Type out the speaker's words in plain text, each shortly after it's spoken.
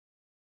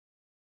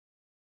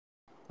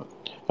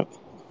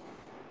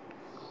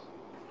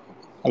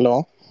Hello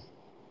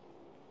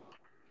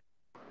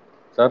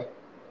sir.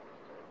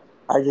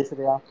 Hi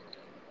சரியா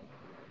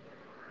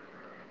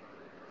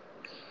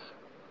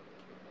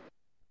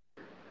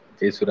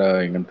ஜெயசூரா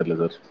எங்கன்னு தெரியல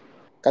சார்.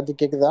 கத்தி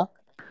கேக்குதா?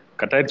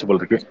 கட் ஆயிடுச்சு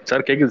போல இருக்கு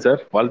சார். கேக்குது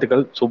சார்.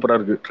 வாழ்த்துக்கள், சூப்பரா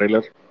இருக்கு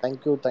ட்ரெய்லர்.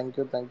 Thank you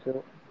thank you thank you.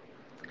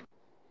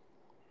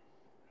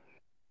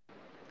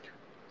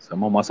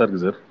 செம்ம மாசா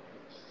இருக்கு சார்.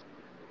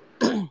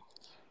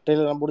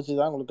 ட்ரெயிலர்லாம்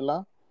பிடிச்சிதா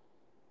உங்களுக்குலாம்?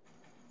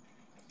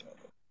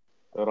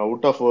 Sir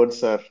out of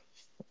words sir.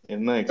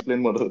 என்ன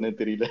எக்ஸ்பிளைன் பண்றதுன்னே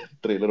தெரியல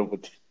ட்ரெய்லரை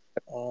பத்தி.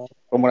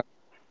 ரொம்ப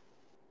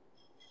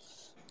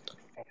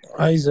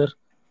ஹாய் சார்.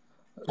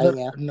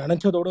 ஹாய்ங்க.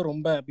 நினைச்சதோட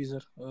ரொம்ப ஹாப்பி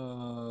சார்.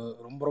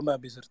 ரொம்ப ரொம்ப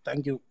happy sir.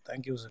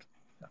 Thank you sir.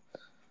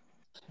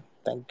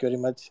 Thank you very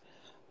much.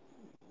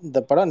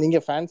 இந்த படம்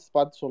நீங்கள் ஃபேன்ஸ்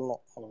பார்த்து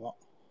சொல்லணும், அவ்வளோதான்.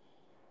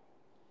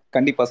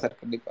 கண்டிப்பா சார்,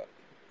 கண்டிப்பா.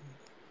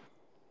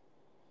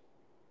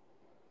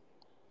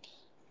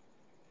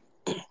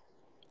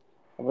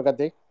 அப்புறம்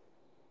கார்த்திக்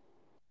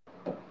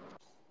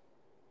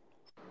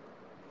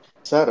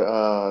சார்,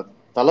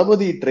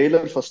 தளபதி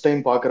ட்ரெய்லர் ஃபர்ஸ்ட் டைம்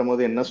பாக்குற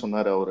போது என்ன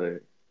சொன்னாரு அவரு?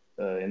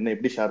 என்ன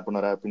எப்படி ஷேர்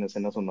பண்ணாரு? ஹாப்பினஸ்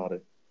என்ன சொன்னாரு?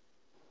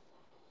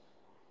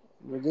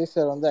 விஜய்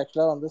சார் வந்து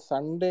ஆக்சுவலாக வந்து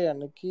சண்டே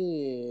அன்னைக்கு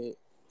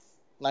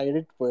நான்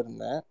எடிட்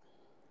போயிருந்தேன்.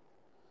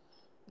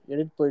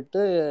 எடிட்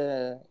போயிட்டு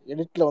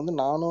எடிட்டில் வந்து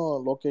நானும்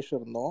லோகேஷும்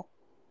இருந்தோம்.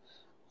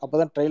 அப்போ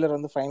தான் ட்ரெய்லர்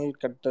வந்து ஃபைனல்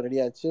கட் ரெடி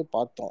ஆச்சு,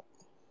 பார்த்தோம்.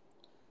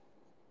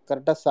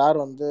 கரெக்டாக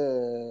சார் வந்து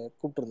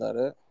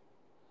கூப்பிட்டுருந்தாரு.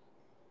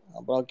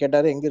 அப்புறம்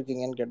கேட்டார் எங்கே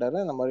இருக்கீங்கன்னு கேட்டார்.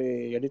 இந்த மாதிரி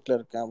எடிட்டில்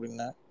இருக்கேன்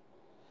அப்படின்னேன்.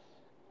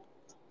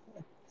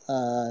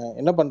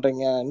 என்ன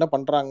பண்ணுறீங்க, என்ன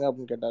பண்ணுறாங்க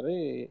அப்படின்னு கேட்டார்.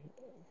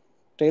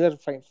 ட்ரெய்லர்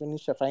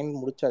ஃபைனல்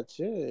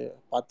முடிச்சாச்சு,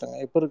 பார்த்தேங்க.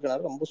 எப்போ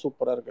இருக்குனாரு, ரொம்ப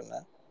சூப்பராக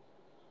இருக்குன்னு.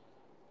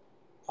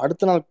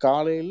 அடுத்த நாள்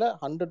காலையில்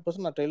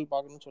 100% நான் ட்ரெய்லர்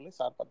பார்க்கணும்னு சொல்லி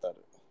சார்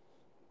பார்த்தாரு.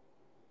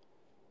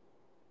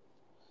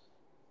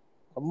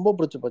 ரொம்ப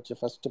பிடிச்சி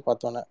போச்சு ஃபஸ்ட்டு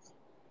பார்த்தோன்னே.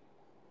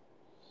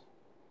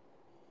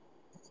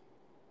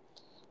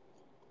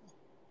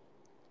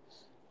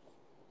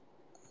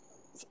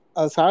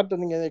 அது சார்ட்டு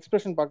நீங்கள்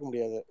எக்ஸ்பிரஷன் பார்க்க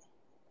முடியாது.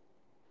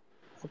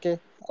 ஓகே,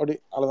 அப்படி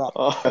அவ்வளோதான்.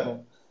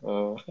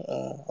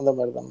 அந்த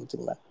மாதிரி தான்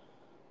வச்சுங்களேன்.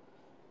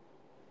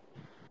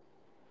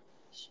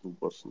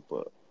 Super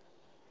super.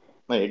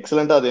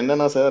 எக்ஸலண்டா. அது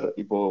என்னன்னா சார்,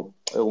 இப்போ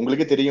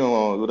உங்களுக்கே தெரியும்,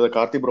 இவர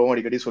கார்த்தி ப்ரோவும்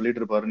அடிக்கடி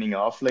சொல்லிட்டு இருப்பாரு, நீங்க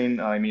ஆஃப்லைன்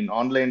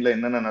ஆன்லைன்ல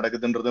என்னென்ன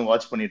நடக்குதுன்றதும்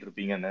வாட்ச் பண்ணிட்டு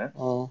இருப்பீங்கன்னு.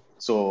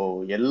 சோ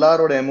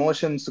எல்லாரோட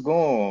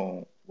எமோஷன்ஸுக்கும்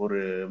ஒரு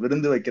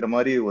விருந்து வைக்கிற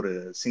மாதிரி ஒரு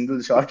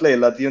சிங்கிள் ஷாட்ல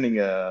எல்லாத்தையும்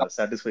நீங்க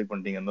சாட்டிஸ்ஃபை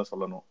பண்ணிட்டீங்கன்னு தான்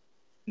சொல்லணும்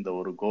இந்த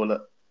ஒரு கோலை.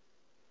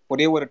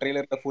 ஒரே ஒரு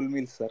ட்ரெய்லர்ல ஃபுல்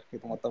மீல்ஸ் சார்.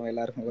 இது மொத்தம்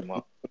எல்லாரும்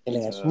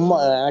இல்லைங்க, சும்மா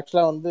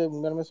ஆக்சுவலாக வந்து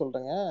உண்மையுமே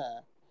சொல்கிறேங்க.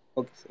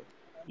 Okay sir.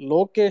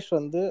 லோகேஷ்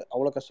வந்து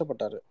அவ்வளோ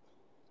கஷ்டப்பட்டார்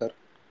சார்.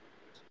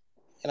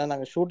 ஏன்னா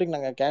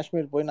நாங்கள்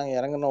காஷ்மீர் போய் நாங்கள்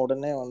இறங்கின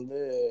உடனே வந்து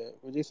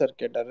விஜய் சார்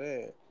கேட்டார்,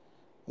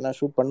 என்ன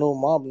ஷூட்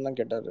பண்ணுவோமா அப்படின்னு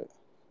தான் கேட்டார்.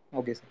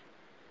 Okay sir.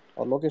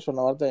 அவர் லோகேஷ்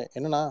சொன்ன வார்த்தை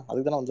என்னன்னா,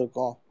 அதுக்கு தானே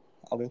வந்திருக்கோம்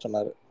அப்படின்னு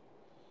சொன்னார்.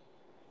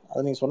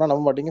 அது நீங்கள் சொன்னால்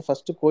நம்ப மாட்டீங்க.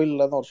 ஃபஸ்ட்டு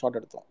கோயிலில் தான் ஒரு ஷாட்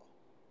எடுத்தோம்.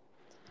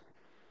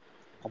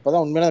 அப்போ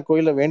தான் உண்மையான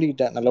கோயிலில்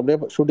வேண்டிக்கிட்டேன்,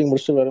 நல்லபடியாக ஷூட்டிங்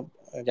முடிச்சுட்டு வரும்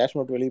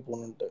காஷ்மீர் விட்டு வெளியே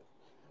போகணுன்ட்டு.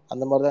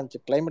 அந்த மாதிரி தான்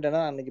இருந்துச்சு கிளைமேட்.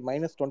 ஏன்னா அன்றைக்கி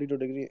 -22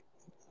 டிகிரி,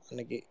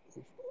 அன்றைக்கி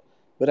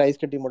வெறும் ஐஸ்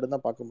கட்டி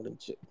மட்டும்தான் பார்க்க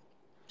முடிஞ்சிச்சு.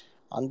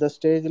 அந்த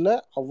ஸ்டேஜில்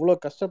அவ்வளோ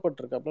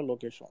கஷ்டப்பட்டுருக்காப்புல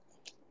லோகேஷும்,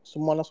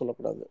 சும்மாலாம்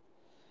சொல்லக்கூடாது.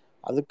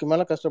 அதுக்கு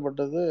மேலே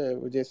கஷ்டப்பட்டது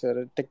விஜய் சார்,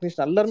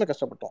 டெக்னீஷியன் எல்லாருமே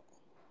கஷ்டப்பட்டோம்.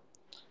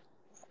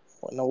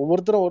 நான்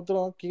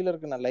ஒவ்வொருத்தரும் கீழே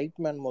இருக்க நான் லைட்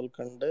மேன் முதல்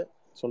கண்டு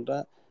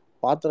சொல்கிறேன்,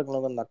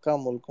 பாத்திரக்கணும் அந்த அக்கா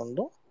முதல்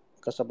கொண்டும்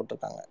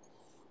கஷ்டப்பட்டுருக்காங்க.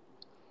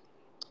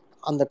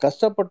 அந்த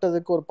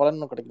கஷ்டப்பட்டதுக்கு ஒரு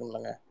பலன்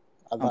கிடைக்கணும்லங்க,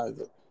 அதுதான்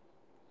இது.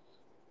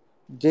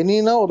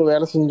 ஜெனினா ஒரு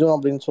வேலை செஞ்சோம்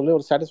அப்படின்னு சொல்லி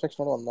ஒரு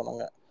சாட்டிஸ்ஃபேக்ஷனோடு வந்தோம்.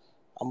 நாங்கள்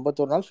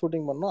 51 நாள்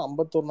ஷூட்டிங் பண்ணோம்.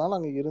 51 நாள்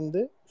அங்கே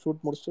இருந்து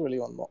ஷூட் முடிச்சுட்டு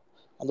வெளியே வந்தோம்.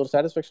 அந்த ஒரு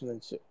சாட்டிஸ்ஃபேக்ஷன்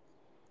இருந்துச்சு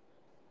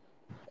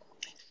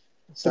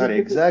சார்.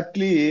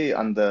 எக்ஸாக்ட்லி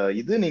அந்த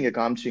இது நீங்க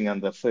காமிச்சீங்க,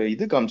 அந்த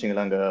இது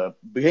காமிச்சீங்களா, அங்க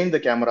பிஹைண்ட் த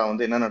கேமரா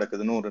வந்து என்ன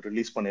நடக்குதுன்னு ஒரு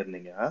ரிலீஸ்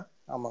பண்ணிருந்தீங்க.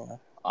 ஆமாங்க.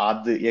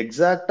 அது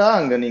எக்ஸாக்டா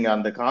அங்க நீங்க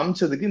அந்த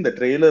காமிச்சதுக்கு இந்த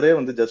ட்ரெய்லரே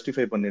வந்து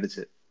ஜஸ்டிஃபை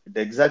பண்ணிடுச்சு. It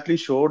exactly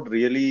ஷோட்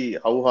really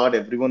how heart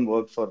every one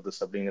work for this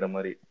அப்படிங்கிற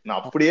மாதிரி. நான்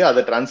அப்படியே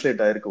அதை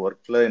டிரான்ஸ்லேட் ஆயிருக்கு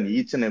ஒர்க்ல. இன்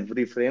ஈச் அண்ட்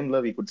எவ்ரி ஃப்ரேம்ல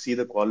we could see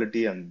the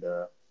quality and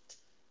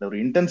ஒரு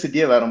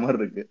இன்டென்சிட்டியே வேற மாதிரி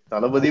இருக்கு.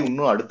 தளபதி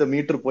இன்னும் அடுத்த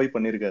மீட்டர் போய்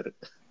பண்ணிருக்காரு.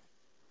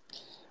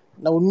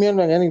 நான்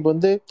உண்மையான நீங்க இப்போ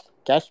வந்து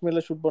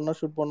காஷ்மீர்ல ஷூட்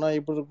பண்ணா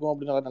எப்படி இருக்கும்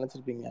அப்படின்னு நல்லா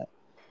நினைச்சிருப்பீங்க.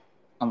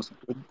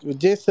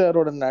 விஜய்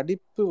சாரோட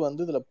நடிப்பு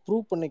வந்து இதுல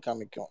ப்ரூவ் பண்ணி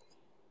காமிக்கும்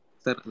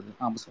சார்.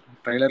 ஆமா சார்,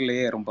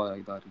 ட்ரெய்லர்லயே ரொம்ப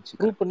இதா இருந்துச்சு.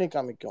 ப்ரூவ் பண்ணி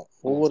காமிக்கும்,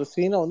 ஒவ்வொரு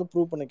சீனை வந்து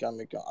ப்ரூவ் பண்ணி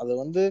காமிக்கும். அது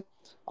வந்து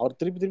அவர்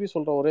திருப்பி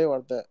சொல்ற ஒரே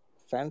வார்த்தை,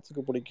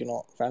 ஃபேன்ஸுக்கு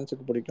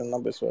பிடிக்கணும்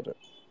தான் பேசுவார்.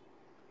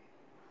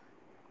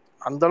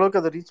 அந்த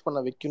அளவுக்கு அதை ரீச்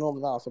பண்ண வைக்கணும்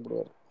அப்படின்னு தான்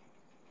ஆசைப்படுவார்.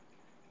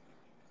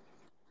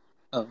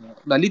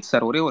 லலித்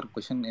சார், ஒரே ஒரு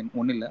கொஸ்டின்.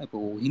 ஒன்றும் இல்லை, இப்போ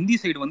ஹிந்தி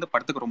சைடு வந்து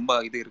படத்துக்கு ரொம்ப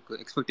இது இருக்கு,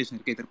 எக்ஸ்பெக்டேஷன்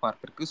இருக்கு,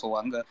 எதிர்பார்ப்பு இருக்கு. ஸோ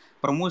அங்கே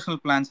ப்ரமோஷனல்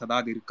பிளான்ஸ்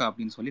ஏதாவது இருக்கா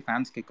அப்படின்னு சொல்லி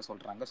ஃபேன்ஸ் கேட்க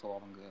சொல்றாங்க. ஸோ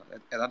அவங்க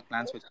ஏதாவது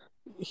பிளான்ஸ் வச்சு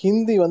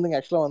ஹிந்தி வந்து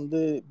ஆக்சுவலாக வந்து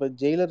இப்போ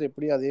ஜெயிலர்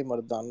எப்படி அதே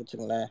மாதிரி தான்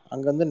வச்சுங்களேன்.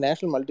 அங்கே வந்து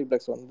நேஷனல்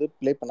மல்டிப்ளெக்ஸ் வந்து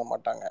ப்ளே பண்ண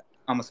மாட்டாங்க.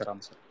 ஆமாம்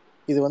சார்.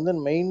 இது வந்து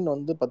மெயின்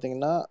வந்து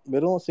பார்த்தீங்கன்னா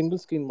வெறும்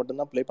சிங்கிள் ஸ்க்ரீன்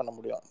மட்டும்தான் ப்ளே பண்ண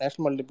முடியும்.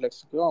 நேஷனல்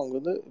மல்டிப்ளெக்ஸுக்கும் அவங்க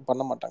வந்து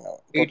பண்ண மாட்டாங்க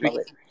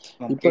டோட்டலாகவே.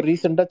 இப்போ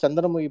ரீசெண்டாக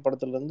சந்திரமுகி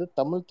படத்துலேருந்து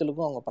தமிழ்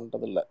தெலுங்கும் அவங்க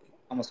பண்ணுறதில்ல,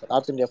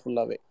 நார்த் இந்தியா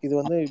ஃபுல்லாகவே. இது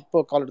வந்து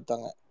இப்போ கால்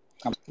எடுத்தாங்க.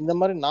 இந்த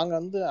மாதிரி நாங்கள்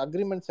வந்து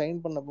அக்ரிமெண்ட் சைன்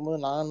பண்ண போகும்போது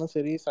நானும்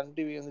சரி, சன்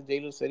டிவி வந்து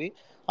ஜெயிலும் சரி,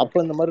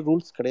 அப்போ இந்த மாதிரி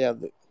ரூல்ஸ்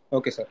கிடையாது.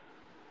 Okay sir.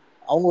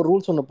 அவங்க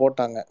ரூல்ஸ் ஒன்று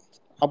போட்டாங்க.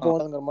 அப்போ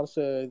வந்துங்கிற மாதிரி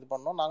இது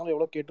பண்ணோம். நாங்களும்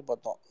எவ்வளோ கேட்டு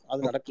பார்த்தோம்,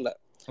 அது நடக்கல.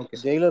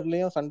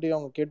 ஜெயிலர்லேயும் சன் டிவி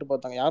அவங்க கேட்டு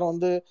பார்த்தாங்க. யாரும்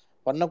வந்து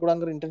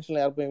பண்ணக்கூடாங்கிற இன்டென்ஷனில்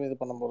யாருக்கும் இது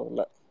பண்ண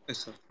போகிறதில்ல,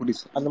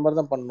 அந்த மாதிரி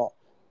தான் பண்ணோம்.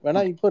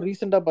 வேணா இப்போ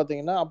ரீசெண்டாக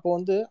பார்த்தீங்கன்னா அப்போ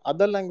வந்து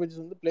அதர்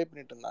லாங்குவேஜஸ் வந்து ப்ளே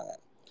பண்ணிட்டு இருந்தாங்க.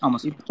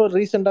 இப்போ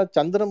ரீசெண்டாக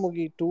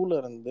சந்திரமுகி 2ல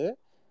இருந்து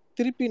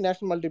திருப்பி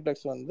நேஷனல்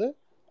மல்டிப்ளெக்ஸ் வந்து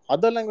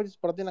அதர்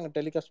லாங்குவேஜஸ் படத்தையும் நாங்கள்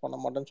டெலிகாஸ்ட் பண்ண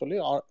மாட்டோம்னு சொல்லி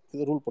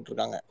இது ரூல்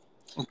போட்டிருக்காங்க.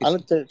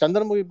 அதனால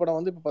சந்திரமுகி படம்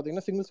வந்து இப்போ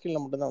பார்த்தீங்கன்னா சிங்கிள்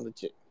ஸ்க்ரீனில் மட்டும்தான்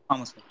வந்துச்சு.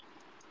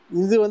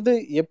 இது வந்து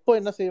எப்போ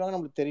என்ன செய்வாங்க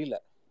நம்மளுக்கு தெரியல.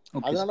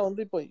 அதனால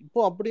வந்து இப்போ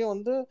அப்படியும்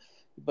வந்து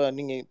இப்போ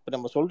நீங்கள் இப்போ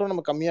நம்ம சொல்கிறோம்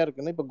நம்ம கம்மியாக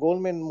இருக்குன்னு. இப்போ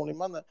கோல்மேன்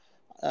மூலிமா அந்த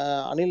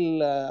அனில்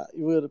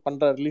இவர்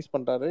பண்ணுறாரு, ரிலீஸ்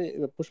பண்ணுறாரு.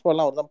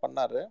 புஷ்பாலாம் அவர் தான்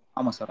பண்ணார்.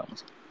 ஆமாம் சார், ஆமாம்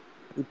சார்.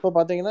 இப்போ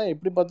பார்த்தீங்கன்னா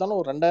எப்படி பார்த்தாலும்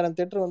ஒரு 2000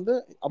 தேட்டர் வந்து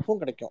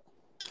அப்பவும் கிடைக்கும்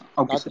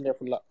நார்த் இந்தியா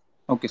ஃபுல்லாக.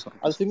 Okay sir.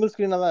 அது சிங்கிள்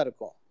ஸ்க்ரீனாக தான்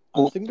இருக்கும்.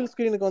 அந்த சிங்கிள்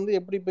ஸ்க்ரீனுக்கு வந்து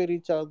எப்படி போய்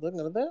ரீச்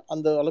ஆகுதுங்கிறத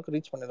அந்த அளவுக்கு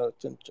ரீச் பண்ணிட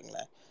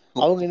வச்சுங்களேன்.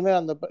 அவங்க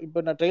இனிமேல் அந்த இப்போ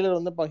நான் ட்ரெய்லர்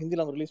வந்து இப்போ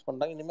ஹிந்தியில் அவங்க ரிலீஸ்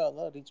பண்ணுறாங்க, இனிமேல்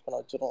வந்து ரீச் பண்ண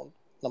வச்சிரும்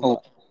நம்ம.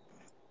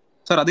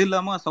 சார் அது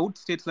இல்லாம சவுத்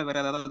ஸ்டேட்ஸ்ல வேற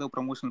ஏதாவது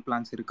ப்ரமோஷனல்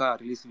பிளான்ஸ் இருக்கா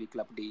ரிலீஸ்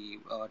வீக்ல? அப்படி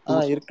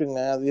இருக்குங்க,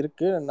 அது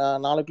இருக்கு.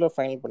 நான் நாளைக்குள்ள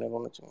ஃபைனல்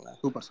பண்ணிடுவோம்னு வச்சுக்கோங்க.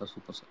 Super sir,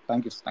 super sir.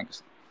 Thank you sir, thank you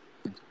sir.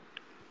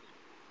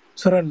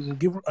 Sir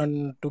and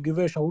to give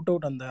A shout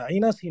out, அந்த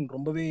ஐநா சீன்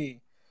ரொம்பவே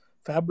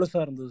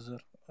ஃபேப்லஸாக இருந்தது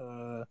சார்.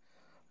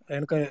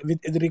 எனக்கு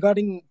இது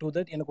ரிகார்டிங் டு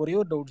தட் எனக்கு ஒரே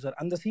ஒரு டவுட் சார்.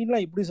 அந்த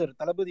சீன்லாம் எப்படி சார்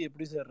தளபதி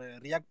எப்படி சார்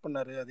ரியாக்ட்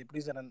பண்ணாரு? அது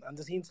எப்படி சார்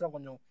அந்த சீன்ஸ்லாம்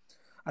கொஞ்சம்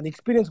அந்த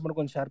எக்ஸ்பீரியன்ஸ் மட்டும்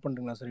கொஞ்சம் ஷேர்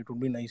பண்ணுறீங்களா sir? It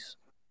would be nice.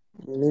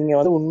 நீங்கள்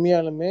வந்து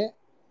உண்மையாலுமே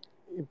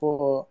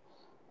இப்போது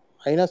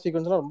ஐநா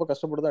சீக்வன்ஸ்லாம் ரொம்ப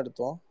கஷ்டப்பட்டு தான்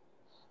எடுத்தோம்.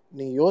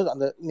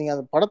 நீங்கள்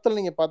அந்த படத்தில்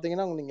நீங்கள்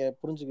பார்த்தீங்கன்னா நீங்கள்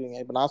புரிஞ்சுக்குவீங்க.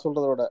 இப்போ நான்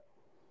சொல்கிறத விட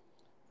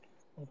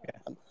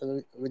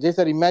விஜய்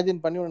சார்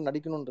இமேஜின் பண்ணி ஒன்று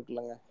நடிக்கணும்னு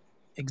இருக்குல்லங்க.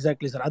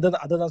 எக்ஸாக்ட்லி சார்,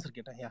 அதை தான் சார்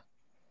கேட்டேன்.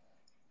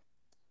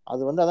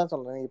 அது வந்து அதான்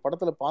சொல்கிறேன். நீங்கள்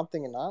படத்தில்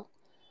பார்த்தீங்கன்னா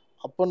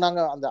அப்போ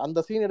நாங்கள்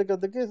அந்த சீன்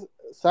எடுக்கிறதுக்கு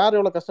சார்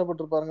எவ்வளோ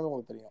கஷ்டப்பட்டுருப்பாருங்கிறது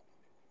உங்களுக்கு தெரியும்.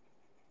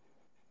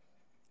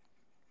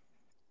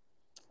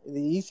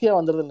 இது ஈஸியாக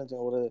வந்துடுது இல்லைங்க.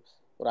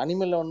 ஒரு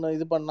அனிமலில் ஒன்று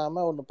இது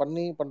பண்ணாமல் ஒன்று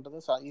பண்ணுறது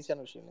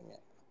ஈஸியான விஷயம் இல்லைங்க.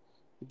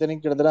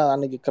 இத்தனைக்கு கிட்டத்தட்ட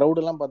அன்னைக்கு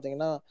க்ரௌடெல்லாம்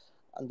பார்த்தீங்கன்னா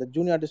அந்த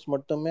ஜூனியர் ஆர்டிஸ்ட்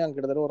மட்டுமே அங்கே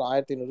கிட்டத்தட்ட ஒரு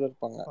 1500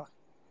 இருப்பாங்க.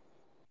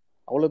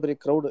 அவ்வளோ பெரிய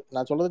க்ரௌடு.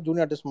 நான் சொல்கிறது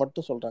ஜூனியர் ஆர்டிஸ்ட்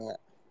மட்டும் சொல்கிறேங்க.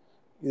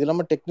 இது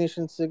இல்லாமல்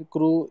டெக்னீஷியன்ஸு,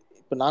 க்ரூ.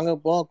 இப்போ நாங்கள்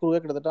போன க்ரூவே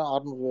கிட்டத்தட்ட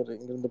 600 பேர்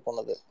இங்கேருந்து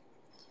போனது.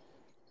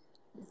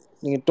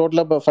 நீங்கள்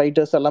டோட்டலாக இப்போ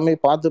ஃபைட்டர்ஸ் எல்லாமே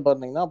பார்த்து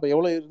பாருங்கன்னா அப்போ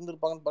எவ்வளோ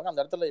இருந்திருப்பாங்கன்னு பாருங்க.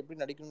 அந்த இடத்துல எப்படி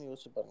நடிக்கணும்னு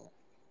யோசிச்சு பாருங்க.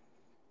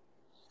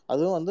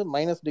 அதுவும் வந்து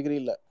 -டிகிரி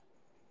இல்லை.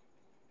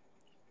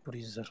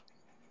 புரியுது சார்.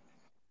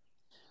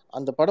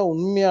 அந்த படம்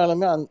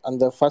உண்மையாலுமே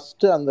அந்த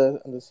ஃபஸ்ட்டு அந்த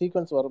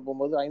சீக்வன்ஸ்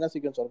வரப்போகும்போது, ஐநா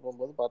சீக்வன்ஸ்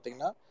வரப்போகும்போது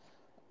பார்த்தீங்கன்னா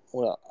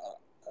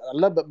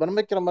நல்லா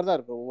பிரமிக்கிற மாதிரி தான்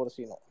இருக்கும் ஒவ்வொரு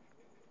சீனும்.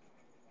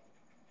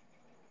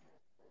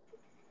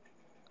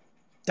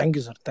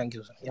 Thank you sir,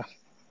 thank you sir.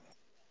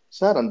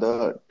 Sir அந்த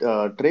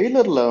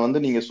ட்ரெய்லர்ல வந்து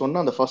நீங்க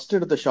சொன்ன அந்த ஃபர்ஸ்ட்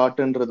எடுத்த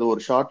ஷாட்ன்றது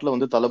ஒரு ஷாட்ல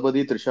வந்து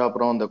தளபதி, த்ரிஷா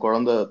அப்புறம் அந்த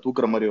குழந்தை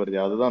தூக்குற மாதிரி வருது,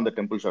 அதுதான் அந்த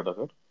டெம்பிள் ஷாட்டா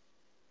சார்?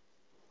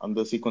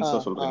 அந்த சீக்வன்ஸ்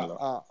தான்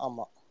சொல்றீங்களா?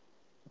 ஆமா.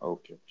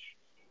 Okay.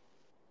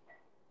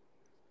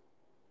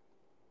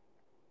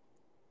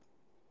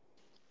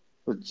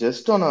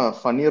 Just on a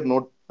funnier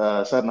note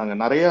sir, நாங்க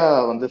நிறைய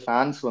வந்து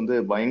ஃபேன்ஸ் வந்து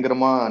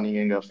பயங்கரமா நீங்க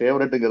எங்க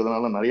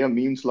ஃபேவரட்டுங்கிறதுனால நிறைய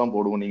மீம்ஸ் எல்லாம்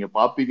போடுவோம். நீங்க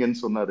பாப்பீங்கன்னு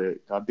சொன்னாரு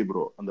கார்த்தி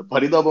ப்ரோ. அந்த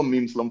பரிதாபம்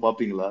மீம்ஸ் எல்லாம்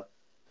பாப்பீங்களா?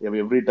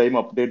 எவ்ரி டைம்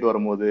அப்டேட்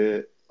வரும்போது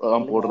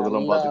அதான்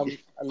போடுறதெல்லாம் பாத்துட்டு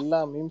எல்லா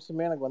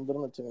மீம்ஸுமே எனக்கு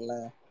வந்துடும்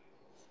வச்சுங்களேன்.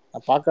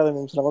 நான் பார்க்காத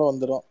மீம்ஸ்லாம் கூட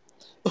வந்துடும்.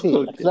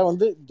 ஆக்சுவலாக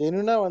வந்து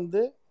ஜெனுவினாக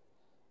வந்து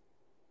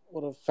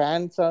ஒரு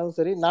ஃபேன்ஸாகவும்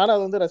சரி, நானும்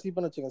அதை வந்து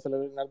ரசிப்பேன்னு வச்சுக்கோங்க. சில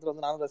நேரத்தில்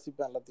வந்து நானும்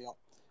ரசிப்பேன் எல்லாத்தையும்.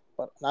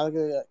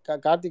 நாளைக்கு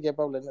கார்த்திக்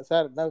கேட்பாப்ல, என்ன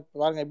சார் என்ன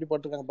பாருங்க எப்படி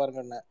போட்டிருக்காங்க பாருங்க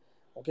என்ன.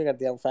 ஓகே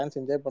கார்த்தி, அவங்க ஃபேன்ஸ்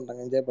என்ஜாய்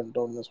பண்ணுறாங்க, என்ஜாய்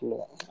பண்ணிட்டோம் அப்படின்னு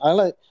சொல்லுவாங்க.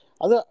 அதனால்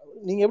அது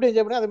நீங்கள் எப்படி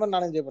என்ஜாய் பண்ணி அதே மாதிரி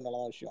நானும் என்ஜாய்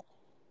பண்ணலாம் விஷயம்.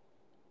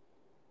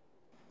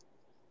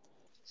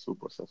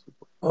 Super sir,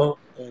 super.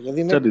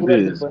 எதுவுமே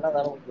போயினா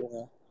வேலை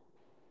கொடுத்துருங்க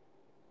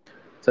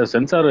சார்.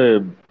 சென்சார்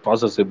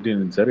ப்ராசஸ் எப்படி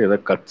இருந்துச்சு சார்?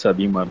 ஏதாவது கட்ஸ்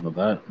அதிகமாக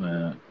இருந்ததா?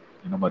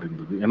 என்ன மாதிரி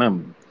இருந்தது? ஏன்னா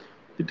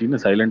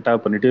திடீர்னு சைலண்டாக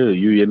பண்ணிட்டு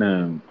யூஏன்னு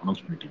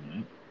அனௌன்ஸ் பண்ணிட்டீங்க.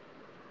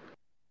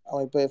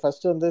 அவன் இப்போ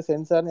ஃபர்ஸ்ட் வந்து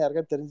சென்சார்னு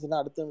யாருக்கா தெரிஞ்சுன்னா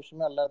அடுத்த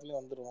விஷயமே எல்லா இடத்துலையும்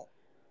வந்துடும்.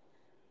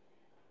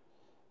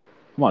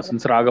 ஆமா,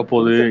 சென்சார் ஆக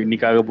போகுது,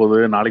 இன்னைக்கு ஆக போகுது,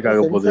 நாளைக்கு ஆக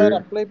போகுது. சென்சார்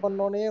அப்ளை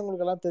பண்ணோன்னே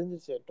உங்களுக்கு எல்லாம்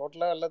தெரிஞ்சிச்சு.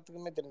 டோட்டலாக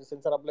எல்லாத்துக்குமே தெரிஞ்சு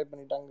சென்சார் அப்ளை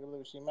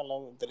பண்ணிட்டாங்கிறது விஷயமே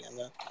எல்லாம் தெரியும்.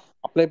 அந்த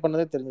அப்ளை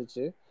பண்ணதே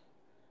தெரிஞ்சிச்சு.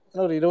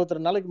 இன்னும் ஒரு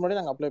 22 நாளைக்கு முன்னாடி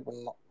நாங்கள் அப்ளை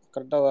பண்ணோம்.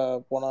 கரெக்டாக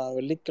போன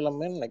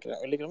வெள்ளிக்கிழமைன்னு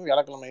நினைக்கிறேன். வெள்ளிக்கிழமை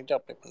வியாழக்கிழமை நைட்டு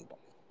அப்ளை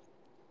பண்ணிட்டோம்.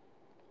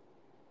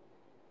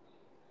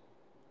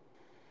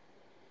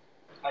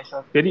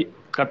 பெரிய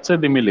கட்ஸ்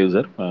எதுவுமே இல்லையா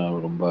சார்?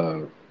 ரொம்ப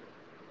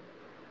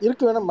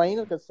இருக்கு, வேணா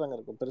மைனர் கட்ஸ் தாங்க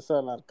இருக்கும்,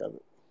 பெருசாலாம் இருக்காது.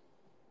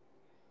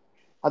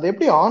 அது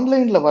எப்படி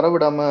ஆன்லைன்ல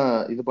வரவிடாம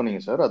இது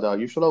பண்ணீங்க சார்? அது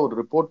யூஸ்வலா ஒரு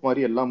ரிப்போர்ட்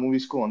மாதிரி எல்லா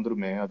மூவிஸ்க்கும்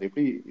வந்துருமே, அது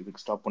எப்படி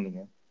இதுக்கு ஸ்டாப்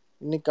பண்ணீங்க?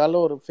 இன்னைக்கு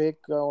காலைல ஒரு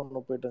ஃபேக்கா ஒன்று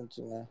போயிட்டு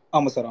இருந்துச்சுங்க.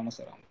 ஆமாம் சார்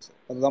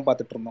அதுதான்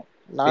பார்த்துட்டு இருந்தோம்.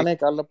 நானே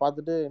காலைல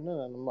பார்த்துட்டு என்ன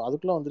நம்ம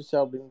அதுக்குள்ள வந்துருச்சா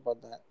அப்படின்னு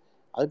பார்த்தேன்.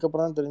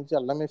 அதுக்கப்புறம் தான் தெரிஞ்சு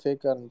எல்லாமே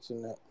ஃபேக்காக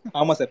இருந்துச்சுன்னு.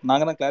 ஆமாம் சார்,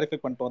 நாங்கள் தான் கிளாரிஃபை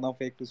பண்ணிட்டோம் தான்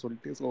ஃபேக்னு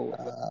சொல்லிட்டு. ஸோ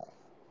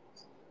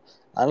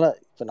அதனால்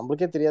இப்போ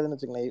நம்மளுக்கே தெரியாதுன்னு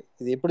வச்சுக்கோங்களேன்,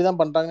 இது எப்படி தான்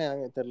பண்ணுறாங்கன்னு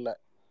எனக்கு தெரியல.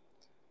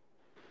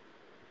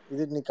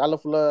 இது இன்னைக்கு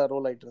காலைல ஃபுல்லாக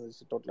ரோல் ஆகிட்டு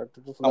இருந்துச்சு, டோட்டலாக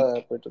ட்விட்டர்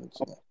ஃபுல்லாக போயிட்டு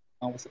இருந்துச்சுங்க.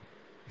 ஆமாம் சார்.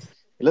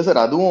 இல்ல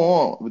சார்,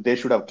 அதுவும் they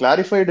should have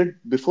clarified it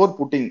before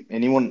pudding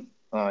anyone.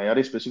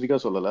 யாரையும் ஸ்பெசிஃபிக்கா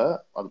சொல்லல,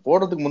 அது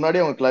போடுறதுக்கு முன்னாடி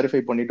அவங்க கிளாரிஃபை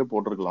பண்ணிட்டு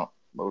போட்டிருக்கலாம்.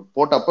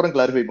 போட்ட அப்புறம்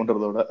கிளாரிஃபை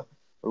பண்றதோட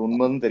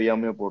உண்மைன்னு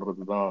தெரியாம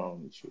போடுறதுதான்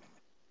இஷ்யூ.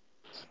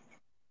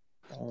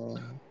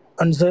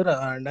 அண்ட் சார்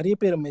நிறைய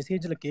பேர்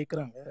மெசேஜில்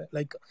கேட்குறாங்க,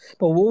 லைக்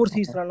இப்போ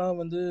ஓவர்சீஸ்லாம்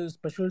வந்து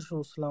ஸ்பெஷல்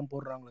ஷோஸ்லாம்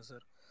போடுறாங்களே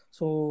சார்.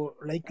 ஸோ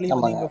லைக்லி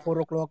வந்து இங்கே 4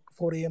 o'clock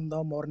 4 AM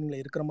தான்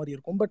மார்னிங்கில் இருக்கிற மாதிரி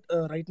இருக்கும். பட்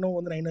ரைட் நோ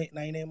வந்து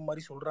 9 AM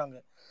மாதிரி சொல்கிறாங்க.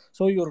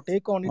 So your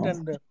take on it.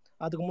 And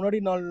அதுக்கு முன்னாடி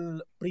நாள்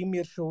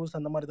ப்ரீமியர் ஷோஸ்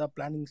அந்த மாதிரி தான்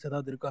பிளானிங்ஸ்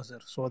ஏதாவது இருக்கா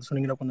சார்? ஸோ அது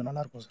சொன்னீங்கன்னா கொஞ்சம்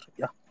நல்லாயிருக்கும் சார்.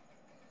 யா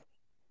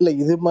இல்லை,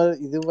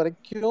 இது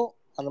வரைக்கும்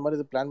அந்த மாதிரி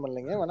இது பிளான்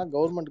பண்ணலைங்க. வேணால்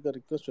கவர்மெண்ட்டுக்கு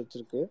ரிக்வெஸ்ட்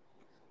வச்சுருக்கு,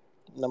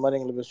 இந்த மாதிரி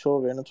எங்களுக்கு ஷோ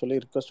வேணும்னு சொல்லி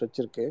ரிக்வெஸ்ட்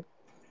வச்சுருக்கு.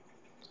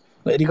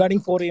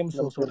 ரிகார்டிங் 4 AM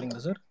ஷோ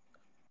சொல்கிறீங்களா சார்?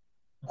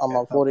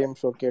 ஆமாம், 4 AM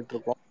ஷோ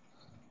கேட்டிருக்கோம்.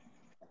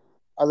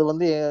 அது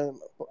வந்து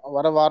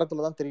வர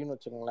வாரத்தில் தான் தெரியும்னு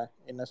வச்சுக்கோங்களேன்,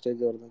 என்ன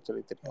ஸ்டேஜ் வருதுன்னு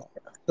சொல்லி தெரியும்.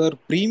 சார்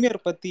ப்ரீமியர்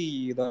பற்றி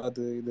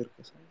ஏதாவது இது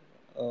இருக்குது சார்?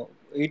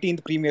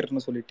 18th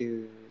ப்ரீமியர்னு சொல்லிட்டு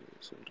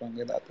சொல்கிறாங்க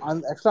ஏதாவது?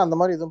 ஆக்சுவலாக அந்த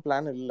மாதிரி எதுவும்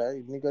பிளான் இல்லை,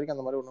 இன்னைக்கு வரைக்கும்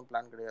அந்த மாதிரி ஒன்றும்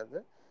பிளான் கிடையாது.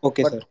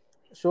 Okay sir.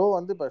 ஷோ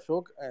வந்து இப்போ ஷோ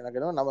எனக்கு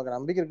என்ன நமக்கு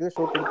நம்பிக்கை இருக்குது,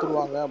 ஷோ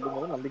கொடுத்துருவாங்க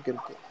அப்படிங்கிறது நம்பிக்கை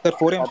இருக்குது sir.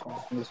 4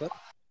 AM sir?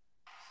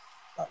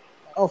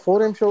 4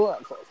 AM show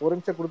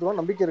கொடுத்துருவோம்,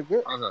 நம்பிக்கை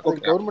இருக்குது.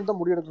 அது கவர்மெண்ட்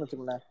தான் முடிவு எடுக்கணும்னு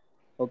வச்சுக்கோங்களேன்.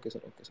 Okay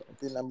sir.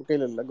 இது நம்ம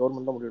கையில் இல்லை,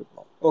 கவர்மெண்ட் தான் முடிவு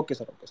எடுக்கணும். Okay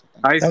sir.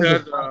 Hi sir,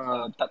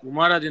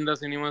 Kumar Ajindra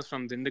Cinemas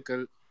from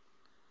Dindigul.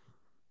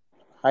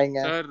 ஹாய்ங்க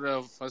sir,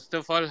 first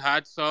of all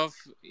hats off.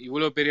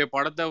 இவ்வளோ பெரிய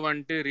படத்தை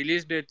வந்துட்டு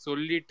ரிலீஸ் டேட்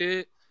சொல்லிட்டு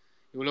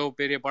இவ்வளோ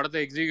பெரிய படத்தை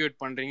எக்ஸிக்யூட்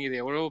பண்ணுறீங்க. இது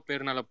எவ்வளோ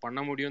பேர்னால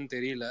பண்ண முடியும்னு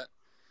தெரியல.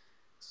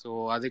 ஸோ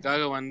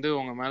அதுக்காக வந்து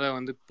உங்கள் மேலே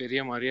வந்து பெரிய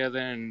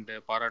மரியாதை அண்ட்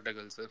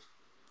பாராட்டுகள் சார்.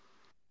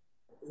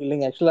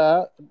 இல்லைங்க,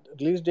 ஆக்சுவலாக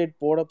ரிலீஸ் டேட்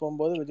போட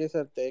போகும்போது விஜய்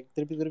சார்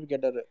திருப்பி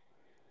கேட்டார்,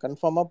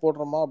 கன்ஃபார்மாக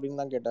போடுறோமா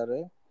அப்படின்னு தான் கேட்டார்.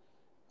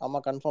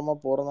 ஆமாம்,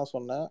 கன்ஃபார்மாக போகிறோம் தான்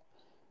சொன்னேன்.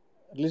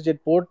 ரிலீஸ் டேட்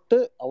போட்டு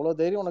அவ்வளோ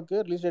தைரியம் உனக்கு,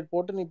 ரிலீஸ் டேட்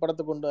போட்டு நீ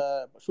படத்தை கொண்டு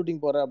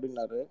ஷூட்டிங் போகிற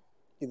அப்படின்னாரு.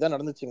 இதுதான்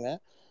நடந்துச்சுங்க.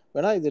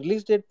 வேணா இது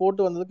ரிலீஸ் டேட்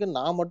போட்டு வந்ததுக்கு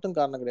நான் மட்டும்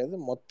காரணம் கிடையாது,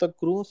 மொத்த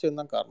க்ரூவும் சேர்ந்து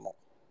தான் காரணம்.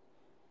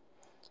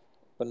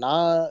 இப்போ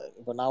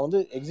நான் வந்து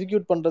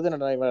எக்ஸிக்யூட் பண்ணுறது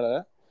என்னோட வேலை.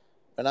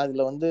 வேணா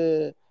இதில் வந்து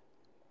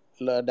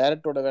இல்லை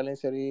டைரக்டரோட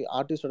வேலையும் சரி,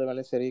 ஆர்டிஸ்டோட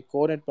வேலையும் சரி,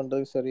 கோஆர்டினேட்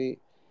பண்ணுறதுக்கு சரி,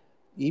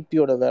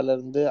 இபியோட வேலை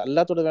இருந்து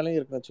எல்லாத்தோட வேலையும்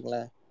இருக்குன்னு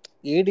வச்சுங்களேன்.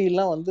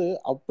 ஏடிலாம் வந்து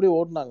அப்படி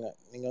ஓடினாங்க,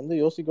 நீங்கள் வந்து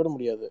யோசிக்க கூட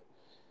முடியாது.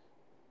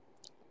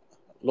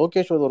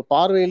 லோகேஷ் ஒரு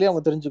பார்வையிலே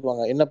அவங்க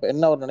தெரிஞ்சுக்குவாங்க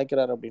என்ன அவர்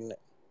நினைக்கிறாரு அப்படின்னு.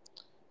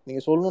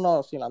 நீங்கள் சொல்லணும்னு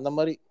அவசியம் இல்லை, அந்த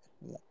மாதிரி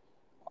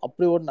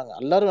அப்படி ஓடினாங்க.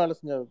 எல்லாரும் வேலை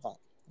செஞ்சது தான்.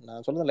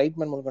 நான் சொல்கிறது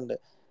லைட்மேன் முதற்கொண்டு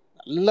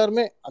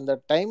எல்லாருமே அந்த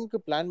டைமுக்கு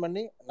பிளான்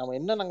பண்ணி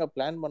நாங்கள்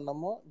பிளான்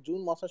பண்ணோமோ,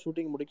 ஜூன் மாதம்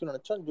ஷூட்டிங் முடிக்கும்னு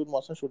நினச்சோம், ஜூன்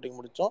மாதம் ஷூட்டிங்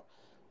முடித்தோம்.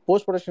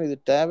 போஸ்ட் ப்ரொடக்ஷன் இது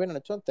தேவைன்னு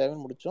நினச்சோம்,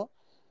 தேவைன்னு முடித்தோம்.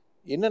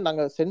 என்ன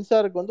நாங்கள்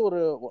சென்சாருக்கு வந்து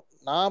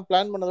நான்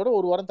பிளான் பண்ணதோட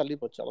ஒரு வாரம் தள்ளி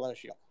போச்சு, அவ்வளோதான்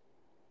விஷயம்.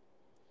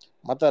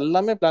 மற்ற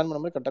எல்லாமே பிளான் பண்ண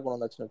மாதிரி கரெக்டாக கொண்டு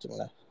வந்தாச்சுன்னு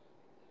வச்சுக்கோங்களேன்.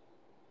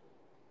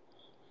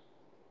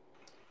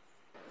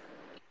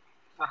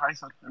 ஹாய்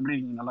சார், எப்படி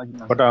இருக்கீங்க? நல்லா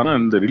இருக்கீங்க? பட் ஆனால்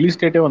இந்த ரிலீஸ்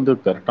டேட்டே வந்து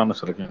கரெக்டான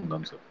செலக்ஷன்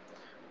தான் சார்.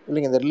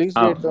 இல்லைங்க, இந்த ரிலீஸ்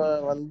டேட்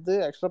வந்து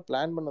ஆக்சுவலாக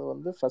பிளான் பண்ணது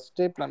வந்து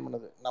ஃபர்ஸ்டே பிளான்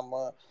பண்ணது.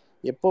 நம்ம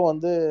எப்போ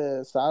வந்து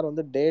சார்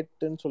வந்து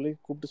டேட்டுன்னு சொல்லி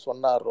கூப்பிட்டு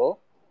சொன்னாரோ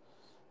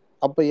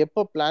அப்போ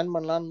எப்போ பிளான்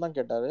பண்ணலான்னு தான்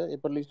கேட்டார்,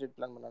 எப்போ ரிலீஸ் டேட்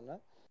பிளான் பண்ணான்னு.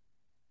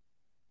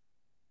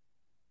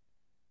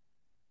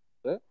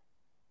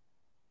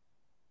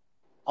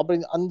 அப்போ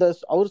அந்த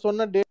அவர்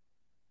சொன்ன டேட்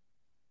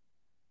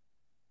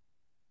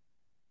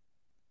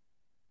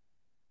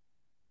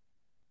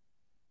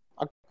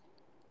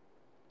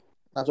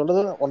நான்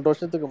சொல்றது 1.5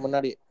 வருஷத்துக்கு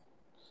முன்னாடி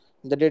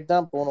இந்த டேட்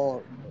தான் போகணும்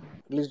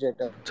ரிலீஸ்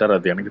டேட்டு. சார்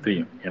அது எனக்கு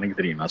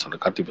தெரியும். நான்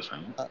சொல்கிறேன், கார்த்தி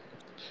பேசுகிறேன்.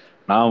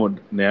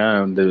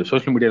 நான் இந்த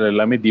சோஷியல் மீடியாவில்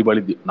எல்லாமே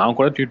தீபாவளி நான்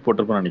கூட ட்வீட்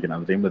போட்டிருப்பேன்னு நினைக்கிறேன்.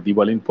 அந்த டைமில்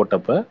தீபாவளின்னு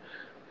போட்டப்போ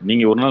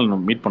நீங்கள் ஒரு நாள்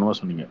மீட் பண்ணுவா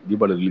சொன்னீங்க,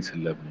 தீபாவளி ரிலீஸ்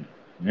இல்லை அப்படின்னு.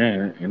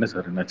 என்ன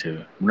சார் என்னாச்சு,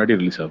 முன்னாடி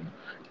ரிலீஸ் ஆகும்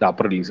இல்லை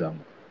அப்புறம் ரிலீஸ்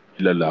ஆகும்?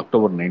 இல்லை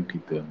அக்டோபர்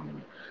 19th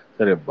அப்படிங்க.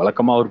 சார்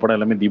வழக்கமாக ஒரு படம்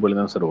எல்லாமே தீபாவளி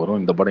தான் சார்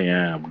வரும், இந்த படம்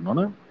ஏன்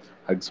அப்படின்னோன்னு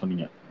அதுக்கு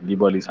சொன்னீங்க,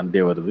 தீபாவளி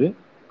சண்டே வருது,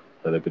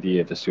 அதை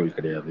பெரிய ஃபெஸ்டிவல்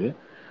கிடையாது,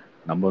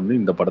 நம்ம வந்து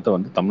இந்த படத்தை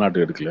வந்து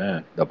தமிழ்நாட்டுக்கு எடுக்கல,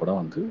 இந்த படம்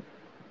வந்து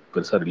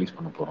பெருசாக ரிலீஸ்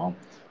பண்ண போகிறோம்.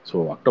 ஸோ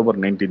அக்டோபர்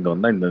 19th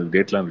வந்தால் இந்த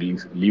டேட்லாம்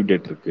லீவ்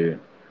டேட் இருக்குது,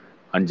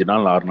 5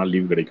 நாள் 6 நாள்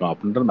லீவ் கிடைக்கும்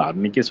அப்படின்றது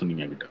அன்றைக்கே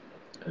சொன்னீங்க என்கிட்ட.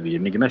 அது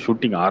என்றைக்குன்னா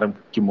ஷூட்டிங்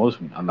ஆரம்பிக்கும் போது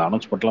சொன்னீங்க, அந்த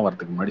அனௌன்ஸ்மெண்ட்லாம்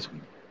வரதுக்கு முன்னாடி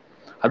சொன்னீங்க.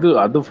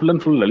 அது full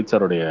and full Lalit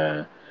சாரோடைய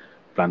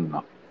plan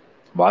தான்.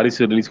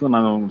 வாரிசு ரிலீஸுக்கும்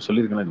நான்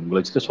சொல்லியிருக்கேன், உங்களை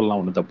வச்சுட்டு சொல்லலாம்,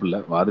 ஒன்றும் தப்பு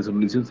இல்லை. வாரிசு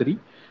ரிலீஸும் சரி,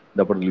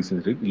 இந்த படம்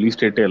ரிலீஸும் சரி,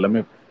 ரிலீஸ் டேட்டு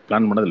எல்லாமே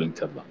பிளான் பண்ணது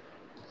லலித் சார் தான்.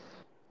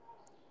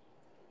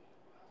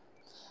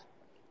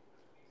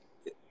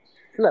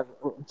 இல்லை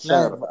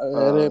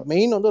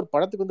மெயின் வந்து ஒரு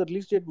படத்துக்கு வந்து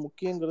ரிலீஸ் டேட்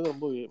முக்கியங்கிறது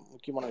ரொம்ப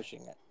முக்கியமான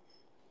விஷயங்க.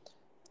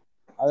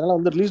 அதனால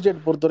வந்து ரிலீஸ்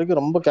டேட் பொறுத்த வரைக்கும்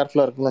ரொம்ப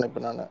கேர்ஃபுல்லாக இருக்குன்னு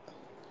நினைப்பேன் நான்.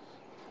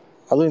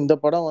 அதுவும் இந்த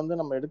படம் வந்து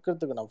நம்ம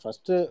எடுக்கிறதுக்கு நான்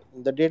ஃபர்ஸ்ட்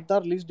இந்த டேட்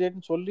தான் ரிலீஸ்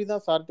டேட்னு சொல்லி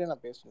தான் சார்ட்டே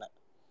நான் பேசினேன்.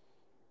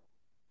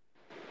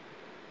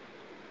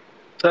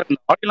 சார் இந்த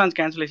ஆடியோ லான்ச்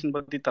கேன்சலேஷன்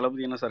பத்தி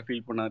தளபதி என்ன சார்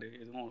ஃபீல் பண்ணாரு?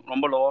 எதுவும்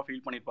ரொம்ப லோவா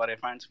ஃபீல் பண்ணிருப்பாரு,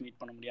 ஃபேன்ஸ் மீட்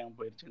பண்ண முடியாம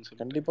போயிருச்சுன்னு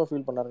சொல்லி. கண்டிப்பா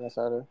ஃபீல் பண்ணாருங்க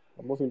சார்,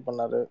 ரொம்ப ஃபீல்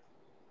பண்ணாரு.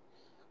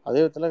 அதே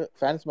விதத்துல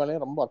ஃபேன்ஸ்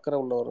மேலேயும் ரொம்ப அக்கறை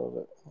உள்ளவர்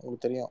அவரு,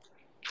 உங்களுக்கு தெரியும்.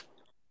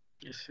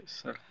 S yes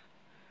sir.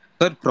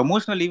 Sir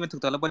promotional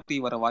ஈவெண்ட்ஸ்க்கு தளபதி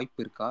வர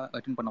வாய்ப்பு இருக்கா,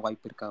 அட்டெண்ட் பண்ண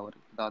வாய்ப்பு இருக்கா அவர்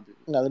ஏதாவது?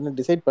 அது இன்னும்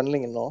டிசைட்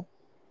பண்ணலைங்க இன்னும்.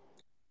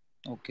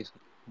 Okay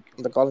sir.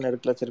 இந்த கால்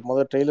எடுக்கல. சரி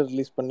முதல்ல ட்ரெய்லர்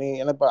ரிலீஸ் பண்ணி,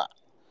 ஏன்னா இப்போ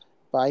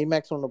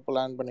ஐமேக்ஸ் ஒன்று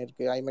பிளான்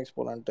பண்ணியிருக்கு, ஐமேக்ஸ்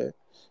போகலான்ட்டு.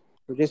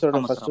 விஜய் சாரோட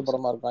ஆமாம் சார், ஃபர்ஸ்ட் ஆமாம்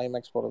படமா இருக்கும்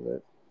ஐமேக்ஸ் போகிறது.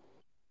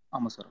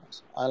 ஆமாம் சார், ஆமாம்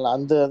சார்.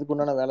 அதில் அதுக்கு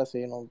உண்டான வேலை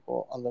செய்யணும், இப்போ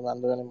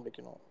அந்த வேலையை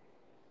முடிக்கணும்.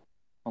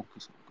 Okay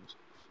sir, okay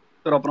sir.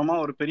 Sir அப்புறமா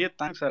ஒரு பெரிய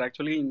தேங்க்ஸ் சார்.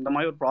 ஆக்சுவலி இந்த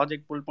மாதிரி ஒரு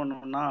ப்ராஜெக்ட் புல்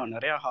பண்ணணும்னா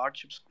நிறையா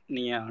ஹார்ட்ஷிப்ஸ்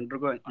நீங்கள்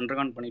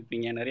அண்டர்கான்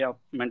பண்ணியிருப்பீங்க, நிறையா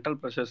மென்டல்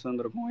ப்ரெஷர்ஸ்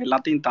வந்துருக்கும்.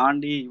 எல்லாத்தையும்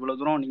தாண்டி இவ்வளோ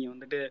தூரம் நீங்கள்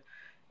வந்துட்டு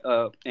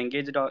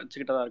எங்கேஜாக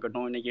வச்சுக்கிட்டதாக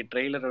இருக்கட்டும், இன்னைக்கு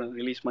ட்ரெய்லர்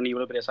ரிலீஸ் பண்ணி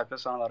இவ்வளோ பெரிய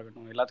சக்ஸஸ் ஆனதாக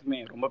இருக்கட்டும், எல்லாத்துக்குமே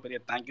ரொம்ப பெரிய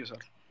தேங்க்யூ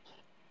சார்.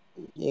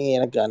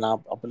 எனக்கு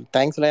நான் அப்படி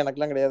தேங்க்ஸ்லாம்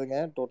எனக்குலாம் கிடையாதுங்க.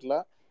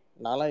 டோட்டலாக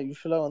நான்லாம்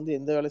யூஸ்வலாக வந்து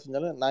எந்த வேலை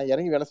செஞ்சாலும் நான்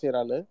இறங்கி வேலை செய்கிற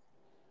ஆள்,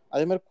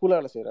 அதே மாதிரி கூலாக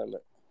வேலை செய்கிற ஆள்.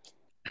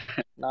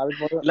 நான்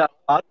அதுக்கு முதல்ல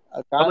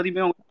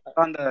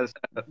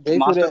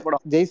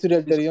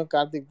ஜெய்சூர்யாவுக்கு தெரியும்,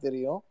 கார்த்திக்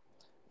தெரியும்.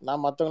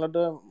 நான்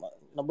மற்றவங்கள்ட்ட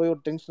நான் போய்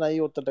ஒரு டென்ஷன் ஆகி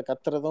ஒருத்தட்ட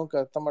கத்துறதும்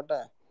கத்த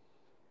மாட்டேன்.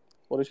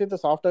 ஒரு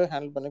விஷயத்த சாஃப்டாகவே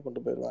ஹேண்டில் பண்ணி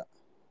கொண்டு போயிடுவேன்.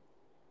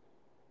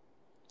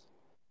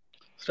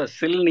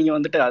 ஸ்டில் நீங்கள்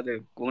வந்துட்டு அது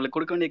உங்களுக்கு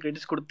கொடுக்க வேண்டிய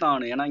கிரெடிட்ஸ்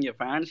கொடுத்தான். ஏன்னா இங்கே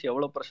ஃபேன்ஸ்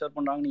எவ்வளோ ப்ரெஷர்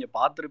பண்ணுறாங்க நீங்கள்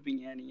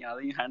பார்த்துருப்பீங்க. நீங்கள்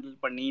அதையும் ஹேண்டில்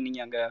பண்ணி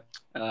நீங்கள் அங்கே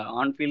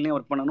ஆன் ஃபீல்ட்லேயும்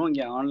ஒர்க் பண்ணணும்,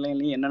 இங்கே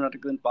ஆன்லைன்லேயும் என்ன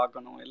நடக்குதுன்னு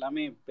பார்க்கணும்.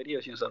 எல்லாமே பெரிய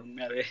விஷயம் சார்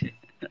உண்மையாகவே.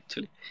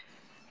 ஆக்சுவலி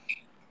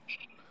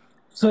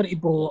சார்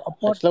இப்போ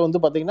ஆக்சுவலாக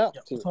வந்து பார்த்தீங்கன்னா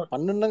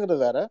பண்ணணுங்கிறது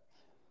வேற.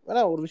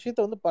 ஏன்னா ஒரு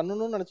விஷயத்த வந்து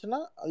பண்ணணும்னு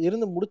நினச்சேன்னா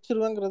இருந்து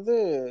முடிச்சிருவேங்கிறது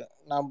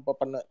நான் இப்போ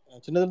பண்ணேன்.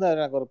 சின்னதுல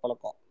எனக்கு ஒரு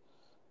பழக்கம்,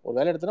 ஒரு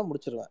வேலை எடுத்தேன்னா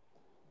முடிச்சிருவேன்.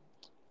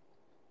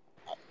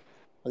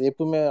 அது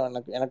எப்பவுமே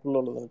எனக்குள்ள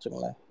உள்ளதுன்னு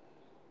வச்சுங்களேன்.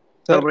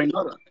 அப்புறம்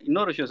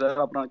இன்னொரு விஷயம்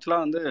சார், அப்புறம்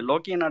ஆக்சுவலாக வந்து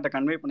லோக்கி நாட்டை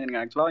கன்வே பண்ணிருங்க.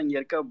 ஆக்சுவலாக இங்கே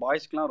இருக்க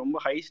பாய்ஸ்க்குலாம் ரொம்ப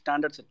ஹை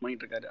ஸ்டாண்டர்ட் செட்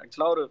பண்ணிட்டு இருக்காரு.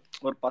 ஆக்சுவலாக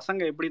ஒரு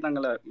பசங்க எப்படி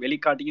தங்களை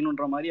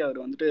வெளிக்காட்டிக்கணுன்ற மாதிரி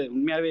அவர் வந்துட்டு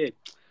உண்மையாகவே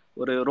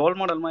ஒரு ரோல்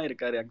மாடல் மாதிரி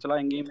இருக்காரு.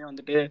 ஆக்சுவலாக எங்கேயுமே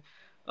வந்துட்டு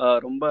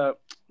ரொம்ப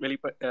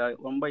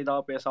ரொம்ப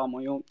இதாக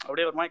பேசாமையும்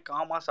அப்படியே ஒரு மாதிரி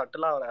காமா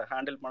சட்டிலாக அவரை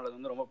ஹேண்டில் பண்ணுறது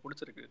வந்து ரொம்ப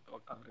பிடிச்சிருக்கு.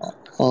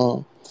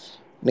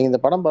 நீங்கள்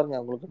இந்த படம் பாருங்க,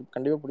 உங்களுக்கு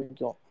கண்டிப்பாக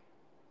பிடிக்கும்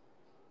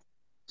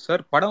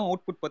சார். படம்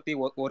அவுட்புட் பத்தி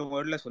ஒரு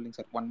வேர்ட்ல சொல்லுங்க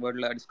சார், ஒன்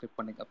வேர்ட்ல டிஸ்கிரைப்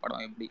பண்ணுங்க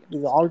படம் எப்படி.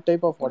 இது ஆல்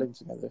டைப் ஆஃப்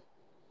ஆடியன்ஸுங்க அது.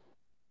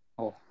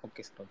 ஓ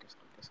okay sir, okay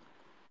sir, okay sir.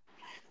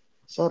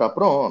 Sir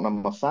அப்புறம்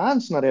நம்ம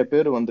ஃபேன்ஸ் நிறைய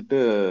பேர் வந்துட்டு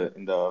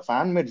இந்த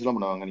ஃபேன் மேட்ஸ் எல்லாம்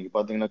பண்ணுவாங்க. நீங்க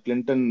பாத்தீங்கன்னா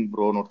கிளின்டன்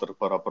ப்ரோன்னு ஒருத்தர்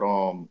இருப்பார், அப்புறம்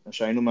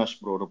ஷைனு மேஷ்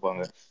ப்ரோ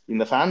இருப்பாங்க.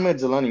 இந்த ஃபேன்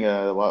மேட்ஸ் எல்லாம் நீங்க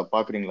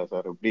பாக்குறீங்களா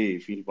சார்? எப்படி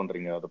ஃபீல்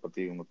பண்றீங்க? அதை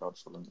பத்தி உங்க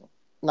தாட் சொல்லுங்க.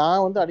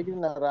 நான் வந்து அடிக்கடி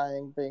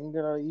எங்க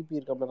இபி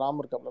இருக்காப்ல,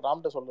 ராம் இருக்காப்ல,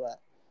 ராம்கிட்ட சொல்லுவேன்,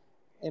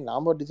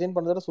 நாம டிசைன்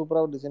பண்ணதை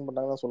சூப்பராக டிசைன்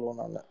பண்ணாங்க தான்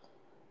சொல்லுவேன். நான்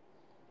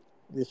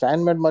இது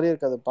ஃபேன் மேட் மாதிரியே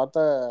இருக்காது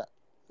பார்த்தா.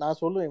 நான்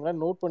சொல்லுவேன்,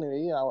 இவங்களா நோட் பண்ணி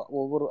வை,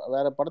 ஒவ்வொரு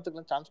வேற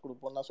படத்துக்குலாம் சான்ஸ்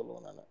கொடுப்போம்னு தான்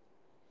சொல்லுவேன். நான்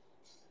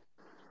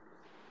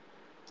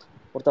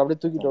ஒருத்தர் அப்படியே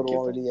தூக்கிட்டு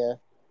வருவோம் வெளியே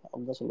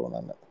அப்படின்னு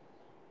சொல்லுவேன் நான்.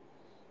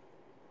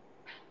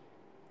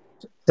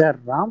 சார்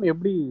ராம்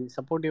எப்படி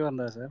சப்போர்ட்டிவா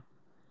இருந்தா சார்?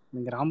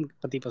 நீங்க ராம்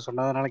பத்தி இப்ப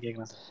சொன்னதுனால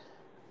கேக்குறேன் சார்.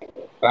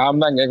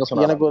 ராம் தான் கேட்க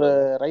சொன்னாரு. எனக்கு ஒரு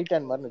ரைட்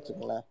ஹேண்ட் மாதிரி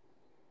வச்சுக்கோங்களேன்,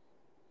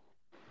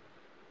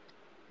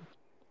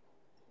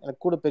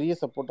 எனக்கு கூட பெரிய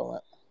சப்போர்ட்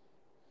அவன்.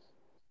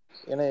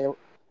 ஏன்னா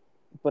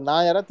இப்போ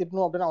நான் யாராவது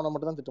திட்டணும் அப்படின்னா அவனை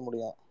மட்டும் தான் திட்ட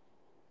முடியும்.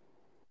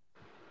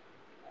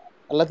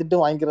 எல்லா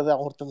திட்டும் வாங்கிக்கிறது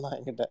அவன் ஒருத்தன் தான்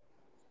என்கிட்ட.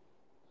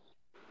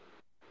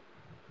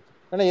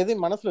 ஏன்னா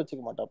எதையும் மனசுல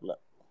வச்சுக்க மாட்டாப்ல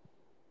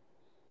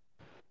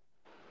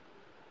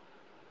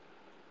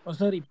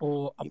சார். இப்போ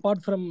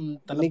அப்பார்ட் ஃப்ரம்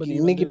தளபதி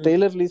இன்னைக்கு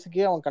ட்ரெய்லர்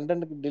ரிலீஸுக்கே அவன்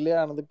கண்டென்ட்டுக்கு டிலே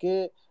ஆனதுக்கு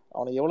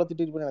அவனை எவ்வளவு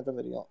திட்டிருப்பேன்னு எனக்கு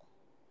தான் தெரியும்.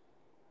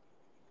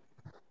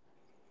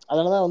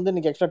 அதனாலதான் வந்து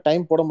இன்னைக்கு எக்ஸ்ட்ரா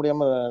டைம் போட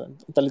முடியாம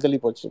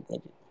தள்ளி போச்சு.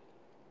 இன்னைக்கு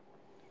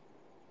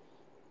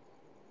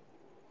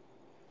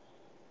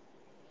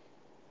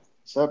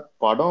சார்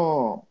படம்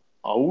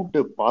அவுட்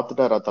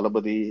பாத்துட்டாரா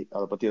தளபதி?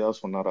 அதை பத்தி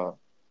ஏதாவது சொன்னாரா?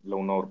 இல்ல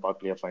இன்னும் ஒரு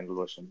பார்க்கலையா ஃபைனல்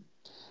வெர்ஷன்?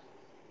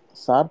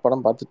 சார்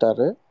படம்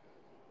பார்த்துட்டாரு.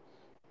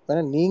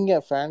 வேணா நீங்க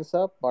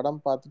ஃபேன்ஸா படம்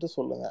பார்த்துட்டு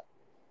சொல்லுங்க,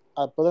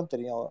 அப்பதான்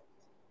தெரியும்.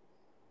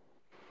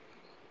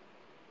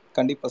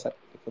 கண்டிப்பா சார்.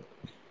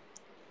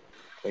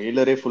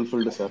 ட்ரெய்லரே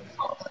fulfilled sir.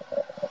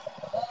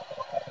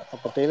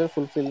 அப்போ ட்ரெய்லர்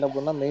ஃபுல்ஃபில்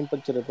அப்படின்னா மெயின்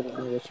பிக்சர் எப்படி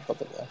இருக்குன்னு யோசிச்சு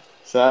பார்த்துருங்க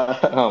சார்.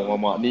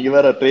 ஆமா, நீங்க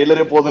வேற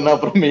ட்ரெய்லரே போதுன்னா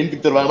அப்புறம் மெயின்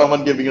பிக்சர்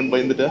வேணாமான்னு கேட்பீங்கன்னு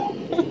பயந்துட்டேன்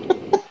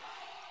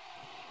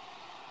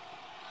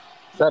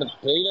சார்.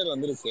 ட்ரெய்லர்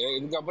வந்துருச்சு,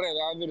 இதுக்கப்புறம்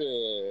ஏதாவது ஒரு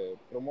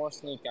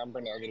ப்ரொமோஷனல்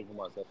கேம்பெயின் ஏதாவது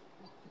இருக்குமா சார்?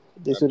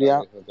 ஜெயசூர்யா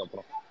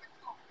அப்புறம்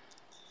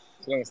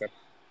சொல்லுங்க சார்.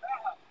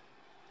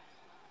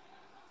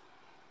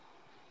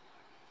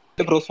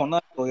 ப்ரோ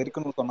சொன்னார், ப்ரோ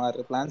இருக்குன்னு சொன்னார்,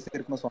 பிளான்ஸ்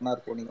இருக்குன்னு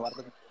சொன்னார். ப்ரோ நீங்க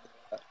வரதுக்கு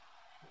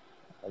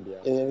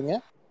எதுங்க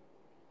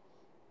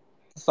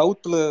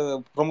சவுத்ல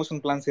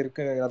ப்ரொமோஷன் பிளான்ஸ்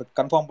இருக்கு, அது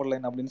கன்ஃபார்ம்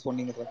பண்ணல அப்படின்னு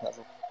சொன்னீங்க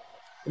சார்.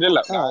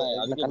 இல்ல நான்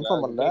அதுக்கு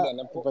கன்ஃபார்ம் பண்ணல. கேக்குது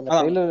என்ன இப்போ இந்த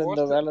ட்ரெய்லர்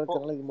இந்த வேலை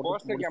இருக்கிறதுனால இது மட்டும்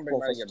போஸ்டர் கேம்பெயின்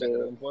முடிப்போம் மாதிரி ஃபர்ஸ்ட்.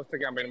 கேட்டேன்.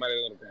 போஸ்டர் கேம்பெயின் மாதிரி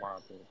எதுவும் இருக்குமா?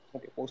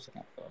 Okay post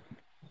camp.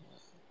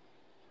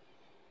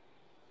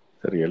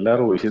 சார்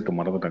எல்லாரும் ஒரு விஷயத்த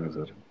மறந்துட்டாங்க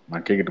சார்.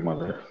 நான் கேட்கட்டுமா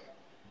அதை?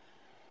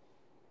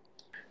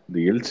 இந்த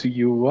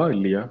எல்சியூவா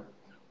இல்லையா?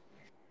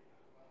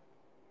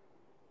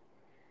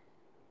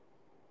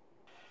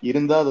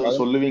 இருந்தா அதை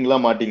சொல்லுவீங்களா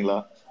மாட்டீங்களா?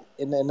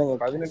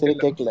 என்னங்க சரி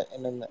கேட்கல.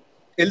 என்னென்ன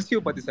எல்சியூ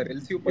பத்தி சார்,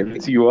 எல்சியூ பத்தி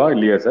எல்சியூவா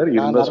இல்லையா சார்? நான்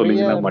இருந்தா நிறைய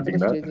சொல்லுவீங்களா இடத்துல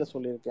மாட்டீங்களா? ஸ்டேஜ்ல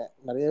சொல்லியிருக்கேன்.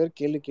 நிறைய பேர்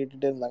கேள்வி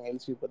கேட்டுட்டே இருந்தாங்க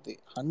எல்சியூ பத்தி.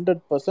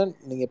 100%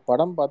 நீங்க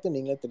படம் பார்த்து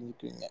நீங்களே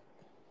தெரிஞ்சுக்குவீங்க.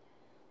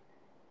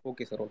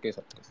 Okay sir, okay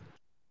sir,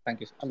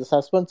 thank you sir. அந்த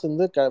சஸ்பென்ஸ்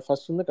வந்து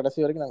ஃபர்ஸ்ட் இருந்து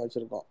கடைசி வரைக்கும் நாங்கள்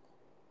வச்சிருக்கோம்.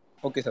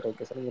 ஓகே சார்,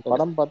 ஓகே சார், நீங்க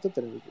படம் பார்த்து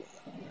தெரிஞ்சுக்குவீங்க.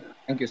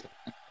 Thank you sir.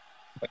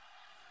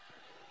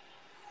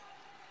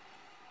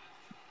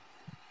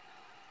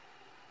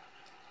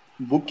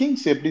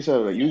 புக்கிங்ஸ் எப்படி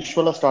சார்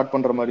யூஸ்வலா ஸ்டார்ட்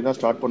பண்ற மாதிரி தான்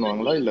ஸ்டார்ட்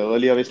பண்ணுவாங்களா இல்ல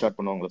ஏர்லியாவே ஸ்டார்ட்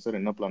பண்ணுவாங்களா சார்?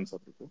 என்ன பிளான்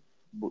சார் இருக்கு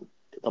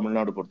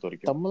தமிழ்நாடு பொறுத்த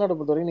வரைக்கும்? தமிழ்நாடு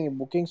பொறுத்த வரைக்கும் நீங்கள்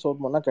புக்கிங்ஸ் ஓட்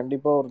பண்ணால்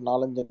கண்டிப்பாக ஒரு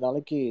 4-5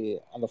 நாளைக்கு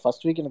அந்த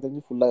ஃபர்ஸ்ட் வீக் எனக்கு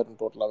தெரிஞ்சு ஃபுல்லாக இருக்கும்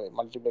டோட்டலாகவே.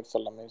 மல்டிப்ளெக்ஸ்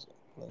எல்லாமே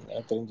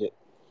எனக்கு தெரிஞ்சு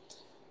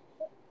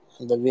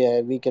அந்த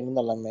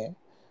வீக்கெண்ட் எல்லாமே.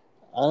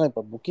 அதனால்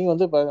இப்போ புக்கிங்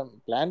வந்து இப்போ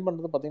பிளான்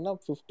பண்ணுறது பார்த்தீங்கன்னா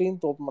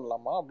 15th ஓப்பன்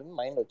பண்ணலாமா அப்படின்னு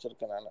மைண்ட்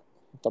வச்சுருக்கேன் நான்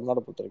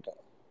தமிழ்நாடு பொறுத்த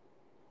வரைக்கும்.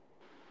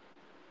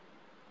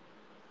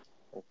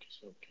 Okay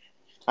sir, okay.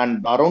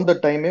 And around the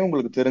டைமே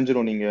உங்களுக்கு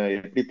தெரிஞ்சிடும் நீங்க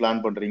எப்படி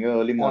பிளான் பண்றீங்க.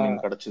 ஏர்லி மார்னிங்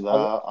கிடைச்சதா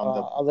அந்த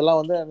அதெல்லாம்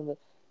வந்து எனக்கு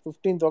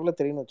 15th வாக்கில்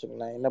தெரியும்னு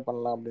வச்சுக்கோங்களேன் என்ன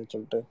பண்ணலாம் அப்படின்னு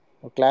சொல்லிட்டு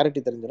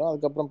கிளாரிட்டி தெரிஞ்சிடும்.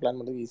 அதுக்கப்புறம் பிளான்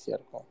பண்ணுறது ஈஸியாக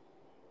இருக்கும்.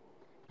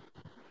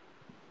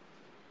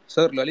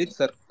 சார் லலித்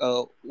சார்,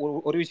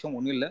 ஒரு விஷயம்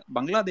ஒன்றும் இல்லை.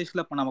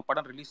 பங்களாதேஷில் இப்போ நம்ம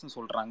படம் ரிலீஸ்னு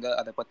சொல்கிறாங்க,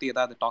 அதை பற்றி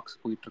ஏதாவது டாக்ஸ்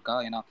போயிட்டுருக்கா?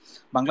 ஏன்னா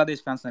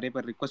பங்களாதேஷ் ஃபேன்ஸ் நிறைய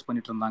பேர் ரிக்வஸ்ட்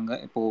பண்ணிட்டு இருந்தாங்க.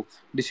 இப்போது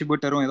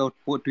டிஸ்ட்ரிபியூட்டரும் ஏதோ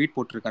ட்வீட்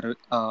போட்டிருக்காரு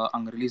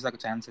அங்கே ரிலீஸ் ஆக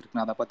சான்ஸ்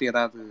இருக்குன்னு. அதை பற்றி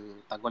ஏதாவது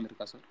தகவல்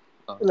இருக்கா சார்?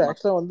 இல்லை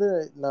ஆக்சுவலாக வந்து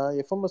நான்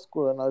எஃப்எம்எஸ்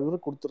நான்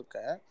இவருக்கு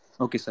கொடுத்துருக்கேன்.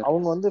 Okay sir.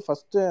 அவங்க வந்து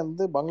ஃபர்ஸ்ட்டு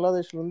வந்து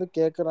பங்களாதேஷ்லேருந்து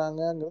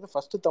கேட்குறாங்கிறது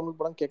ஃபர்ஸ்ட்டு தமிழ்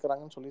படம்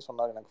கேட்குறாங்கன்னு சொல்லி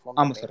சொன்னாங்க எனக்கு ஃபோன்.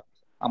 ஆமாம் சார்,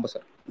 ஆமாம்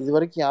சார். இது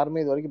வரைக்கும்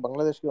யாருமே இது வரைக்கும்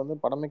பங்களாதேஷ்க்கு வந்து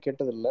படமே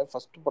கேட்டதில்லை,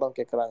 ஃபர்ஸ்ட் படம்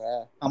கேட்குறாங்க.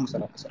 ஆமாம்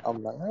சார், ஆமாம் சார்.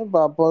 அப்படின்னாங்க. இப்போ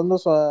அப்போ வந்து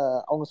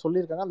அவங்க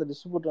சொல்லியிருக்காங்க. அந்த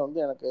டிஸ்ட்ரிபியூட்டர்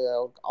வந்து எனக்கு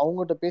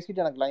அவங்ககிட்ட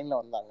பேசிட்டு எனக்கு லைனில்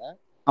வந்தாங்க.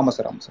 ஆமாம்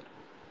சார், ஆமாம் சார்.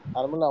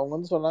 அதுமாதிரி அவங்க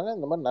வந்து சொன்னாங்க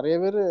இந்த மாதிரி நிறைய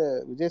பேர்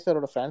விஜய்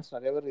சாரோட ஃபேன்ஸ்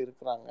நிறைய பேர்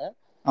இருக்கிறாங்க.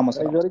 ஆமாம்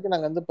சார். இது வரைக்கும்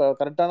நாங்கள் வந்து இப்போ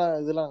கரெக்டான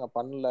இதெல்லாம் நாங்கள்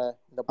பண்ணல,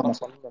 இந்த படம்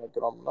பண்ணணும்னு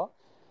நினைக்கிறோம்னா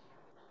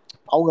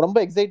அவங்க ரொம்ப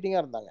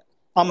எக்ஸைட்டிங்காக இருந்தாங்க.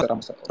 ஆமாம் சார்,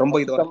 ஆமாம் சார்.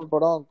 ரொம்ப தமிழ்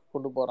படம்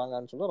கொண்டு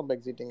போகிறாங்கன்னு சொல்லி ரொம்ப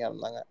எக்ஸைட்டிங்காக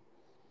இருந்தாங்க.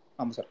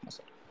 ஆமாம் சார், ஆமாம்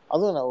சார்.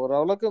 அதுவும்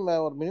ஓரளவுக்கு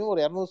ஒரு மினிமம்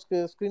ஒரு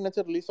 200 ஸ்க்ரீன்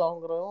வச்சு ரிலீஸ்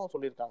ஆகுங்கிறதும்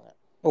சொல்லியிருக்காங்க.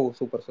 ஓ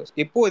சூப்பர் சார்.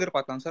 எப்போ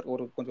எதிர்பார்க்கலாம் சார்?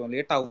 ஒரு கொஞ்சம்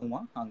லேட் ஆகுமா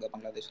அங்கே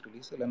பங்களாதேஷ்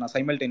ரிலீஸ்? இல்லை நான்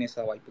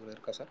சைமல்டேனியஸாக வாய்ப்புகள்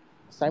இருக்கா சார்?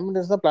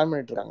 சைமல்டேனியஸ் தான் பிளான்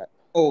பண்ணிட்டு இருக்காங்க.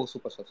 ஓ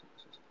super sir,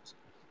 super sir.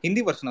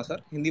 Hindi வெர்ஷனா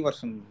sir? Hindi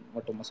version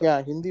மட்டுமா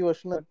சார்? ஹிந்தி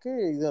வெர்ஷனும் இருக்கு,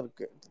 இதுவும்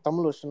இருக்கு,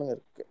 தமிழ் வெர்ஷனும்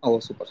இருக்கு. ஓ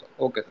super sir,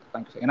 okay sir,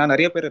 thank you sir. ஏன்னா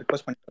நிறைய பேர்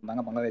ரிக்வஸ்ட் பண்ணிட்டு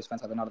இருந்தாங்க பங்களாதேஷ்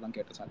ஃபேன்ஸ், அதனால தான்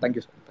கேட்டேன் sir.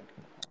 Thank you sir, thank you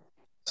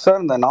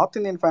sir. இந்த நார்த்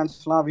இந்தியன்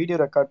ஃபேன்ஸ்லாம் வீடியோ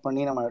ரெக்கார்ட்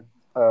பண்ணி நம்ம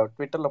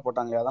ட்விட்டர்ல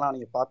போட்டாங்க, அதெல்லாம்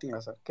நீங்க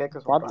பாத்தீங்களா சார்?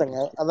 பார்த்தேங்க,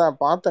 அதான்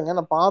பார்த்தேங்க.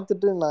 நான்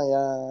பார்த்துட்டு நான்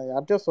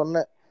யார்கிட்டயோ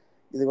சொன்னேன்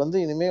இது வந்து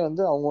இனிமே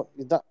வந்து அவங்க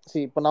இதுதான்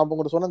சரி. இப்போ நான்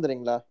உங்கள்கிட்ட சொன்னேன்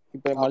தெரியுங்களா,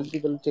 இப்போ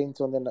மல்டிபிள்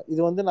செயின்ஸ் வந்து என்ன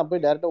இது வந்து நான்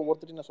போய் டேரெக்டாக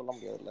ஒவ்வொருத்தரையும் நான் சொல்ல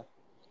முடியாதுல்ல.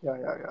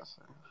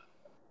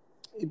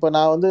 இப்போ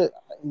நான் வந்து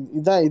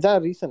இதான்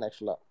ரீசன்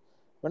ஆக்சுவலாக.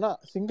 வேணா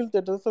சிங்கிள்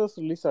தேட்டர்ஸ்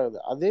ரிலீஸ் ஆகுது,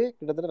 அதே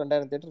கிட்டத்தட்ட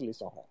 2000 தேட்டர்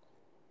ரிலீஸ் ஆகும்.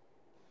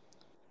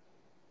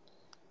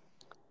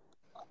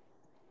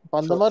 இப்போ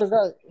அந்த மாதிரி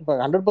இருக்கா. இப்போ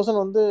 100%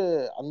 வந்து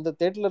அந்த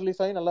தேட்டரில்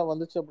ரிலீஸ் ஆகி நல்லா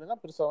வந்துச்சு அப்படின்னா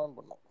பெருசாக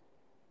பண்ணும்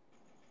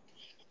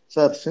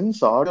சார்.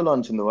 சின்ஸ் ஆடியோ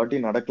லான்ச் இந்த வாட்டி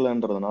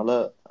நடக்கலன்றதுனால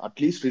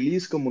அட்லீஸ்ட்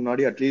ரிலீஸ்க்கு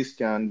முன்னாடி at least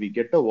can we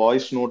get a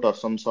voice note R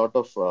some sort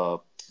of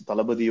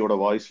தளபதியோட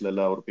வாய்ஸ்ல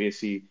அவர்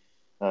பேசி,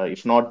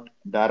 இஃப் நாட்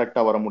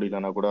டைரக்டா வர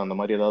முடியலன்னா கூட அந்த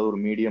மாதிரி ஏதாவது ஒரு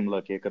மீடியம்ல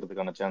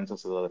கேட்கறதுக்கான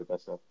சான்சஸ் ஏதாவது இருக்கா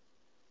சார்?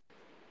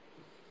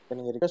 இப்போ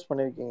நீங்கள் ரிக்வெஸ்ட்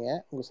பண்ணியிருக்கீங்க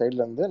உங்கள்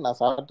சைட்ல இருந்து, நான்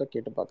சார்கிட்ட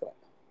கேட்டு பார்க்குறேன்.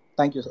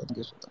 Thank you sir,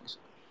 thank you sir, thank you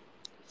sir.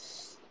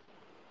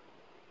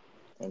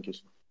 Thank you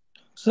sir.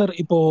 Sir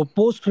இப்போ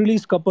போஸ்ட்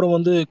ரிலீஸ்க்கு அப்புறம்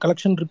வந்து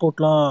கலெக்ஷன்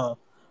ரிப்போர்ட்லாம்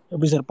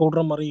எப்படி சார்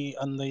போடுற மாதிரி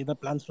அந்த இதை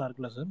பிளான்ஸ்லாம்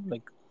இருக்குல்ல சார்?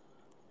 லைக்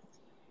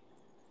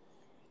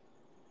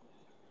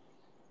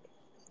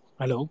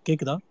ஹலோ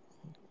கேக்குதா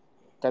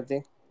Karthi?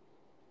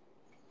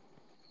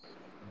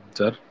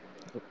 Sir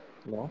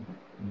hello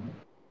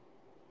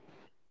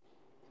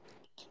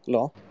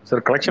hello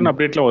sir, collection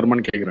அப்டேட்லாம்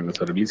வருமானு கேட்குறாங்க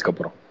சார் ரிலீஸ்க்கு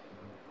அப்புறம்.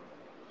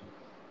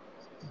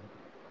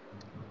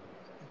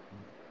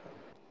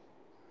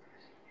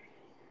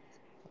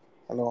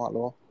 ஹலோ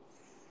ஹலோ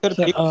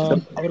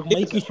அவருக்கு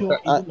மைக் இஷ்யூ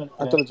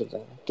சொல்லுங்க,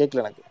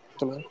 கேட்கல எனக்கு,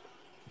 சொல்லுங்க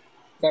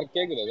சார்.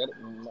 கேக்குது சார்.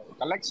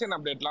 கலெக்ஷன்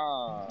அப்டேட்லாம்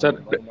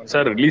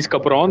சார் ரிலீஸ்க்கு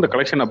அப்புறம் இந்த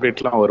கலெக்ஷன்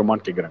அப்டேட்லாம்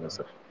வருமானு கேட்குறாங்க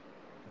சார்.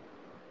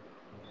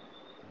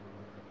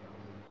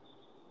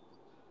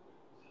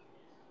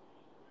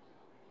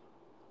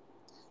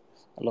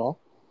 ஹலோ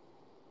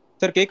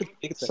சார்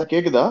கேக்குது சார்.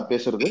 கேக்குதா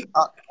பேசுறது?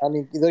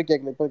 நீங்க இதுவரை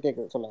கேட்கல, இப்போ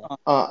கேட்குது, சொல்லுங்க.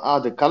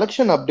 அது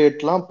கலெக்ஷன்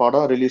அப்டேட்லாம்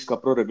படம் ரிலீஸ்க்கு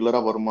அப்புறம் ரெகுலரா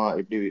வருமா,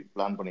 எப்படி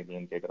பிளான்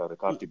பண்ணிருக்கீங்கன்னு கேக்குறாரு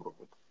கார்த்தி ப்ரோ.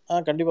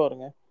 கண்டிப்பா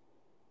வருங்க.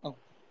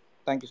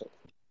 தேங்க்யூ சார்,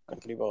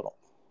 கண்டிப்பா வரும்.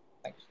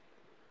 தேங்க்யூ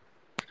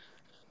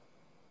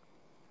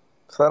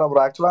சார்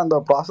அப்புறம் ஆக்சுவலாக இந்த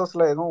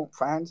ப்ராசஸில் எதுவும்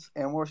ஃபேன்ஸ்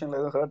எமோஷனில்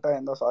எதுவும் ஹர்ட்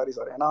ஆயிருந்தா சாரி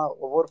சார். ஏன்னா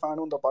ஒவ்வொரு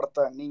ஃபேனும் இந்த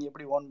படத்தை நீங்கள்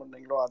எப்படி ஓன்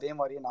பண்ணுறீங்களோ அதே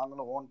மாதிரியே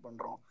நாங்களும் ஓன்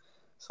பண்ணுறோம்.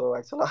 ஸோ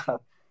ஆக்சுவலாக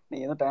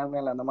நீங்கள் எதுவும்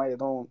டைம்லைனில் அந்த மாதிரி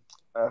எதுவும்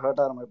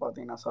ஹர்ட் ஆகிற மாதிரி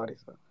பார்த்தீங்கன்னா சாரி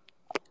சார்.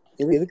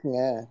 இது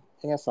எதுக்குங்க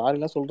ஏங்க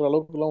சாரிலாம் சொல்கிற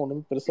அளவுக்குலாம்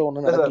ஒன்றுமே பெருசாக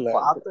ஒன்றும் இல்லை சார், நடக்கல.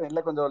 பார்த்து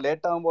இல்லை கொஞ்சம்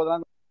லேட் ஆகும்போது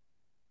தான்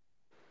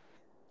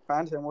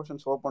ஃபேன்ஸ்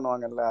எமோஷன் ஷோ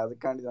பண்ணுவாங்கல்ல,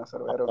 அதுக்காண்டி தான்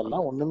சார், வேற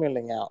அதெல்லாம் ஒன்றுமே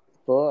இல்லைங்க.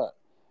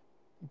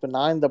 இப்போ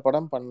நான் இந்த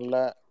படம் பண்ணல,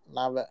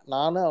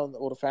 நானும்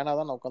ஒரு ஃபேனாக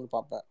தான் நான் உட்காந்து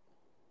பார்ப்பேன்.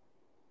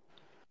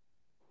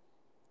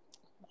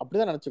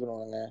 அப்படிதான்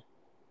நினச்சிக்கணுங்க.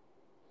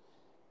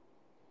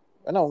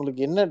 ஏன்னா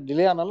உங்களுக்கு என்ன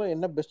டிலே ஆனாலும்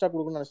என்ன பெஸ்ட்டாக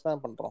கொடுக்கணும்னு நினச்சி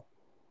தான் பண்ணுறோம்.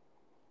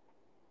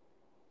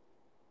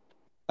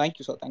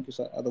 Thank you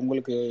sir. அது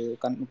உங்களுக்கு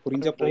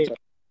புரிஞ்ச போகும்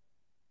சார்.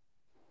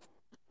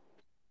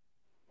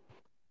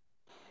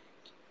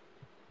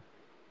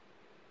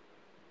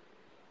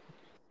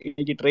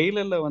 இன்னைக்கு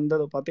ட்ரெய்லர்ல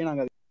வந்ததை பார்த்தே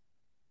நாங்கள்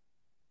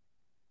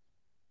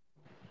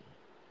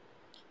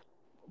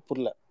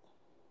புரியல.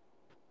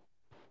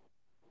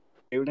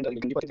 புரியல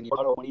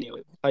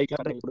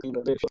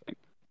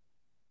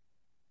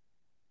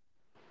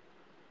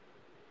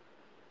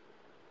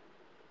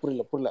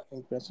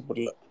எனக்கு பேச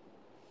புரியல.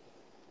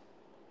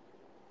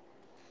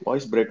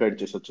 வாய்ஸ் பிரேக்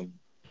ஆயிடுச்சு சச்சின்.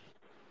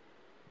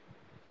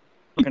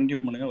 கண்டினியூ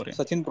பண்ணுங்க. ஒரு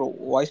சச்சின் ப்ரோ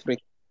வாய்ஸ்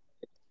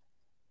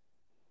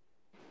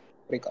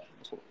பிரேக்கா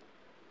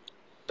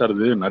சார்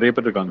இது நிறைய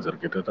பேர் இருக்காங்க சார்,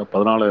 கிட்டத்தட்ட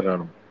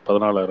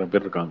 14,000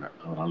 பேர் இருக்காங்க.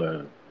 அதனால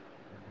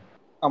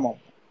ஆமாம்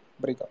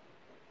பிரேக்கா.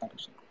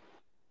 Thank you sir.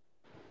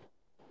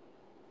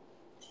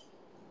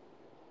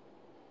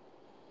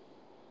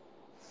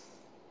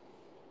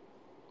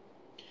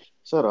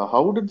 Sir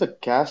how did the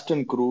cast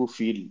and crew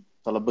feel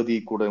தளபதி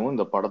கூடவும்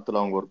இந்த படத்துல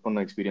அவங்க ஒர்க்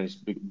பண்ண எக்ஸ்பீரியன்ஸ்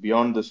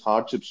பியாண்ட் திஸ்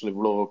ஹார்ட்ஷிப்ஸ்ல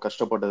இவ்வளவு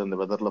கஷ்டப்பட்டது இந்த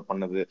வெதர்ல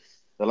பண்ணது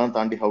இதெல்லாம்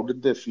தாண்டி how did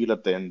they feel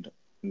at the end?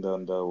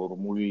 இந்த ஒரு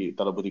மூவி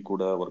தளபதி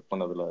கூட ஒர்க்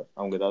பண்ணதுல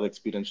அவங்க ஏதாவது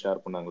எக்ஸ்பீரியன்ஸ்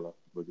ஷேர் பண்ணாங்களா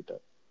உங்ககிட்ட?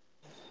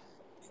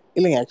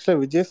 இல்லைங்க,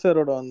 ஆக்சுவலாக விஜய்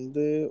சாரோட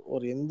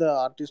ஒரு எந்த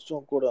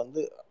ஆர்டிஸ்டும் கூட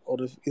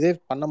ஒரு இதே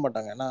பண்ண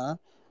மாட்டாங்க. ஏன்னா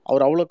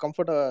அவர் அவ்வளோ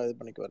கம்ஃபர்ட்டாக இது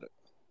பண்ணிக்குவார்.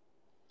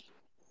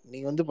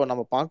 நீங்கள் இப்போ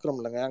நம்ம பார்க்குறோம்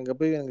இல்லைங்க, அங்கே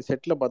போய் எனக்கு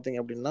செட்டில் பார்த்தீங்க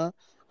அப்படின்னா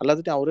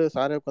எல்லாத்துட்டையும் அவரே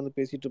சாரே உட்காந்து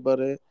பேசிகிட்டு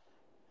இருப்பார்,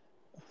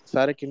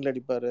 சாரே கிண்டல்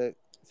அடிப்பார்,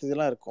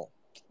 இதெல்லாம் இருக்கும்.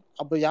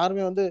 அப்போ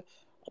யாருமே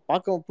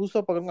பார்க்க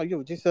புதுசாக பார்க்குறவங்க ஐயோ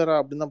விஜய் சாரா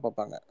அப்படின்னு தான்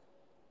பார்ப்பாங்க.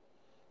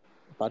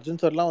 இப்போ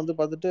அர்ஜுன் சார்லாம்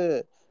பார்த்துட்டு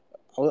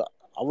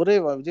அவரே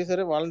விஜய்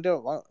சாரே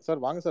வாலண்டியாக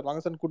சார் வாங்க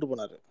சார்னு கூப்பிட்டு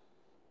போனார்.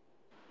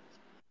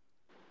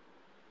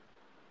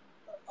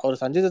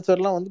 அவர் சஞ்சய் தத்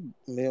சார்லாம்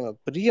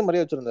பெரிய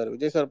மரியாதை வச்சுருந்தார்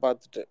விஜய் சார்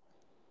பார்த்துட்டு.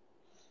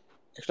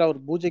 ஆக்சுவலாக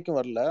அவர் பூஜைக்கும்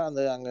வரல,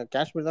 அங்கே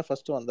காஷ்மீர் தான்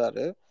ஃபர்ஸ்ட்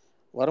வந்தார்.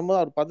 வரும்போது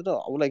அவர் பார்த்துட்டு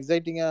அவ்வளோ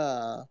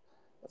எக்ஸைட்டிங்காக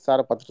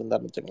சாரை பார்த்துட்டு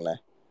இருந்தாருன்னு வச்சுங்களேன்.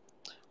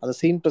 அந்த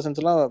சீன்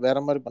ப்ரெசன்ஸ்லாம் வேற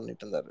மாதிரி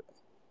பண்ணிட்டு இருந்தார்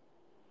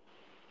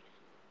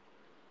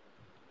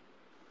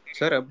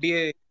சார். அப்படியே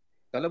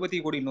தளபதி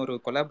கூட இன்னொரு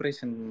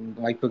கொலாபரேஷன்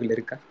வாய்ப்புகள்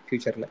இருக்கா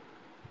ஃபியூச்சர்ல?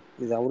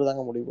 இது அவரு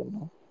தாங்க முடிவு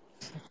பண்ணணும்.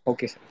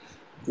 Okay sir.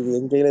 இது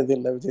எங்க கையில இது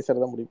இல்லை, விஜய்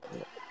சார் தான் முடிவு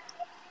பண்ணணும்.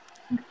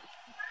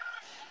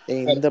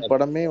 இந்த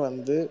படமே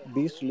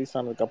பீஸ்ட் ரிலீஸ்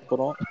ஆனதுக்கு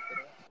அப்புறம்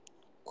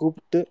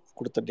கூப்பிட்டு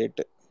கொடுத்த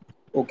டேட்டு.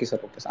 Okay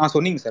sir.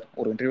 சொன்னீங்க சார்,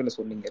 ஒரு இன்டர்வியூல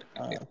சொன்னீங்க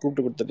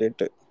கூப்பிட்டு கொடுத்த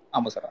டேட்டு.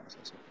 ஆமாம் சார்.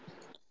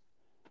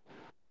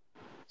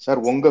 சார்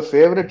உங்க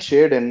ஃபேவரட்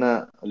ஷேட் என்ன,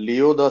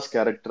 லியோதாஸ்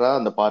கேரக்டரா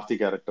அந்த பார்த்தி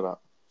கேரக்டரா?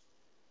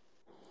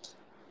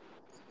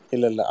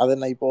 இல்ல அதை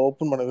நான் இப்போ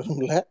ஓப்பன் பண்ண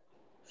விரும்பல.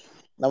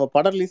 நம்ம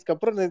படம் ரிலீஸ்க்கு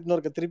அப்புறம்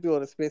இன்னொரு திருப்பி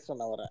ஒரு ஸ்பேஸ்ல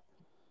நான் வரேன்.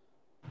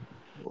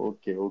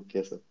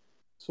 Okay sir.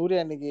 சூர்யா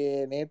இன்னைக்கு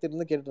நேற்று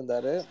இருந்து கேட்டு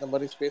இருந்தாரு, இந்த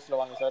மாதிரி ஸ்பேஸ்ல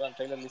வாங்க சார்,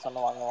 ட்ரெய்லர் ரிலீஸ்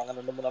ஆனால் வாங்க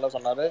 2-3 நாளாக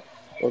சொன்னாரு.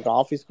 ஒரு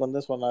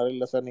ஆஃபீஸ்க்கு சொன்னாரு,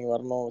 இல்லை சார் நீங்கள்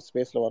வரணும்,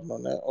 ஸ்பேஸில்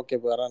வரணும்னு. ஓகே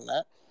இப்போ வரேன்னு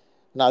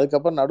நான்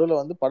அதுக்கப்புறம்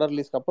நடுவில் படம்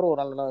ரிலீஸ்க்கு அப்புறம்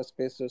ஒரு நாள்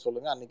ஸ்பேஸ்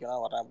சொல்லுங்க, அன்னைக்கு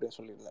நான் வரேன் அப்படின்னு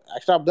சொல்லியிருந்தேன்.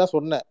 ஆக்சுவலாக அப்படி தான்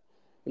சொன்னேன்.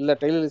 இல்லை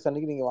ட்ரெய்லர் ரிலீஸ்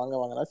அன்னைக்கு நீங்கள்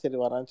வாங்கினா சரி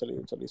வரேன்னு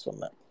சொல்லி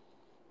சொன்னேன்.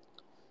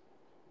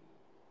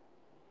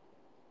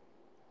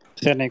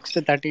 சார் நெக்ஸ்ட்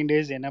 13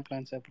 days என்ன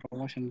பிளான் சார்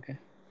ப்ரொமோஷனுக்கு?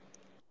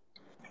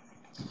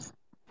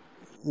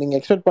 நீங்கள்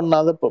எக்ஸ்பெக்ட்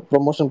பண்ணாத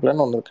ப்ரொமோஷன்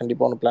பிளான்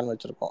கண்டிப்பாக ஒன்று பிளான்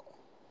வச்சுருக்கோம்.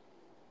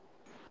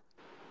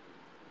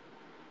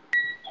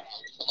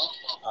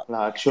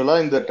 ஆக்சுவலா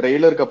இந்த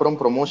ட்ரெய்லருக்கு அப்புறம்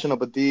ப்ரொமோஷனை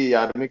பத்தி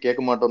யாருமே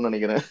கேட்க மாட்டோம்னு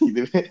நினைக்கிறேன்.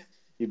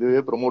 இதுவே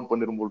ப்ரொமோட்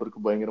பண்ணிரும் போல்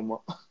இருக்கு பயங்கரமா.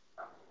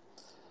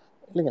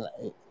 இல்லைங்க,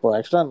 இப்போ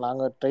ஆக்சுவலாக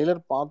நாங்கள்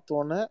ட்ரெய்லர்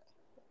பார்த்தோன்னே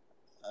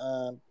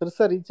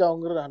பெருசாக ரீச்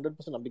ஆகுங்கிற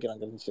 100% நம்பிக்கை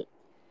நாங்கள் இருந்துச்சு.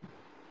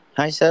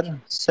 ஹாய்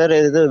சார்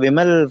இது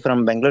விமல்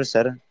ஃப்ரம் பெங்களூர்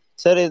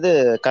சார் இது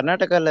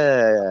கர்நாடகாவில்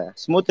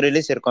ஸ்மூத்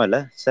ரிலீஸ் இருக்கும் இல்லை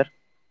சார்?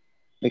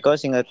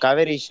 பிகாஸ் இங்கே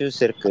காவேரி இஷ்யூஸ்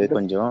இருக்கு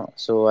கொஞ்சம்,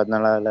 ஸோ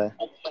அதனால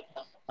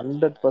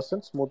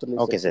 100% smooth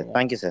release. Okay sir,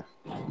 thank you sir.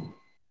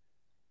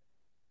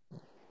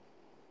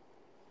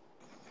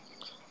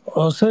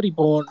 Sir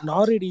இப்போ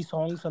நாரடி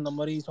சாங்ஸ் அந்த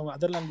மாதிரி சாங்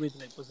அதர்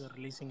லாங்குவேஜ்ல எப்போ சார்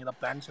ரிலீஸிங் ஏதாவது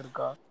பிளான்ஸ்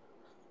இருக்கா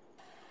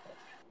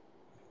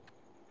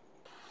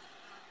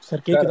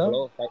சார்? கேக்குதா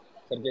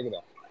சார்?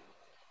 கேக்குதா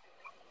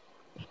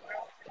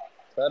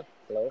சார்?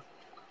 ஹலோ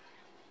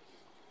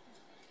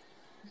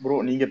ப்ரோ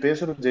நீங்க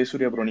பேசுறது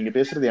ஜெயசூர்யா ப்ரோ, நீங்க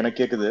பேசுறது எனக்கு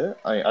கேக்குது.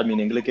 ஐ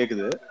மீன் எங்களுக்கு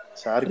கேக்குது.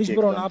 சார்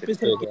ப்ரோ நான்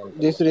பேசுறது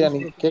ஜெயசூர்யா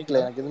நீங்க கேட்கல,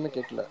 எனக்கு எதுவுமே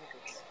கேட்கல.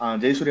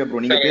 ஜெயசூர்யா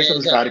ப்ரோ நீங்க சார்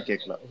பேசுறது சார் சார்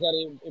கேட்கல. சார்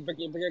இப்ப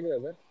கேக்குதா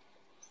சார்?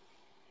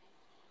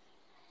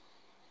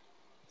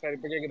 சார்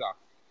இப்ப கேக்குதா?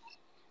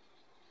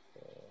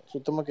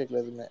 சுத்தமா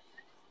கேட்கல எதுவுமே.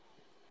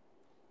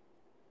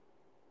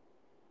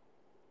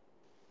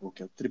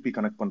 ஓகே, திருப்பி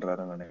கனெக்ட்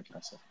பண்றாருன்னு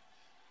நினைக்கிறேன் சார்.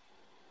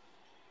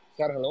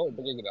 சார் ஹலோ,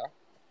 இப்ப கேக்குதா?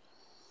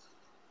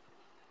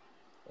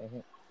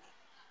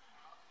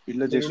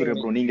 இல்ல ஜெயசூர்யா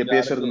ப்ரோ நீங்க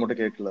பேசுறது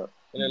மட்டும் கேட்கல.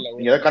 இல்ல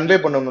நீங்க ஏதாவது கன்வே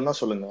பண்ணணும்னா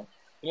சொல்லுங்க.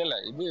 இல்ல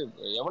இது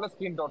எவ்வளவு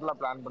ஸ்கிரீன் டோட்டலா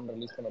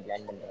ரிலீஸ் பண்ண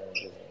பிளான்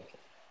பண்றாங்க?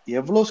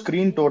 எவ்வளவு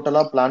ஸ்கிரீன்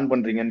டோட்டலா பிளான்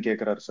பண்றீங்கன்னு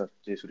கேக்குறாரு சார்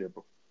ஜெயசூர்யா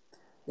ப்ரோ.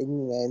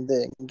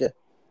 இங்க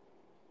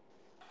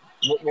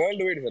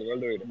world wide sir,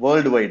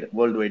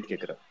 world wide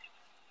கேக்குறாரு.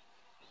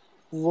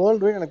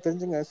 வேர்ல்டு வைட் எனக்கு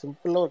தெரிஞ்சுங்க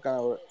சிம்பிளா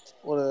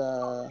ஒரு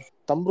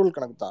தம் ரூல்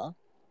கணக்கு தான்.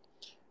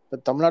 இப்போ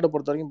தமிழ்நாடு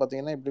பொறுத்த வரைக்கும்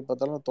பார்த்தீங்கன்னா எப்படி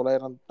பார்த்தாலும்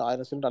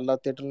 900-1000 சீட் எல்லா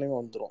தேட்டர்லையும்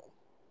வந்துடும்.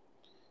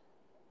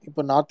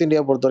 இப்போ நார்த்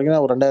இந்தியா பொறுத்த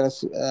வரைக்கும் ஒரு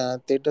 2000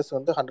 தேட்டர்ஸ்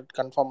வந்து 100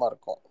 கன்ஃபார்மாக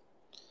இருக்கும்.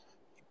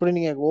 இப்படி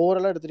நீங்கள்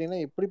ஓவராலாக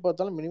எடுத்துட்டீங்கன்னா எப்படி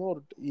பார்த்தாலும் மினிமம்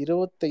ஒரு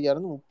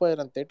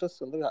 25,000-30,000 தேட்டர்ஸ்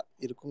வந்து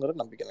இருக்குங்கிற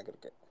நம்பிக்கை எனக்கு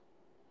இருக்கு.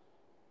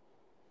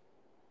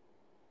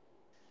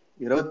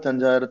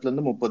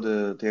 25,000 30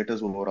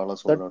 தியேட்டர்ஸ் ஓவராலா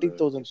சொல்றாரு.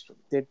 30,000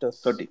 தேட்டர்ஸ்.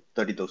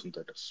 30,000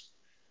 தேட்டர்ஸ்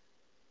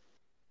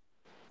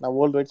நான்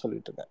வேர்ல்டு வைட்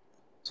சொல்லிட்டு இருக்கேன்.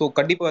 ஸோ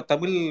கண்டிப்பா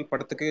தமிழ்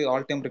படத்துக்கு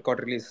ஆல் டைம்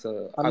ரெக்கார்ட் ரிலீஸ்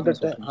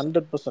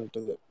 100%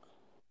 இது.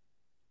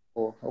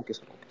 ஓ okay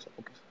sir, okay sir,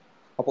 okay sir.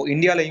 அப்போ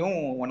இந்தியாலையும்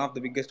one of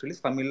the biggest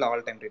release தமிழ்ல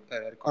ஆல் டைம்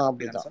ரெக்கார்ட்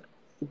அப்படிதான் சார்.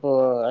 இப்போ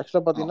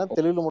ஆக்சுவலாக பார்த்தீங்கன்னா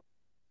தெலுங்குல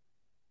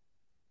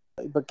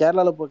இப்போ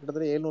கேரளாவில் இப்போ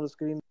கிட்டத்தட்ட 700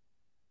 ஸ்க்ரீன்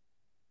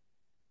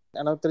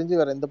எனக்கு தெரிஞ்சு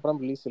வேற எந்த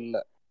படம் ரிலீஸ்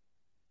இல்லை.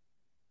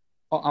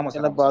 ஆமாம்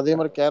சார். இப்போ அதே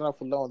மாதிரி கேரளா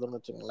ஃபுல்லாக வந்துடும்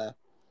வச்சுங்களேன்.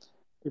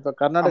 இப்போ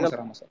கர்நாடகா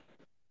சார்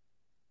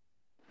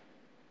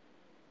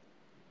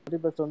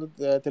வந்து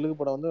தெலுங்கு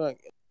படம் வந்து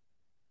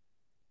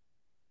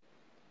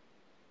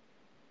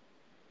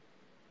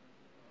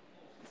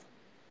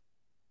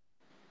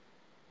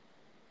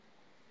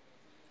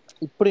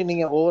இப்படி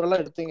நீங்க ஓவராலா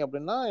எடுத்தீங்க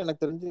அப்படின்னா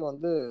எனக்கு தெரிஞ்சு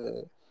வந்து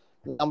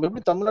நம்ம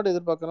எப்படி தமிழ்நாடு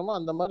எதிர்பார்க்கறோமோ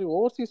அந்த மாதிரி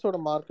ஓவர்சீஸோட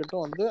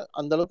மார்க்கெட்டும் வந்து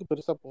அந்த அளவுக்கு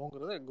பெருசா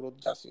போகுங்கிறது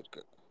growth ஜாஸ்தி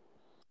இருக்கு.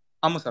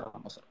 ஆமாம் சார்,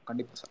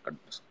 கண்டிப்பாக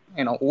சார்.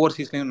 ஏன்னா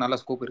ஓவர்சீஸ்லேயும் நல்ல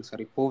ஸ்கோப் இருக்குது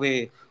சார். இப்போவே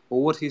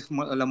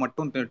ஓவர்சீஸ்ல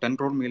மட்டும் 10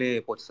 crore மேலே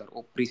போச்சு சார்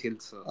ப்ரீ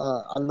சேல்ஸ்.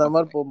 அந்த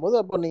மாதிரி போகும்போது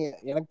அப்போ நீங்க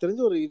எனக்கு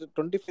தெரிஞ்சு ஒரு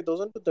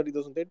 25,000 to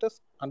 30,000 தேட்டர்ஸ்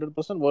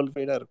 100% வேர்ல்ட்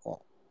வைடா இருக்கும்.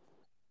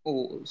 ஓ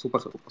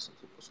super sir,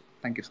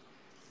 thank you sir.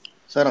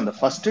 Sir அந்த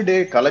first day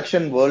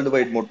collection world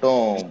wide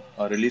மட்டும்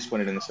ரிலீஸ்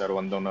பண்ணிடுங்க சார்.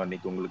 வந்தோன்னா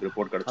அன்னைக்கு உங்களுக்கு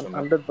ரிப்போர்ட்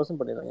கிடைச்சோன்னா 100%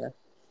 பண்ணிடுங்க.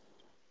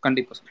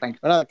 கண்டிப்பா சார்,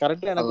 தேங்க்யூ. ஏன்னா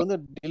கரெக்டாக எனக்கு வந்து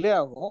டிலே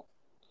ஆகும்.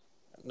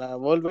 நான்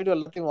வேர்ல்டு வைடு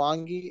எல்லாத்தையும்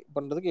வாங்கி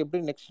பண்றதுக்கு எப்படி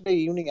நெக்ஸ்ட் டே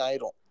ஈவினிங்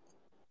ஆயிரும்.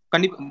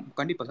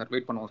 கண்டிப்பா சார்,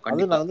 வெயிட் பண்ணுவோம்.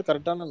 அது நான் வந்து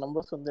கரெக்டான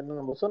நம்பர்ஸ் வந்து என்ன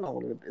நம்பர்ஸோ நான்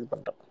உங்களுக்கு இது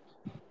பண்றேன்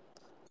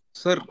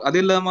சார். அது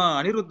இல்லாம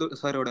அனிருத்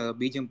சாரோட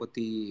பிஜிஎம்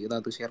பத்தி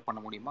ஏதாவது ஷேர்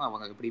பண்ண முடியுமா?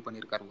 அவங்க எப்படி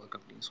பண்ணிருக்காரு ஒர்க்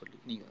அப்படின்னு சொல்லி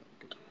நீங்க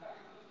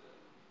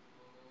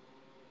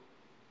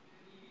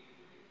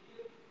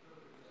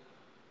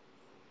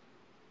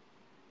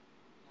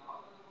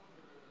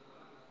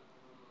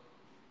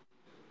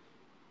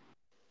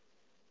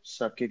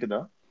சார் கேக்குதா?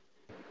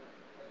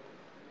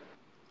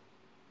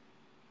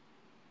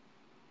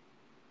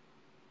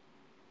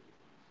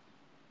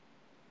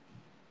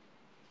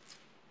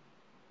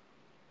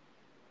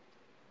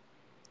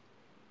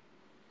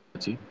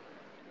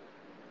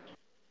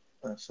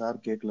 சார்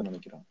கேட்கல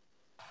நினைக்கிறேன்.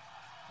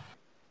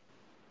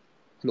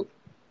 ஹலோ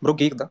ப்ரோ,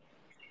 கேக்குதா?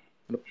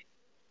 ஹலோ,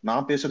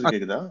 நான் பேசுறது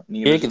கேக்குதா?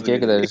 நீங்க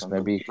கேக்குது.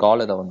 மேபி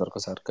கால் ஏதாவது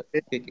வந்திருக்கும் சார்.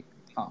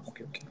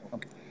 ஓகே.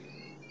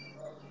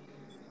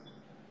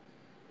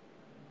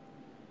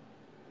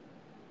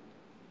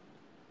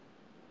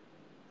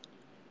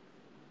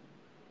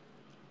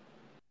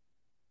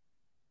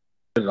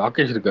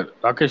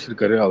 ராகேஷ்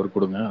இருக்காரு, அவர்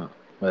கொடுங்க.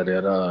 வேற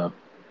யாரா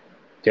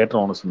தியேட்டர்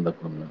ஓனர்ஸ் இருந்தா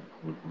கொடுங்க,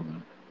 அவருக்கு கொடுங்க.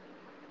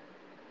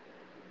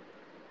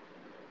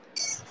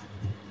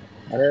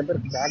 நிறைய பேர்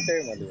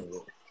காட்டவே மாட்டேங்குது.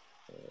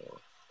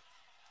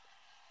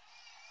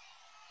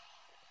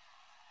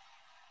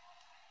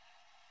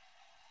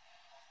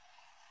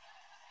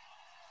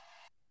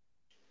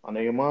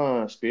 அநேகமா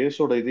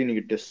ஸ்பேஸோட இது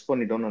நீங்க டெஸ்ட்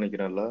பண்ணிட்டோம்னு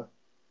நினைக்கிறேன்ல.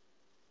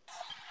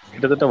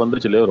 கிட்டத்தட்ட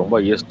வந்துருச்சு இல்லையா? ரொம்ப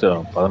ஹையஸ்ட்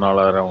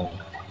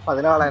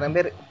 14,000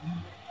 பேர்.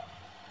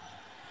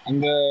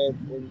 அந்த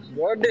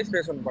பர்த்டே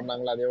ஸ்பேஸ் ஒன்று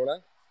பண்ணாங்களா, அது எவ்வளோ?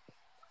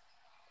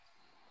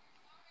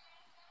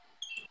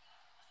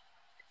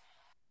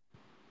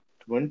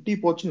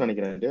 போச்சுன்னு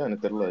நினைக்கிறேன்.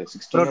 எனக்கு தெரியல.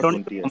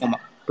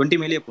 20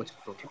 மேலேயே போச்சு.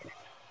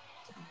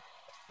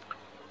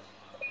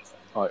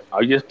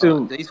 ஹையஸ்ட்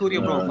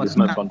ஜெயசூர்யா ப்ரோ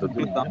லிசனர்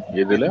பண்றது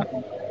எதுல?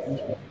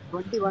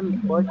 21.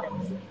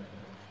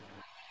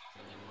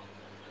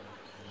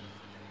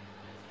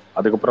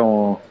 அதுக்கப்புறம்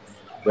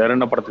வேற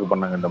என்ன படத்துக்கு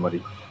பண்ணாங்க இந்த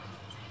மாதிரி?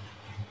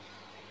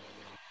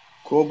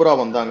 கோப்ரா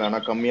வந்தாங்க, ஆனா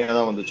கம்மியா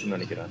தான் வந்துச்சுன்னு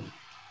நினைக்கிறேன்.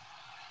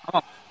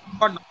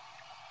 மாநாடு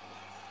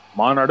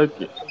மாநாடு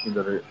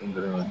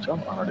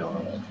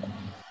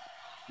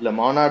இல்ல,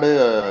 மாநாடு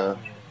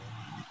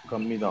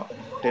கம்மி தான்,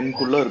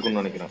 10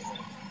 இருக்கும்னு நினைக்கிறேன்.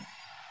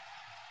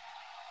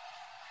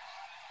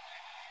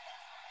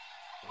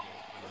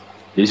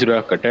 ஜெயசூர்யா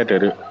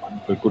கட்டாயிட்டாரு,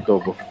 போய் கூட்டு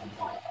போ.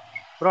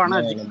 ப்ரோ ஆனா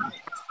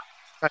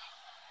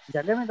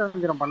ஜெகமே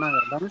தந்திரம் பண்ணாங்க,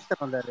 தனுஷ்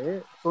சார் வந்தாரு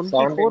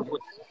 24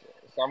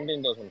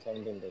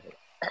 17,000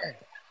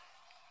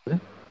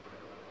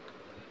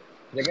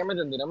 ஜெகமே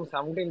தந்திரம்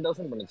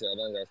 17,000 பண்ணுச்சு.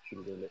 அதான் ஜாஸ்தி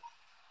இருக்குது.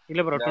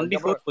 இல்ல ப்ரோ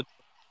 24 போச்சு.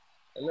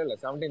 இல்ல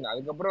 17.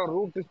 அதுக்கப்புறம்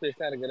ரூட் ஸ்பேஸ்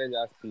தான் இருக்கிறதே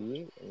ஜாஸ்தி.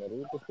 இந்த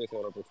ரூட் ஸ்பேஸ்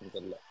எவ்வளவு போச்சுன்னு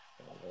தெரியல.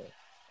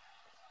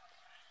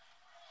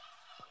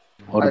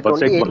 ஒரு அது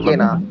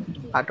 28K-னா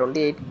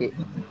 28K.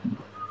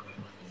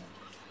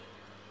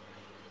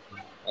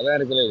 அதான்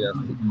இருக்கிறதே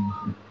ஜாஸ்தி.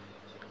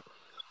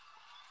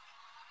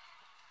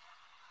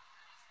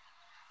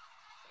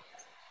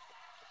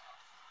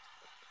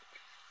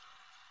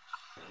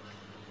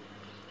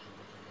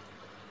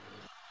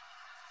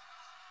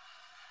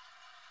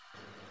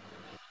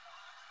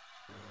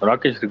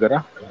 ராகேஷ் இருக்காரா?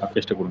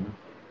 ராகேஷ்ட கொடுங்க.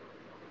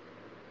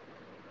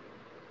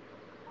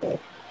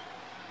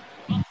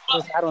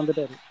 சார்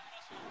வந்துட்டாரு.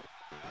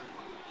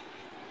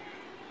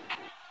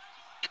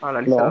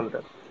 லலித் சார்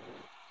வந்துட்டாரு.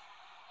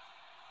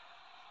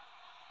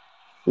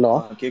 ஹலோ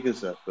கேக்குது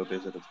சார்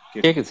பேசுறது?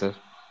 கேக்குது சார்.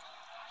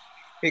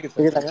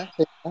 கேக்குதாங்க?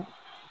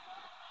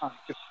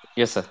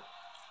 Yes sir.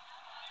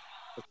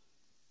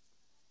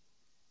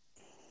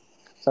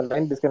 Sir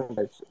line disconnect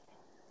ஆயிடுச்சு.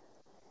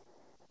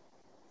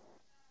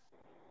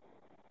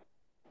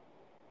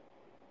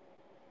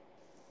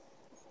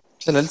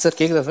 சார் லலித் சார்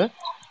கேக்குதா சார்?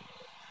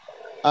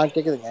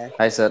 கேக்குதுங்க.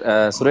 Hi sir,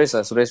 Suresh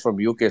sir, Suresh from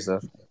UK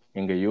sir.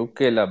 இங்க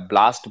யூகேல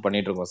பிளாஸ்ட்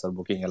பண்ணிட்டு இருக்கோம் சார்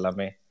புக்கிங்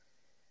எல்லாமே.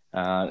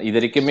 இது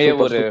வரைக்குமே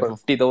ஒரு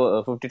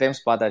 50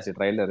 டைம்ஸ் பார்த்தாச்சு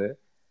ட்ரைலரு.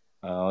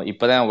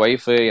 இப்போதான் என்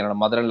ஒய்ஃப் என்னோட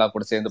மதர் இன் லா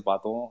கூட சேர்ந்து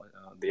பார்த்தோம்.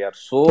 They are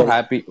so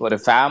happy. ஒரு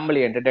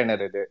ஃபேமிலி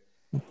என்டர்டைனர் இது.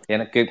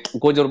 எனக்கு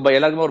கொஞ்சம்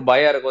எல்லாருக்குமே ஒரு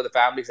பயம் இருக்கும், அது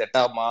ஃபேமிலி செட்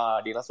ஆகுமா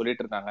அப்படின்லாம்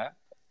சொல்லிட்டு இருந்தாங்க.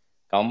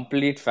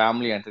 Complete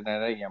family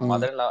entertainer.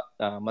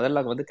 என்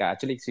மதர்லாக்கு வந்து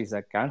ஆக்சுவலி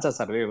கேன்சர்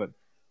சர்வைவர்,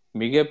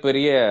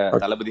 மிகப்பெரிய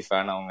தளபதி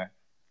ஃபேன். அவங்க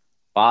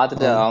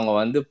பார்த்துட்டு அவங்க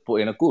வந்து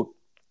எனக்கு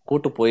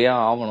கூட்டு போயே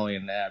ஆகணும்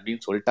என்ன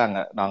அப்படின்னு சொல்லிட்டாங்க.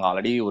 நாங்கள்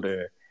ஆல்ரெடி ஒரு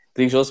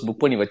 3 ஷோஸ்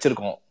புக் பண்ணி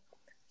வச்சிருக்கோம்.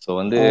 ஸோ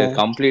வந்து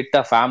கம்ப்ளீட்டா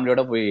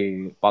ஃபேமிலியோட போய்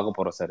பார்க்க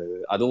போறோம் சார்.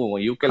 அதுவும்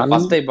யூகேல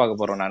ஃபர்ஸ்ட் டைம்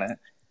பார்க்க போறோம் நான்.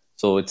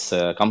 So it's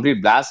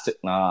complete blast.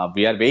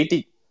 We are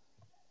waiting.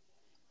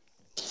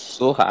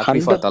 So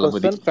happy for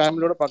தளபதி.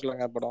 ஃபேமிலியோட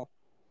பார்க்கலாங்க படம்.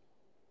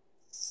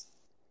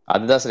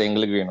 அதுதான் சார்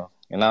எங்களுக்கு வேணும்.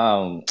 ஏன்னா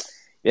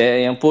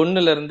என்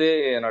பொண்ணுல இருந்து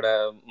என்னோட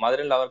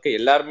மதர் இன் லா வரைக்கும்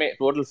எல்லாருமே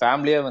டோட்டல்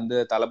ஃபேமிலியா வந்து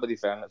தளபதி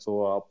ஃபேன். ஸோ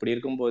அப்படி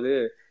இருக்கும்போது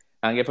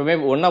நாங்க எப்பவுமே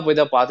ஒன்னா போய்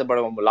தான் பார்த்து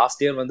படம்.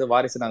 லாஸ்ட் இயர் வந்து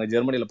வாரிசு நாங்க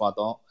ஜெர்மனில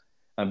பார்த்தோம்,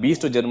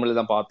 பீஸ்ட் ஜெர்மனில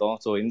தான் பார்த்தோம்.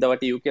 ஸோ இந்த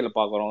வாட்டி யூகேல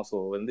பார்க்குறோம். ஸோ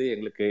வந்து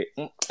எங்களுக்கு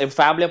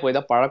ஃபேமிலியா போய்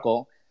தான்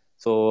பழக்கம்.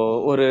 ஸோ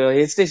ஒரு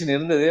ஹெசிடேஷன்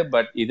இருந்தது,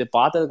 பட் இது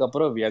பார்த்ததுக்கு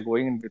அப்புறம் we are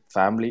going with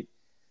family.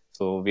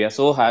 So we are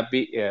so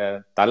happy.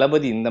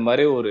 தளபதி இந்த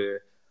மாதிரி ஒரு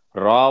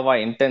ராவா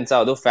இன்டென்ஸா,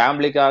 அதுவும்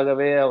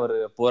ஃபேமிலிக்காகவே அவர்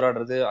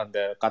போராடுறது, அந்த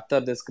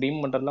கத்துறது, ஸ்கிரீம்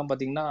பண்றதுலாம்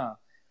பாத்தீங்கன்னா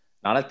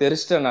நானா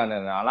தெரிச்சிட்டேன்.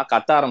 நானா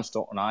கத்த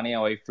ஆரம்பிச்சிட்டோம். நானே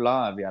என்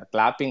ஒய்ஃப்லாம் we are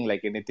clapping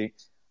like anything.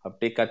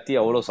 அப்படியே கத்தி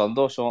அவ்வளோ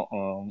சந்தோஷம்.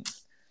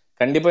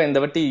 கண்டிப்பா இந்த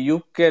வாட்டி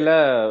யூகேல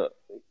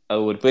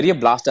ஒரு பெரிய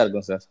பிளாஸ்டா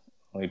இருக்கும் சார்.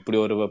 இப்படி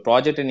ஒரு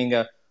ப்ராஜெக்டை நீங்க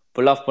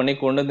புல் ஆஃப் பண்ணி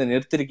கொண்டு வந்து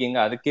நிறுத்திருக்கீங்க.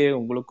 அதுக்கே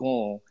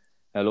உங்களுக்கும்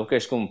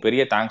லோகேஷ்க்கும்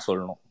பெரிய தேங்க்ஸ்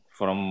சொல்லணும்.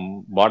 ஃப்ரம்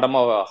பாட்டம்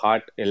ஆஃப்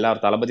ஹார்ட்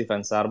எல்லாரும் தளபதி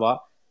ஃபேன்ஸ் சார்பா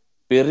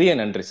பெரிய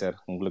நன்றி சார்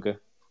உங்களுக்கு.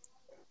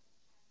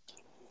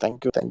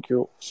 தேங்க்யூ.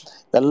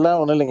 எல்லாம்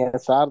ஒண்ணும் இல்லைங்க,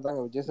 சார் தாங்க,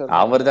 விஜய் சார்.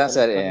 அவர் தான்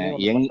சார்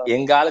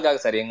எங்க ஆளுக்காக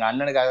சார், எங்க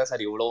அண்ணனுக்காக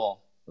சார் இவ்வளவு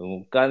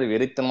உட்கார்ந்து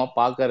வெறித்தனமா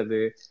பாக்குறது,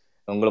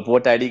 உங்களை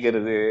போட்டு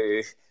அடிக்கிறது,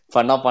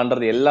 ஃபன்னா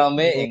பண்றது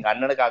எல்லாமே எங்க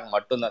அண்ணனுக்காக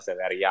மட்டும்தான் சார்.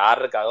 வேற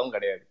யாருக்காகவும்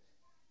கிடையாது.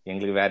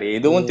 எங்களுக்கு வேற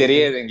எதுவும்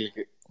தெரியாது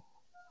எங்களுக்கு.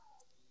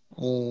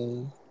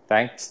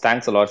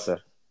 Thanks a lot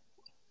sir.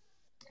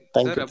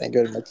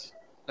 Thank you very much.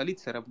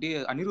 Lalit sir, அப்படியே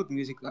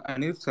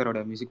அனிருத் சாரோட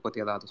மியூசிக்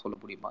பத்தி ஏதாவது சொல்ல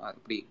முடியுமா?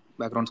 எப்படி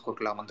பேக்ரவுண்ட்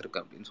ஸ்கோர்லாம்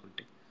வந்திருக்கு அப்படின்னு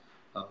சொல்லிட்டு.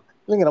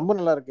 இல்லைங்க, ரொம்ப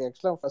நல்லா இருக்கு.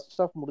 ஆக்சுவலா ஃபர்ஸ்ட்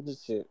ஹாஃப்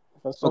முடிஞ்சிச்சு.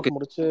 ஃபர்ஸ்ட் ஹாஃப்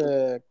முடிச்சு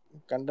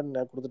கண்டென்ட்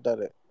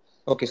கொடுத்துட்டாரு.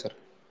 Okay sir.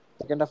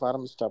 Second half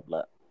ஆரம்பிச்சிட்டாப்ல.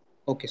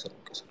 Okay sir.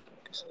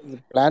 இது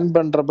பிளான்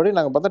பண்றபடி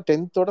நாங்க பார்த்தா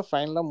 10th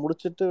ஃபைனலா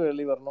முடிச்சிட்டு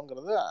வெளிய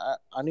வரணுங்கிறது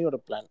அனியோட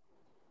plan.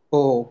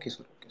 Okay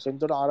sir.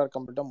 10th order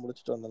கம்ப்ளீட்டா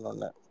முடிச்சிட்டு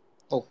வந்தோம்னே.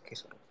 Okay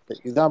sir.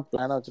 இதுதான்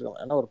பிளானா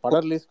வச்சிருக்காங்க. ஏன்னா ஒரு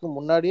படம் ரிலீஸ்க்கு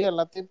முன்னாடியே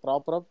எல்லாத்தையும்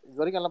ப்ராப்பரா இது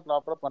வரைக்கும் எல்லாம்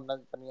ப்ராப்பரா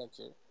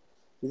பண்ணியாச்சு.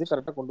 இது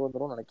கரெக்டா கொண்டு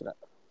வந்துரும்னு நினைக்கிறேன்.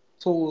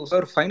 ஸோ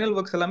சார் ஃபைனல்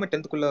ஒர்க்ஸ் எல்லாமே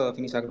 10th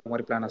ஃபினிஷ் ஆகுற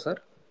மாதிரி பிளானா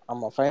சார்?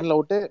 ஆமா, ஃபைனல்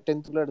அவுட்டு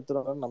 10th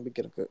எடுத்துருவாங்கன்னு நம்பிக்கை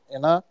இருக்கு.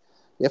 ஏன்னா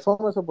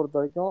எஃப்எம்எஸ் பொறுத்த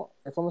வரைக்கும்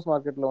எஃப்எம்எஸ்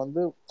மார்க்கெட்ல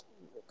வந்து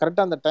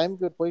கரெக்டா அந்த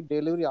டைமுக்கு போய்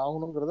டெலிவரி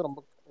ஆகணுங்கிறது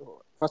ரொம்ப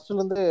ஃபர்ஸ்ட்ல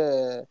இருந்து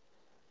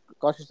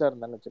காஷியஸா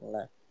இருந்தான்னு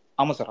வச்சுக்கோங்களேன்.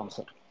 ஆமா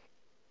சார்.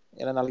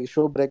 ஏன்னா நாளைக்கு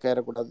ஷோ பிரேக்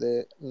ஆயிடக்கூடாது,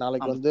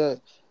 நாளைக்கு வந்து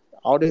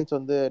ஆடியன்ஸ்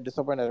வந்து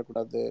டிசப்பாயிண்ட்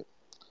ஆகிடக்கூடாது.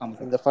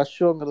 இந்த ஃபர்ஸ்ட்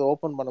ஷோங்கிறது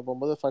ஓப்பன் பண்ண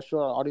போகும்போது ஃபர்ஸ்ட் ஷோ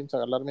ஆடியன்ஸ்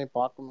எல்லாருமே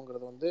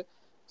பார்க்கணுங்கிறது வந்து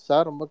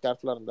சார் ரொம்ப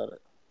கேர்ஃபுல்லாக இருந்தார்.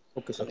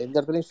 Okay sir. எந்த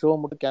இடத்துலையும் ஷோ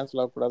மட்டும்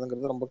கேன்சல்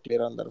ஆகக்கூடாதுங்கிறது ரொம்ப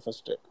கிளியராக இருந்தார்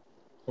ஃபர்ஸ்ட்டு.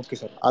 Okay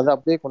sir. அதை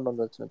அப்படியே கொண்டு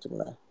வந்துச்சுன்னு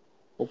வச்சுக்கோங்களேன்.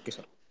 Okay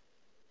sir.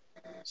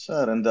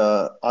 சார் இந்த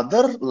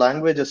அதர்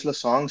லாங்குவேஜஸ்ல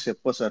சாங்ஸ்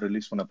எப்போ சார்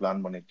ரிலீஸ் பண்ண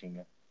பிளான்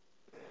பண்ணிருக்கீங்க?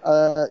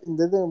 இந்த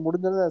இது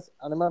முடிஞ்சது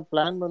அந்த மாதிரி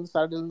பிளான் வந்து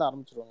சாட்டர்டேலேருந்து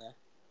ஆரம்பிச்சிருவாங்க.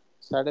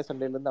 சாட்டர்டே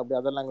சண்டேலேருந்து அப்படியே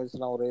அதர்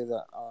லாங்குவேஜ்லாம் ஒரே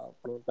இதாக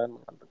பிளான்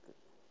பண்ணிருக்கு.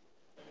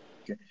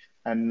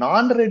 அண்ட்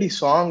நான் ரெடி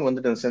சாங்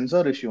வந்துட்டு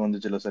சென்சார் இஷ்யூ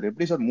வந்துச்சுல்ல சார்,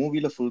 எப்படி சார்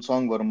மூவில ஃபுல்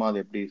சாங் வருமா,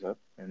 அது எப்படி சார்,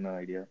 என்ன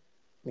ஐடியா?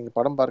 நீங்க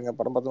படம் பாருங்க,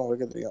 படம் பார்த்தா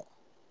உங்களுக்கே தெரியும்.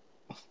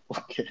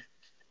 Okay.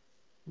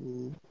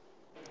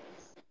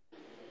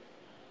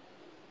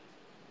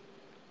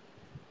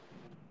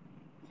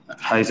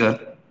 Hi sir.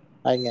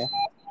 ஹாய்ங்க.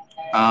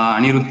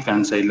 Anirudh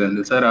fan சைட்ல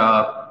இருந்து sir.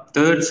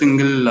 Third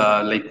single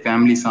like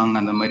family song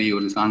அந்த மாதிரி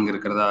ஒரு சாங்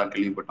இருக்கிறதா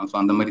கேள்விப்பட்டோம். ஸோ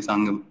அந்த மாதிரி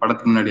சாங்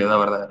படத்துக்கு முன்னாடி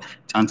ஏதாவது வர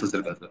சான்சஸ்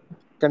இருக்கா சார்?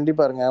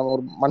 கண்டிப்பா இருங்க,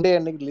 ஒரு மண்டே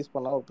அன்னைக்கு ரிலீஸ்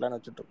பண்ணலாம் ஒரு பிளான்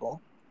வச்சுட்டு இருக்கோம்.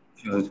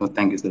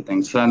 Thank you sir,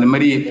 thanks sir. அந்த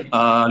மாதிரி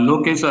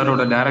லோகேஷ்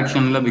சாரோட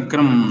டைரக்ஷன்ல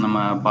விக்ரம்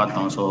நம்ம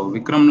பார்த்தோம். ஸோ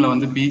விக்ரம்ல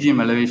வந்து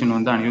பிஜிஎம் எலவேஷன்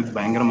வந்து அனிருத்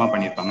பயங்கரமா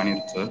பண்ணியிருப்பாங்க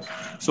அனிருத் சார்.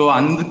 ஸோ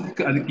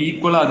அதுக்கு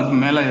ஈக்குவலா அதுக்கு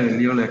மேல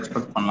லியோல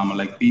எக்ஸ்பெக்ட் பண்ணலாமா,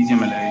 லைக்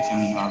பிஜிஎம்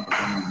எலவேஷன்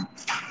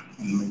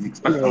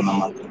எக்ஸ்பெக்ட்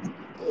பண்ணலாமா?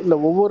 இல்லை,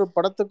 ஒவ்வொரு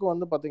படத்துக்கும்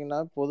வந்து பார்த்தீங்கன்னா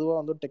பொதுவாக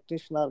வந்து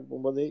டெக்னீஷியனாக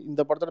இருக்கும்போது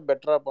இந்த படத்தில்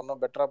பெட்டராக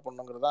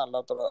பண்ணுங்கிறது தான்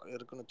எல்லாத்தோட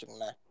இருக்குன்னு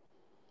வச்சுக்கோங்களேன்.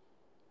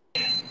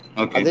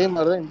 அதே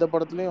மாதிரி தான் இந்த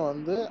படத்துலையும்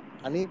வந்து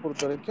அணியை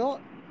பொறுத்த வரைக்கும்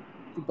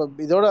இப்போ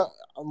இதோட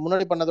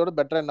முன்னாடி பண்ணதோட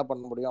பெட்டராக என்ன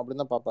பண்ண முடியும்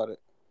அப்படின்னு தான் பார்ப்பாரு.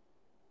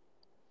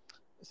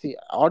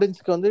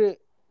 ஆடியன்ஸ்க்கு வந்து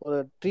ஒரு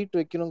ட்ரீட்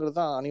வைக்கணுங்கிறது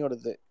தான்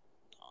அணியோடது.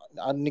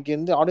 அன்னைக்கு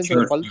வந்து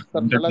ஆடியன்ஸோட பல்ஸ்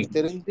நல்லா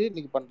தெரிஞ்சு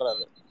இன்னைக்கு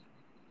பண்றாரு.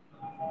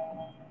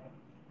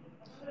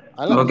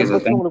 அதனால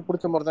 100% உங்களுக்கு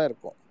பிடிச்ச மாதிரி தான்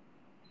இருக்கும்.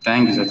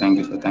 Thank you sir,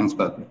 thank you sir, thanks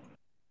for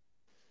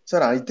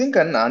sir. I think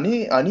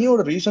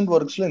அனியோட recent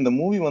ஒர்க்ஸ்ல இந்த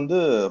மூவி வந்து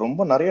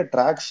ரொம்ப நிறைய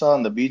ட்ராக்ஸா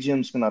அந்த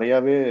பிஜிஎம்ஸ்க்கு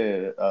நிறையவே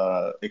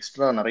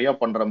எக்ஸ்ட்ரா நிறைய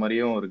பண்ற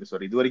மாதிரியும் இருக்கு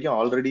சார். இது வரைக்கும்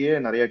ஆல்ரெடியே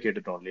நிறைய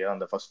கேட்டுட்டோம் இல்லையா,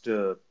 அந்த ஃபர்ஸ்ட்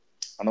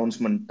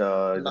அனௌன்ஸ்மெண்ட்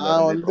இதுல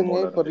நான் இருந்து வந்துங்க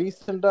ப்ரோமோல இப்போ இருந்து.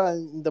 ரீசெண்டா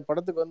இந்த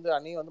படத்துக்கு வந்து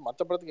அணி வந்து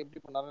மற்ற படத்துக்கு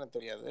எப்படி பண்ணாருன்னு எனக்கு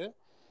தெரியாது.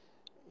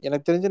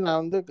 எனக்கு தெரிஞ்சு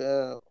நான் வந்து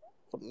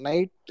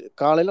நைட்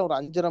காலையில ஒரு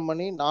 5:30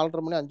 மணி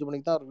 4:30 மணி 5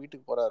 மணிக்கு தான் அவர்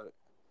வீட்டுக்கு போறாரு.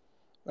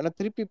 ஏன்னா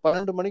திருப்பி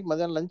 12 மணிக்கு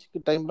மதியானம் லஞ்சுக்கு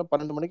டைம்ல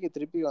 12 மணிக்கு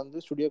திருப்பி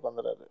வந்து ஸ்டுடியோக்கு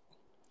வந்துடுறாரு.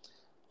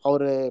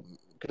 அவரு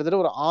கிட்டத்தட்ட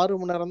ஒரு 6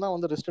 மணி நேரம் தான்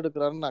வந்து ரெஸ்ட்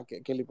எடுக்கிறாருன்னு நான்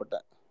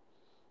கேள்விப்பட்டேன்.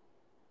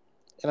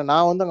 ஏன்னா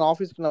நான் வந்து அங்கே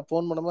ஆஃபீஸ்க்கு நான்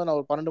ஃபோன் பண்ணும்போது நான்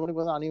ஒரு 12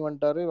 மணிக்கு வந்து அணி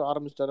வந்துட்டாரு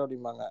ஆரம்பிச்சிட்டாரு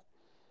அப்படிம்பாங்க.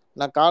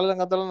 நான்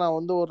காலையிலங்காத்தால நான்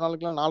வந்து ஒரு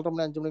நாளைக்குலாம் 4:30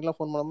 மணி 5 மணிக்கெலாம்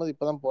ஃபோன் பண்ணும்போது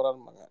இப்போ தான்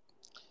போகிறாரும்பாங்க.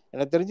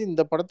 எனக்கு தெரிஞ்சு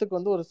இந்த படத்துக்கு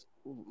வந்து ஒரு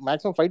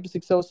மேக்ஸிமம் 5 to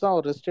 6 ஹவர்ஸ் தான்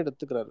அவர் ரெஸ்ட்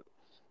எடுத்துக்கிறாரு.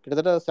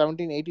 கிட்டத்தட்ட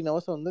 17-18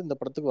 ஹவர்ஸ் வந்து இந்த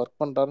படத்துக்கு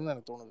ஒர்க் பண்ணுறாருன்னு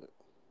எனக்கு தோணுது.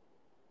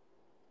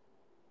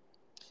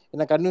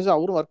 ஏன்னா கன்யூஸாக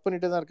அவரும் ஒர்க்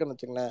பண்ணிகிட்டே தான் இருக்காருன்னு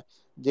வச்சுங்களேன்.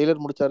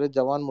 ஜெயிலர் முடிச்சாரு,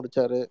 ஜவான்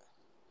முடிச்சாரு,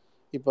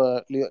 இப்போ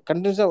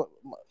கன்டினியூஸாக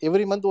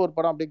எவ்ரி மந்த் ஒரு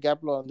படம் அப்படியே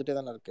கேப்பில் வந்துட்டே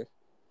தானே இருக்கு.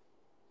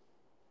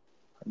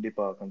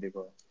 கண்டிப்பா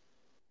கண்டிப்பா.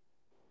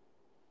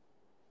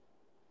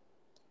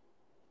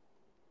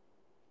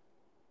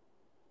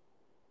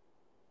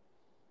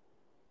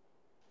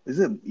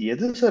 இது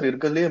எது சார்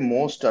இருக்கிறதுலே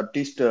மோஸ்ட்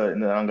அட்லீஸ்ட்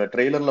நாங்க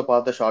ட்ரெய்லர்ல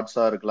பார்த்த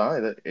ஷார்ட்ஸா இருக்கலாம்,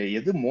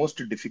 எது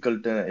மோஸ்ட்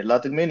டிஃபிகல்ட்?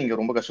 எல்லாத்துக்குமே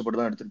நீங்க ரொம்ப கஷ்டப்பட்டு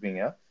தான்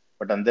எடுத்திருப்பீங்க.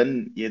 பட் அண்ட் தென்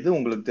எது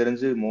உங்களுக்கு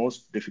தெரிஞ்சு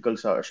மோஸ்ட்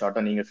டிஃபிகல்ட்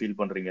ஷார்ட்டா நீங்க ஃபீல்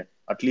பண்றீங்க?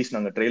 அட்லீஸ்ட்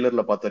நாங்க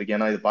ட்ரெய்லர்ல பார்த்த வரைக்கும்,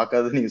 ஏன்னா இது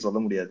பார்க்காத நீங்க சொல்ல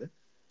முடியாது.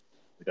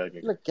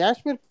 இல்லை,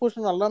 காஷ்மீர்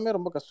போர்ஷன் எல்லாமே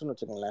ரொம்ப கஷ்டம்னு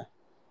வச்சுக்கோங்களேன்.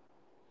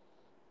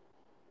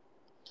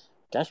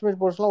 காஷ்மீர்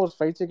போர்ஷன்லாம் ஒரு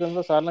ஃபைட்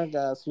சீக்வன்ஸ்ல சார்லாம்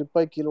ஸ்லிப்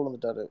ஆகி கீழே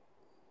விழுந்துட்டாரு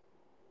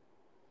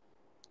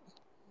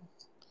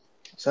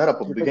சார்.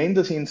 அப்போ பிஹைண்ட்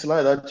தி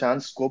சீன்ஸ்லாம் ஏதாவது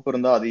சான்ஸ் ஸ்கோப்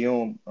இருந்தா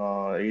அதையும்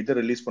இது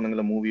ரிலீஸ்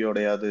பண்ணுங்களேன்,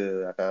 மூவியோடையாவது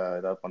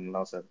ஏதாவது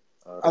பண்ணலாம் சார்.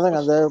 அதாங்க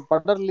அந்த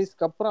படம்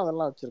ரிலீஸ்க்கு அப்புறம்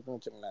அதெல்லாம் வச்சிருக்கோம்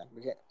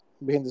வச்சுக்கோங்களேன்,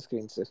 behind the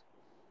screens.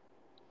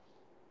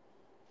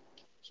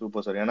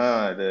 Super sir. ஏன்னா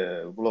இது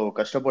இவ்வளவு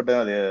கஷ்டப்பட்டு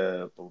அது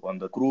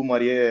அந்த குரூ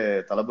மாதிரியே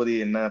தளபதி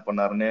என்ன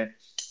பண்ணாருன்னு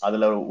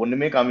அதுல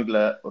ஒண்ணுமே காமிக்கல,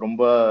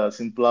 ரொம்ப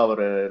சிம்பிளா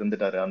அவர்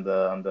இருந்துட்டாரு அந்த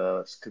அந்த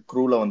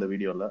குரூல வந்த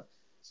வீடியோல.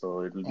 So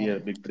it will be a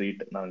big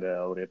treat நாங்க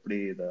அவர் எப்படி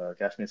இந்த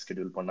காஷ்மீர்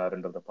ஸ்கெடியூல்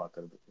பண்ணாருன்றத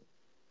பாக்குறதுக்கு.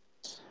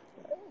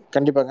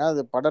 கண்டிப்பாங்க,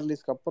 அது படம்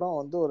ரிலீஸ்க்கு அப்புறம்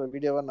வந்து ஒரு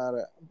வீடியோவை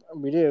நான்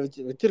வீடியோ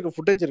வச்சிருக்க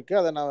ஃபுட்டேஜ்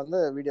இருக்கு, அதை நான்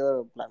வந்து வீடியோவை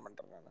பிளான்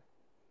பண்றேன் நான்.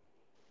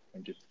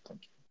 Thank you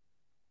thank you.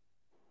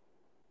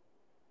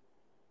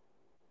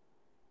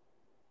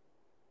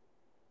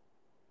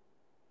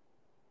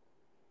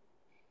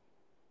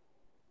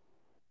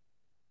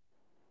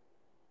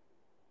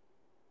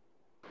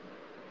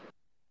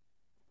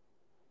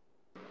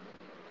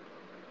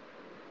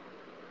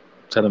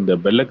 சார் இந்த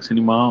பெல்லக்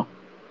சினிமா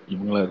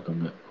இவங்களாம்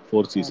இருக்காங்க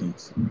 4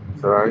 seasons.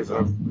 Sir hi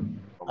sir.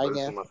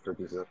 ஹாய்ங்க.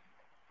 Sir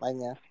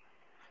ஹாய்ங்க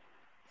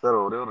sir,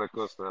 ஒரே ஒரு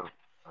ரெக்வஸ்ட் சார்.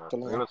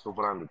 சொல்லுங்க. ட்ரெய்லர்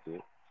சூப்பராக இருந்துச்சு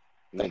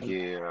இன்னைக்கு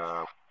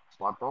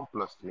பார்த்தோம்.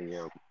 ப்ளஸ்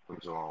நீங்கள்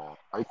கொஞ்சம்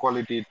ஹை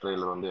குவாலிட்டி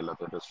ட்ரெய்லர் வந்து எல்லா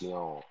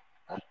தேட்டர்ஸ்லையும்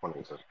ஆட்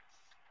பண்ணுங்க சார்.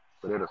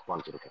 பெரிய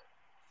ரெஸ்பான்ஸ் இருக்கும்.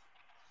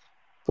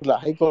 புரியல,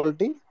 ஹை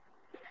குவாலிட்டி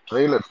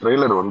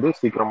ட்ரெய்லர் வந்து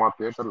சீக்கிரமாக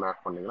தேட்டரில்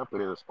ஆட் பண்ணீங்கன்னா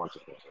பெரிய ரெஸ்பான்ஸ்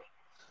இருக்கும் சார்.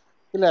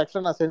 இல்லை,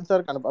 ஆக்சுவலாக நான்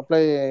சென்சாருக்கு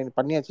அப்ளை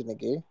பண்ணியாச்சு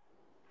இன்னைக்கு.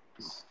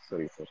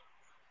 சரி சார்.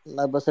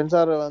 நான் இப்போ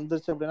சென்சார்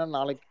வந்துருச்சு அப்படின்னா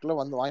நாளைக்குள்ள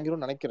வந்து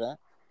வாங்கிடும்னு நினைக்கிறேன்.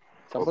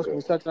 சப்போஸ்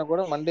மிஸ் ஆச்சுன்னா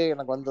கூட மண்டே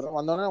எனக்கு வந்துடும்.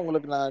 வந்தோடனே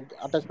உங்களுக்கு நான்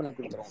அட்டாச் பண்ணி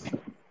கொடுத்துறேன்.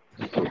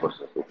 உங்களுக்கு சூப்பர்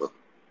சார், சூப்பர்.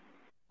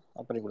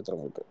 பண்ணி கொடுத்துறேன்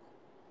உங்களுக்கு.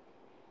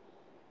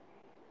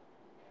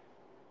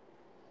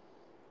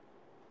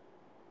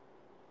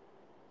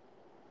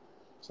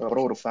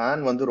 அப்புறம் ஒரு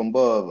ஃபேன் வந்து ரொம்ப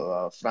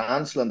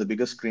பிரான்ஸ்ல அந்த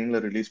பிகஸ்ட் ஸ்கிரீன்ல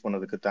ரிலீஸ்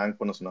பண்ணதுக்கு தேங்க்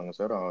பண்ண சொன்னாங்க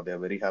sir. they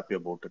are very happy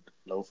about it.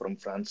 Love from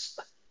France.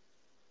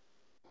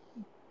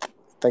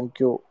 Thank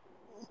you.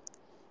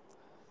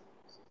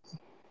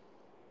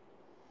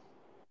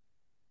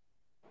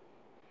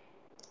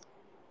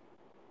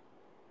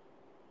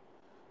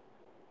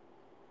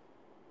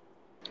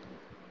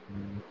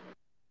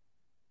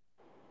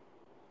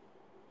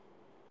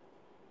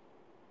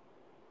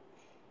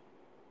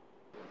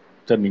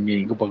 Sir நீங்க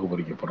எங்க பார்க்க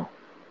போறீங்க படம்?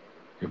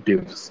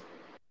 FTFs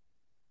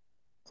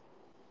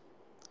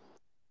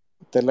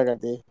தெரியல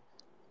கார்த்தி.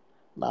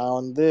 நான்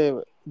வந்து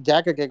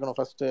ஜாக்கை கேட்கணும்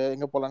ஃபர்ஸ்ட்,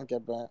 எங்க போலான்னு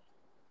கேட்பேன்.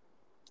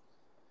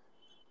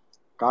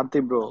 கார்த்தி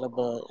ப்ரோ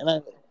ஏன்னா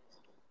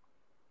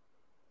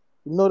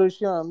இன்னொரு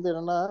விஷயம் வந்து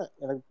என்னன்னா,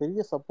 எனக்கு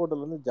பெரிய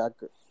சப்போர்ட்ல இருந்து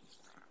ஜாக்கு.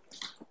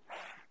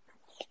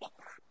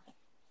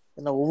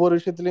 ஏன்னா ஒவ்வொரு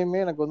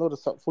விஷயத்துலயுமே எனக்கு வந்து ஒரு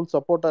ஃபுல்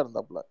சப்போர்ட்டா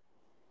இருந்தாப்ல.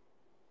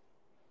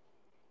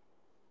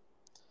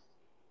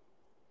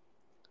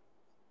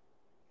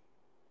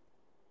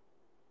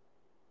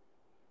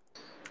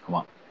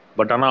 ஆமா,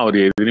 பட் ஆனா அவர்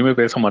எதுவுமே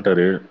பேச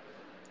மாட்டாரு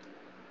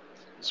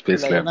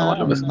ஸ்பேஸ்ல. ஏன்னா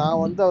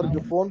நான் வந்து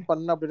அவருக்கு ஃபோன்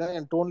பண்ண அப்படின்னா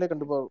என் டோன்லேயே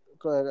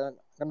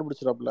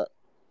கண்டுபிடிச்சிடாப்ல.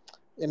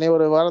 என்னை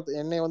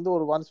வந்து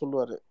ஒரு வாரம்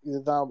சொல்லுவாரு,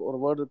 இதுதான் ஒரு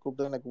வேர்டு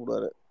கூப்பிட்டு எனக்கு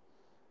கூப்பிடுவாரு.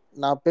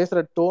 நான்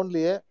பேசுற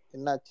டோன்லயே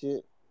என்னாச்சு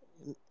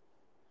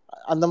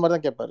அந்த மாதிரி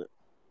தான் கேட்பாரு.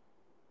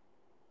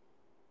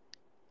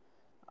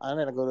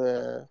 அதனால எனக்கு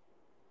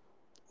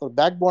ஒரு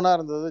பேக் போனா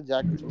இருந்தது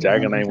ஜாக்னு சொல்லுவாங்க.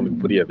 ஜாகனா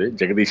உங்களுக்கு புரியாது,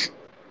 ஜெகதீஷ்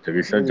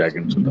தான்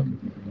ஜாகன் சொல்றாரு.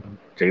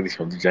 ஜெகதீஷ்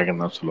வந்து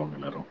ஜாகன் தான் சொல்லுவாங்க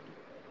எல்லாரும்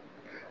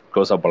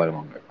க்ளோஸா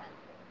பழகுவாங்க.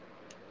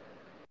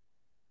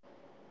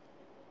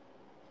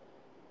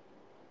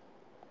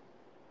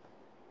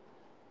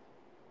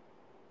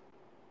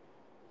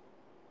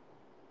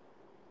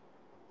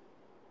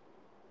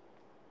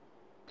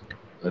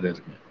 வேற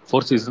இருக்கு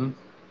 4th season.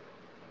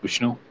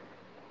 Vishnu.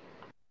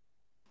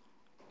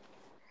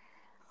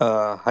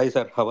 Hi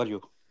sir, how are you?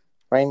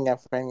 ஃபைன்ங்க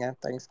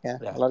தேங்க்ஸ்ங்க.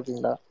 நல்லா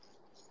இருக்கீங்களா?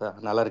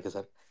 நல்லா இருக்கு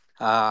sir.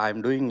 I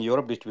am doing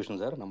Europe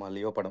distribution sir, நம்ம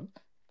லியோ படம்.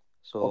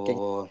 So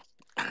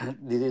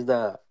this is the,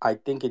 I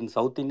think in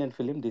South Indian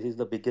film this is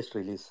the biggest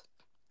release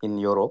in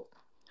Europe.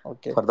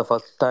 For the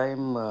first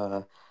time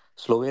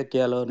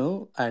ஸ்லோவேக்கியாலோனு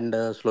and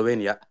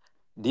Slovenia,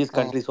 these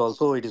countries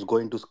also it is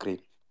going to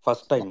screen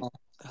first time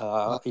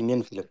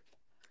Indian film.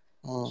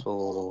 So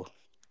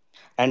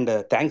and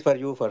thanks for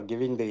you for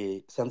giving the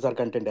censor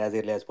content as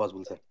early as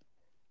possible sir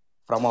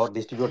from our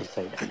distributor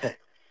side.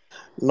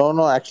 No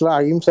ஆக்சுவலாக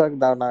அஹிம்சா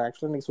நான்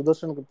ஆக்சுவலாக இன்னைக்கு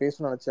சுதர்ஷனுக்கு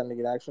பேசணும்னு நினச்சேன்.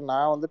 அன்றைக்கி ஆக்சுவலாக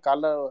நான் வந்து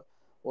காலைல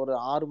ஒரு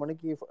 6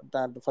 மணிக்கு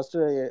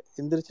ஃபஸ்ட்டு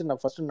எந்திரிச்சு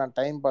நான்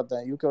டைம்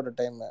பார்த்தேன், யூகேவோட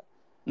டைமு.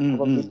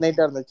 அப்போ மிட்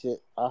நைட்டாக இருந்துச்சு.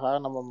 ஆஹா,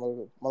 நம்ம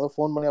முதல்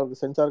ஃபோன் பண்ணி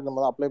அவருக்கு சென்சாருக்கு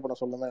நம்ம தான் அப்ளை பண்ண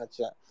சொல்லணுமே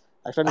நினச்சேன்.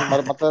 ஆக்சுவலாக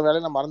நீங்கள் மற்ற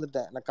வேலையை நான்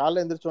மறந்துட்டேன். நான்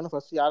காலைல எந்திரிச்சோன்னே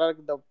ஃபஸ்ட்டு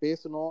யார்கிட்ட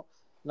பேசணும்,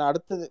 நான்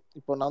அடுத்தது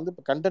இப்போ நான் வந்து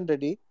இப்போ கண்டென்ட்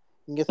ரெடி,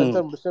 இங்கே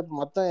சென்சார் முடிச்சுட்டு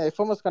மற்ற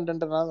எஃப்எம்எஸ்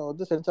கண்டென்ட்டை நான்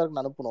வந்து சென்சாருக்கு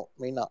நான் அனுப்பணும்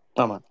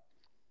மெயினாக.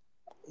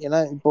 ஏன்னா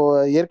இப்போ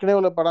ஏற்கனவே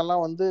உள்ள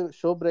படம்லாம் வந்து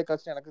ஷோ பிரேக்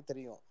ஆச்சுன்னு எனக்கு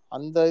தெரியும்.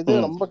 அந்த இது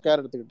ரொம்ப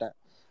கேர் எடுத்துக்கிட்டேன்.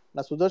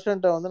 நான்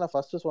சுதர்ஷன்ட்ட வந்து நான்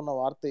ஃபர்ஸ்ட் சொன்ன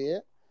வார்த்தையே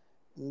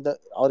இந்த,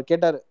 அவர்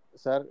கேட்டாரு,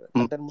 சார்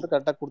கண்டென்ட் மட்டும்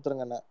கரெக்டாக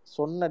கொடுத்துருங்கண்ணே,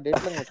 சொன்ன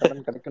டேட்ல உங்களுக்கு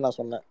கண்டென்ட் கிடைக்கும் நான்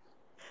சொன்னேன்.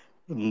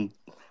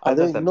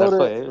 அது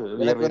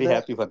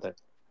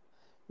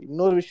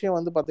இன்னொரு விஷயம்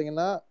வந்து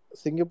பாத்தீங்கன்னா,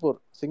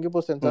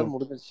 சிங்கப்பூர் சென்சார்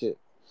முடிஞ்சிருச்சு.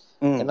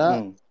 ஏன்னா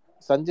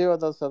சஞ்சய்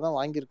தாஸ் தான்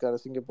வாங்கியிருக்காரு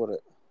சிங்கப்பூர்.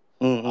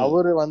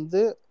 அவரு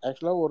வந்து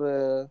ஆக்சுவலா ஒரு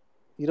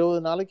 20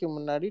 நாளைக்கு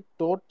முன்னாடி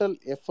டோட்டல்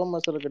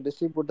எஃப்எம்எஸ் இருக்க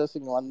டிஸ்ட்ரிபியூட்டர்ஸ்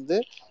இங்கே வந்து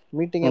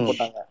மீட்டிங்கே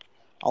போட்டாங்க.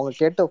 அவங்க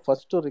கேட்ட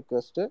ஃபர்ஸ்ட்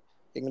ரிக்வெஸ்ட்,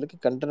 எங்களுக்கு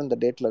கண்டென்ட் இந்த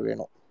டேட்ல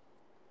வேணும்.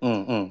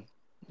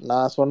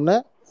 நான்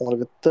சொன்னேன்,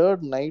 உங்களுக்கு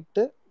 3rd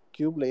நைட்டு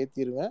கியூப்ல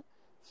ஏற்றிடுவேன்,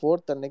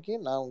 4th அன்னைக்கு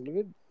நான்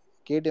உங்களுக்கு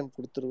கேடிஎம்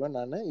கொடுத்துருவேன்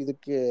நான்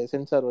இதுக்கு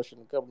சென்சார்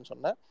வெர்ஷனுக்கு அப்படின்னு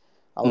சொன்னேன்.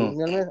 அவர்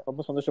உண்மையாலுமே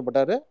ரொம்ப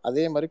சந்தோஷப்பட்டாரு.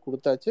 அதே மாதிரி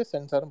கொடுத்தாச்சு,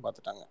 சென்சாரும்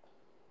பார்த்துட்டாங்க.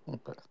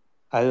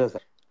 அதுதான்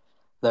sir,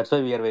 that's why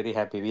we are very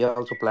happy. We are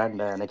also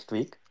planned next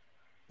week.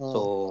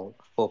 So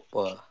hope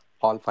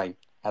all fine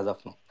as of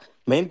now.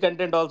 Main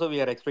content also we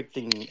are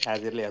expecting as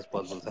early as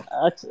possible sir.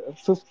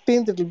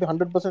 15th it will be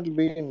 100% will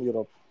be in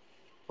Europe.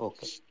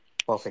 Okay,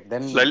 perfect.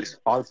 Then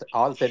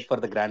all set for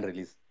the grand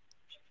release.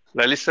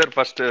 Lalit sir,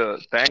 first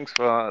thanks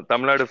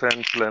Tamil Nadu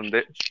ஃபேன்ஸ்ல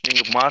இருந்து.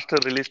 நீங்க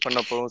master release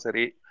பண்ணப்பவும்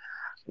சரி,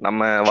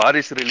 நம்ம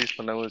வாரிசு release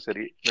பண்ணவும்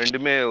சரி,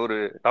 ரெண்டுமே ஒரு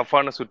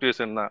டஃப்பான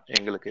சுச்சுவேஷன் தான்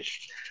எங்களுக்கு.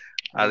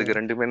 அதுக்கு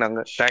ரெண்டுமே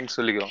நாங்க தேங்க்ஸ்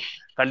சொல்லிக்கிறோம்.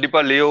 கண்டிப்பா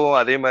லியோவும்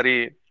அதே மாதிரி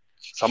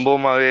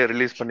சம்பவமாவே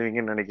ரிலீஸ்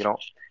பண்ணுவீங்கன்னு நினைக்கிறோம்.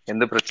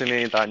 எந்த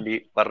பிரச்சனையும் தாண்டி,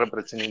 வர்ற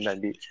பிரச்சனையும்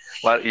தாண்டி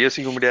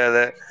யோசிக்க முடியாத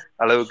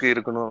அளவுக்கு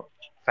இருக்கணும்.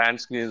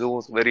 ஃபேன்ஸ்க்கு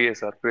இதுவும் வெரி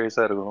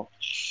சர்ப்ரைஸா இருக்கணும்.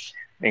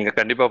 நீங்க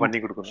கண்டிப்பா பண்ணி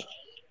கொடுக்கணும்.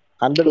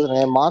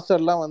 100%.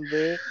 மாஸ்டர்லாம்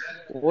வந்து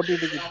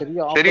ஓடிடிக்கு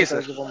பெரிய ஆஃபர்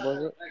கிடைக்க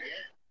போகும்போது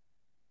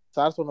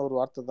சார் சொன்ன ஒரு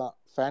வார்த்தை தான்,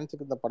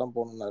 ஃபேன்ஸுக்கு இந்த படம்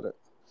போகணுன்னாரு.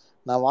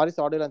 நான் வாரிசு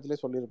ஆடியோ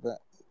லான்ச்லேயே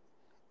சொல்லியிருப்பேன்,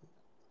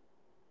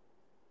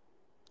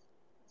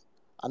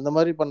 அந்த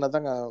மாதிரி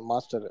பண்ணதாங்க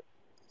மாஸ்டர்.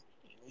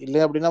 இல்லை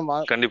அப்படின்னா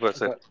கண்டிப்பா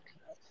சார்.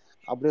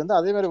 அப்படி வந்து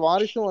அதே மாதிரி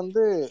வாரிசும்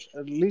வந்து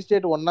ரிலீஸ்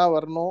டேட் ஒன்னா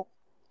வரணும்.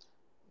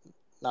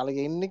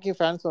 நாளைக்கு இன்னைக்கு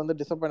ஃபேன்ஸ் வந்து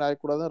டிசப்பாயிண்ட்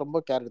ஆகக்கூடாதுன்னு ரொம்ப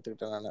கேர்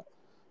எடுத்துக்கிட்டேன் நான்.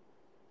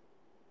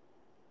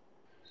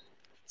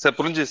 சார்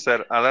புரிஞ்சு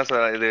சார், அதான்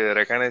சார் இது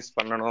ரெகனைஸ்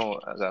பண்ணணும்.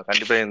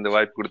 கண்டிப்பா இந்த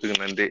வாய்ப்பு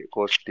கொடுத்துக்கு நன்றி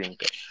கோச்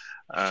டீமுக்கு.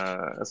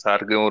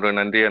 சாருக்கு ஒரு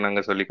நன்றியை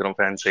நாங்க சொல்லிக்கிறோம்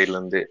ஃபேன் சைட்ல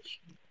இருந்து.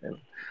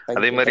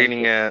 அதே மாதிரி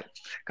நீங்க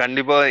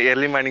கண்டிப்பா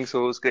ஏர்லி மார்னிங்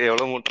ஷோஸ்க்கு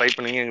எவ்வளவு ட்ரை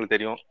பண்ணீங்க எங்களுக்கு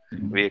தெரியும்.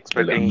 We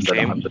expecting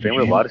same. அந்த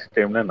டைம்ல வாரிசு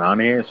டைம்ல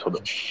நானே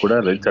கூட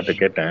லலித் சார்ட்ட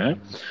கேட்டேன்,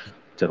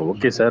 சரி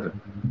ஓகே சார்,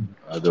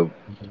 அது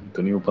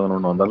துணிவு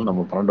 11 வந்தாலும்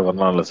நம்ம 12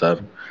 வரலாம்ல சார்.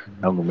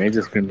 நமக்கு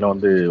மேஜர் ஸ்க்ரீன்ல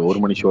வந்து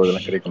 1 மணி ஷோ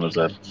இதெல்லாம் கிடைக்கும்ல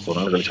சார், ஒரு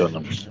நாள் கழிச்சு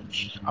வரணும்.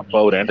 அப்போ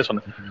அவர் என்கிட்ட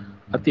சொன்ன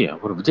அத்தி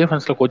அவர் விஜய்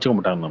ஃபேன்ஸ்ல கோச்சிக்க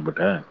மாட்டாங்க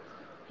நம்மகிட்ட,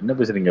 என்ன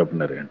பேசுறீங்க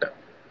அப்படின்னாரு என்கிட்ட.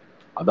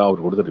 அதான்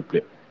அவர் கொடுத்த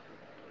ரிப்ளை.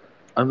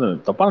 அது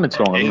தப்பா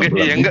நினைச்சிருவாங்க.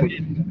 எங்க எங்க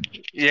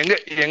எங்க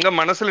எங்க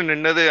மனசுல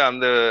நின்னது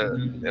அந்த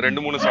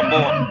 2-3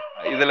 சம்பவம்.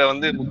 இதுல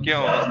வந்து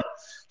முக்கியம்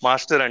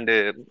மாஸ்டர் அண்ட்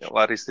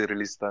வாரிசு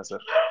ரிலீஸ் தான்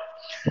சார்.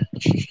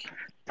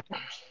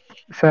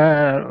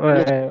 சார்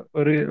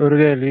ஒரு ஒரு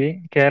கேள்வி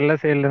கேரளா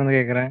சைட்ல இருந்து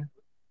கேக்குறேன்.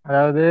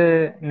 அதாவது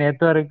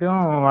நேற்று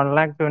வரைக்கும்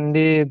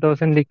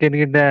 1,20,000 டிக்கெட்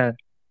கிட்ட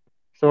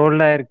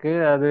சோல்ட் ஆயிருக்கு.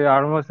 அது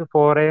ஆல்மோஸ்ட்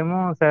 4 AM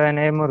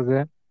 7 AM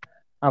இருக்கு.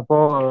 அப்போ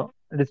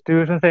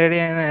டிஸ்ட்ரிபியூஷன் சைடு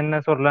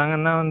என்ன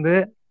சொல்றாங்கன்னா வந்து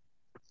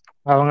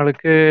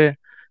அவங்களுக்கு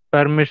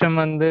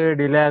பர்மிஷன் வந்து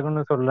டிலே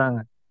ஆகும்னு சொல்றாங்க.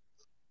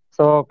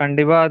 ஸோ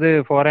கண்டிப்பா அது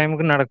 4 AM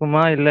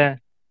நடக்குமா இல்லை?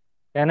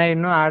 ஏன்னா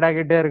இன்னும் ஆட்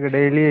ஆகிட்டே இருக்கு,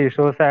 டெய்லி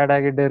ஷோஸ் ஆட்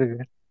ஆகிட்டே இருக்கு.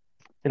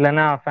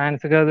 இல்லைன்னா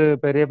ஃபேன்ஸுக்கு அது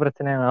பெரிய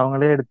பிரச்சனை,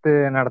 அவங்களே எடுத்து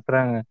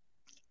நடத்துறாங்க.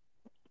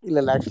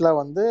 இல்லை ஆக்சுவலாக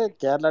வந்து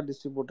கேரளா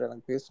டிஸ்ட்ரிபியூட்டர்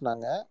எனக்கு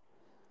பேசினாங்க.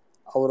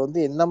 அவர் வந்து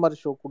என்ன மாதிரி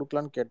ஷோ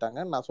கொடுக்கலான்னு கேட்டாங்க.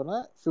 நான்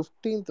சொன்னேன்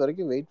 15th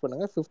வரைக்கும் வெயிட்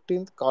பண்ணுங்க,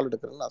 15th கால்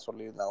எடுக்கிறேன்னு நான்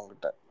சொல்லியிருந்தேன்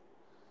அவங்ககிட்ட.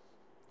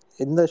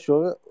 எந்த ஷோ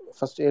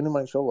ஃபர்ஸ்ட் 7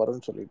 மணி ஷோ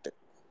வரும்னு சொல்லிட்டு.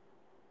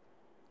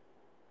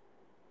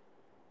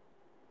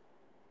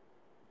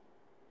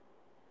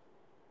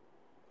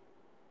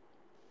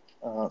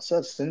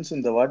 சார் சின்ஸ்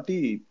இந்த வாட்டி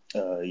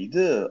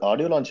இது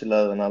ஆடியோ லான்ச்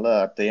இல்லாததுனால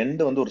அட் த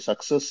எண்ட் வந்து ஒரு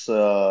சக்சஸ்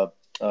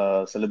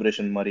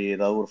செலிப்ரேஷன் மாதிரி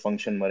ஏதாவது ஒரு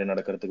ஃபங்க்ஷன் மாதிரி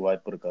நடக்கிறதுக்கு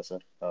வாய்ப்பு இருக்கா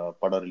சார்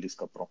படம்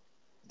ரிலீஸ்க்கு அப்புறம்?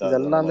 இது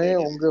எல்லாமே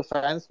உங்க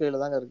ஃபேன்ஸ்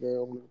கையில தாங்க இருக்கு.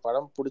 உங்களுக்கு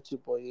படம் பிடிச்சி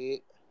போய்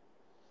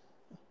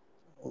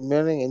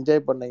உண்மையாக நீங்கள்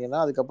என்ஜாய்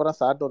பண்ணீங்கன்னா அதுக்கப்புறம்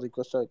சார்ட் ஒரு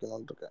ரிக்வஸ்ட்டாக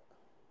வைக்கணும்னு இருக்கேன்.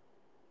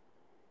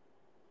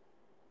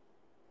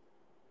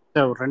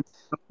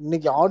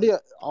 இன்னைக்கு ஆடியோ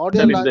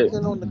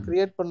லான்ச்னு ஒன்று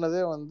கிரியேட்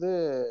பண்ணதே வந்து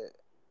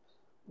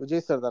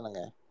விஜய் சார்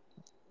தானேங்க.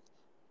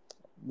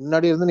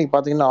 முன்னாடி இருந்து நீங்க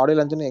பாத்தீங்கன்னா ஆடியோ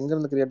லான்ச்னு எங்க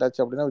இருந்து கிரியேட்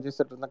ஆச்சு அப்படின்னா விஜய்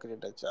சார் தான்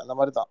கிரியேட் ஆச்சு. அந்த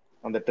மாதிரி தான்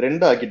அந்த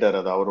ட்ரெண்ட் ஆக்கிட்டாரு,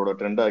 அது அவரோட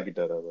ட்ரெண்ட்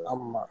ஆக்கிட்டாரு அது.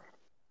 ஆமா,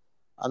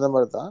 அந்த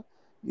மாதிரி தான்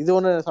இது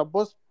ஒன்று.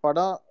 சப்போஸ்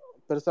படம்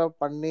பெருசா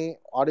பண்ணி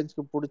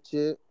ஆடியன்ஸ்க்கு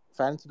பிடிச்சி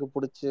ஃபேன்ஸுக்கு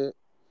பிடிச்சி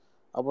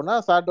அப்படின்னா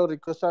சார்ட் ஒரு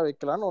ரிக்வஸ்டாக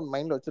வைக்கலான்னு ஒரு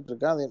மைண்டில் வச்சுட்டு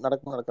இருக்கேன். அது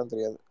நடக்கும்னு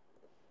தெரியாது.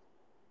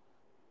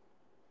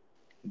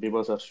 கண்டிப்பா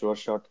சார்,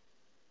 ஷுவர் ஷாட்.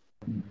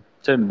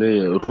 சார் இந்த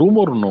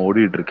ரூமர் ஒன்று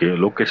ஓடிட்டு இருக்கு,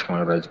 லோகேஷ்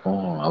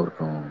கனகராஜுக்கும்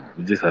அவருக்கும்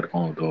விஜய்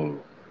சாருக்கும் ஏதோ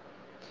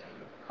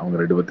அவங்க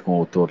 2 பேத்துக்கும்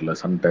ஒத்து வரல,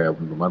 சண்டை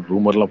அப்படின்ற மாதிரி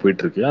ரூமர்லாம்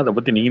போயிட்டு இருக்கு. அதை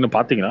பத்தி நீங்க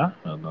பாத்தீங்களா?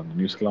 அந்த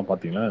நியூஸ்லாம்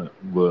பாத்தீங்களா?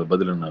 உங்க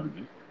பதில் என்ன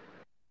இருக்கு?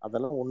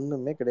 அதெல்லாம்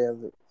ஒண்ணுமே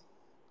கிடையாது.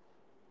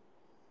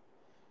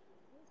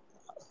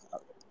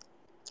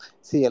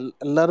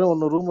 எல்லாரும்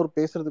ஒன்று ரூமர்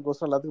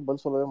பேசுறதுக்கோசரம் எல்லாத்துக்கும்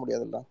பதில் சொல்லவே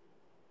முடியாதுல்ல.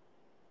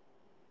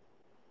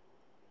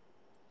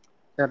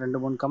 சார்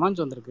 2-3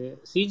 கமெண்ட்ஸ் வந்திருக்கு.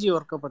 சிஜி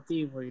ஒர்க்கை பத்தி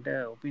போயிட்ட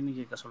ஒப்பீனியன்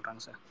கேட்க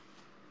சொல்றாங்க சார்.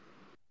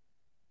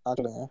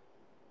 சொல்லுங்க.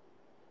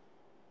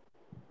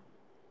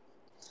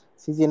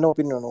 சிஜி என்ன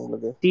ஒப்பீனியன் வேணும்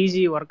உங்களுக்கு?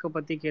 சிஜி ஒர்க்கை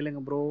பத்தி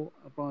கேளுங்க ப்ரோ.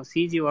 அப்புறம்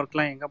சிஜி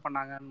ஒர்க்லாம் எங்க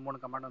பண்ணாங்கன்னு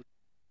 3 கமெண்ட் வந்து.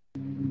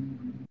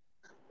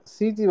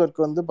 சிஜி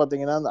ஒர்க் வந்து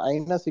பாத்தீங்கன்னா அந்த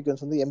ஐனா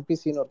சீக்வன்ஸ் வந்து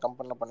எம்பிசின்னு ஒரு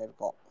கம்பெனில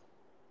பண்ணியிருக்கோம்.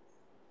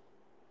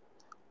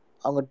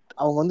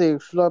 அவங்க வந்து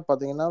ஆக்சுவலாக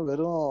பார்த்தீங்கன்னா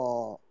வெறும்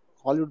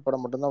ஹாலிவுட்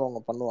படம் மட்டும்தான் அவங்க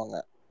பண்ணுவாங்க.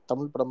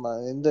 தமிழ் படம்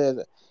இந்த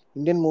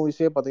இந்தியன்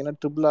மூவிஸே பார்த்தீங்கன்னா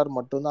RRR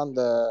மட்டும்தான்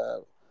அந்த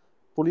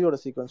புலியோட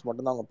சீக்வன்ஸ்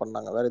மட்டும்தான் அவங்க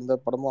பண்ணாங்க. வேற எந்த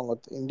படமும்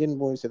அவங்க இந்தியன்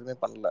மூவிஸ் எதுவுமே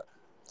பண்ணல.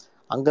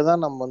 அங்கே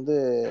தான் நம்ம வந்து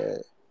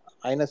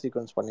ஐனா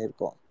சீக்வன்ஸ்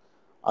பண்ணியிருக்கோம்.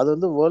 அது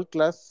வந்து வேர்ல்ட்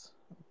கிளாஸ்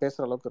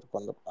பேசுகிற அளவுக்கு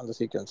இருக்கும் அந்த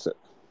சீக்வன்ஸு.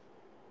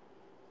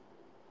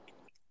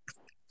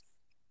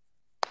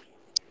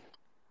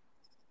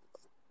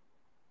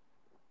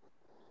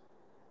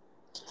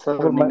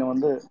 சார் நீங்க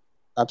வந்து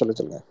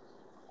சொல்லுங்க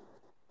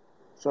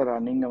சார்,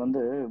 நீங்க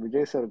வந்து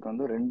விஜய் சாருக்கு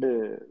வந்து 2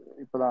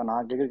 இப்பதான்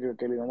நான் கேட்குற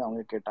கேள்வி வந்து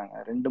அவங்க கேட்டாங்க.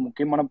 2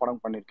 முக்கியமான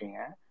படம் பண்ணிருக்கீங்க,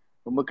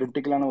 ரொம்ப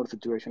கிரிட்டிக்கலான ஒரு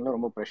சுச்சுவேஷன்ல,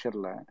 ரொம்ப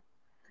ப்ரெஷர்ல.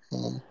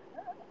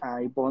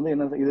 இப்போ வந்து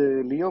என்ன இது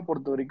லியோ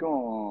பொறுத்த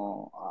வரைக்கும்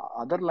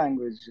அதர்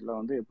லாங்குவேஜ்ல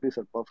வந்து எப்படி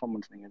சார்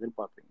பெர்ஃபார்மன்ஸ் நீங்க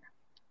எதிர்பார்ப்பீங்க?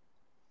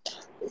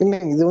 இல்லை,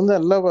 இது வந்து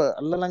எல்லா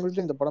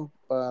லாங்குவேஜ்லையும் இந்த படம்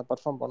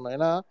பர்ஃபார்ம் பண்ணோம்.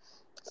 ஏன்னா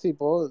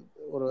இப்போ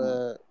ஒரு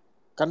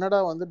கன்னடா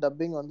வந்து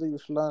டப்பிங் வந்து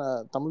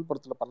யூஸ்வலாக தமிழ்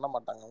படத்தில் பண்ண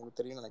மாட்டாங்க, உங்களுக்கு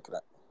தெரியும்னு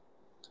நினைக்கிறேன்.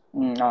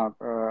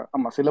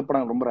 ஆமா, சில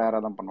படம் ரொம்ப ரேரா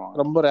தான் பண்ணுவாங்க.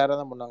 ரொம்ப ரேரா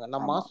தான் பண்ணுவாங்க.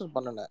 நான் மாஸ்டர்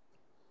பண்ணினேன்.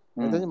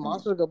 எனக்கு தெரிஞ்சு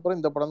மாஸ்டருக்கு அப்புறம்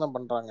இந்த படம் தான்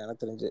பண்றாங்க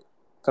எனக்கு தெரிஞ்சு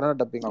கன்னடா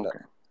டப்பிங்ல.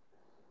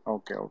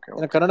 Okay okay.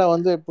 ஏன்னா கன்னடா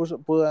வந்து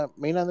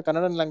மெயினாக வந்து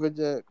கன்னடன்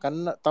லாங்குவேஜ்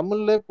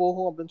தமிழ்லே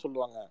போகும் அப்படின்னு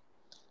சொல்லுவாங்க.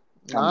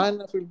 நான்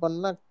என்ன ஃபீல்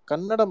பண்ணேன்னா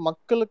கன்னட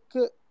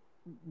மக்களுக்கு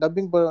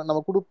டப்பிங்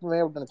நம்ம கொடுப்போமே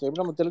அப்படின்னு நினைச்சேன்.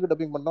 எப்படி நம்ம தெலுங்கு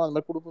டப்பிங் பண்றோம் அந்த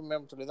மாதிரி கொடுப்போமே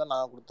அப்படின்னு சொல்லி தான்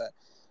நான் கொடுத்தேன்.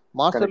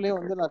 மாஸ்டர்லயும்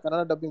வந்து நான்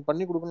கன்னடா டப்பிங்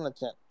பண்ணி கொடுக்கணும்னு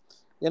நினைச்சேன்.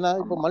 ஏன்னா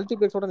இப்போ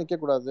மல்டிபிளெக்ஸோட நிக்க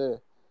கூடாது.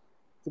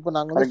 இப்போ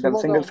நாங்க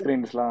வந்து சிங்கிள்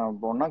ஸ்கிரீன்ஸ்லாம்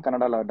போனா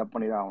கன்னடால டப்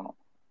பண்ணி தான் ஆகணும்.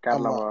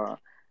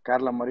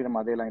 கேரளா மாதிரி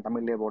நம்ம அதே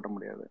தமிழ்லயே போட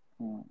முடியாது.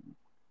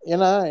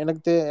 ஏன்னா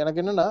எனக்கு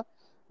என்னன்னா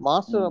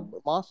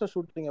மாஸ்டர்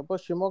ஷூட்டிங் அப்போ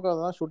ஷிமோகா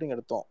தான் ஷூட்டிங்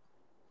எடுத்தோம்.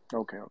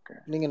 Okay okay.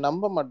 நீங்க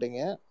நம்ப மாட்டீங்க,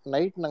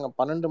 நைட் நாங்க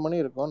 12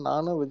 மணி இருக்கோம்.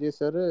 நானும் விஜய்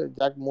சார்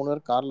ஜாக் 3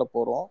 பேர் கார்ல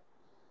போறோம்.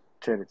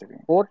 சரி சரி.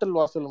 ஹோட்டல்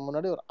வாசல்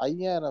முன்னாடி ஒரு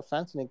 5000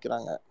 ஃபேன்ஸ்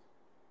நிக்கிறாங்க.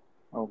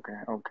 Okay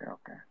okay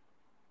okay.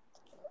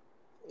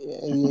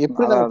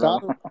 எப்படி அதான் நாங்க அதான்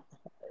கார்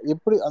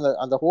எப்படி அந்த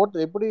அந்த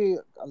ஹோட்டல் எப்படி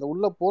அந்த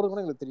உள்ள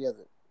போறதுன்னு எங்களுக்கு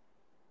தெரியாது.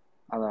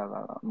 அதான்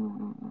அதான் அதான்.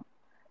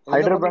 என்ன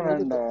ஹைதராபாத்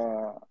பண்றது அண்ட்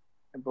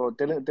இப்போ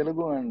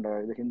தெலுங்கு அண்ட்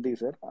இது ஹிந்தி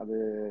சார். அது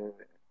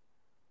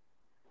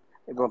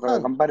இப்போ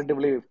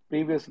கம்பேரிட்டிவ்லி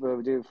ப்ரீவியஸ்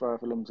விஜய்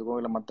ஃபிலிம்ஸுக்கும்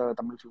இல்லை மற்ற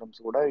தமிழ்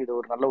ஃபிலிம்ஸ் கூட இது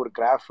ஒரு நல்ல ஒரு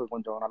கிராஃப்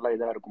கொஞ்சம் நல்லா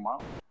இதாக இருக்குமா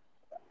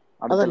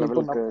அடுத்த அதாங்க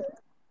இப்போ லெவலுக்கு?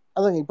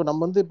 அதாங்க இப்போ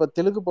நம்ம வந்து இப்போ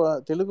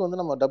தெலுங்கு வந்து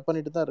நம்ம டப்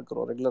பண்ணிட்டு தான்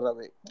இருக்கிறோம்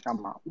ரெகுலராகவே.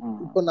 ஆமாம்.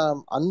 இப்போ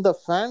நான் அந்த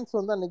ஃபேன்ஸ்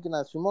வந்து அன்னைக்கு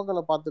நான்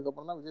ஷிமோகால பார்த்ததுக்கு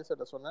அப்புறம் தான் விஜய்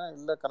சார்ட்ட சொன்னேன்,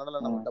 இல்லை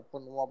கன்னடாவில் நம்ம டப்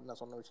பண்ணுவோம் அப்படின்னு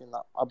நான் சொன்ன விஷயம்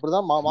தான்.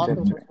 அப்படிதான்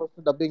மாஸ்டர்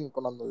ஃபர்ஸ்ட் டப்பிங்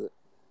கொண்டு வந்தது.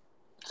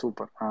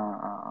 சூப்பர்.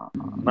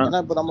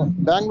 ஏன்னா இப்போ நம்ம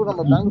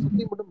பெங்களூர்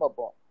சுற்றி மட்டும்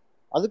பார்ப்போம்,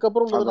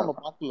 அதுக்கப்புறம் உள்ளது நம்ம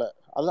பார்க்கல.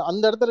 அது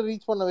அந்த இடத்துல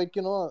ரீச் பண்ண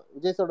வைக்கணும்,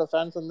 விஜய் சாரோட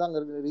ஃபேன்ஸ் வந்து அங்கே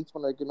ரீச்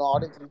பண்ண வைக்கணும்,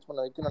 ஆடியன்ஸ் ரீச் பண்ண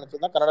வைக்கணும்னு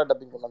நினைச்சது தான் கன்னடா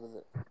டப்பிங் கொண்டு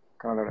வந்தது.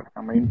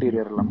 நம்ம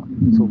இன்டீரியர் இல்லாம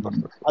சூப்பர்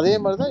சார். அதே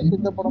மாதிரி தான் இப்போ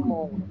இந்த படமும்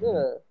உங்களுக்கு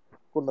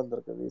கொண்டு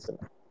வந்திருக்கு ரீசன்.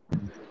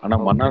 ஆனா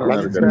மன்னார்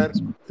லலித்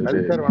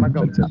சார்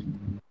வணக்கம்.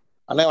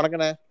 அண்ணே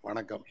வணக்கண்ணே.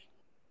 வணக்கம்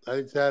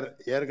லலித் சார்.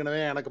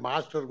 ஏற்கனவே எனக்கு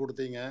மாஸ்டர்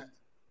கொடுத்தீங்க,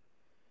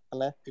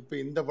 இப்போ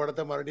இந்த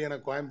படத்தை மறுபடியும்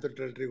எனக்கு கோயம்புத்தூர்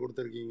டெரிட்டரி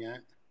கொடுத்துருக்கீங்க.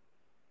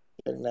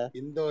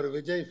 இந்த ஒரு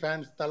விஜய்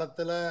ஃபேன்ஸ்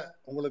தளத்தில்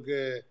உங்களுக்கு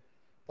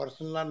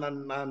பர்சனலாக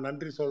நான்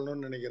நன்றி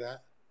சொல்லணும்னு நினைக்கிறேன்.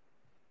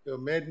 You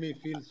made me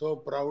feel so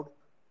proud.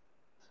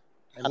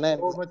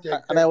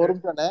 ஒரு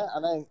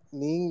அண்ணா,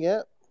 நீங்க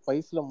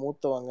வயசுல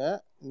மூத்தவங்க,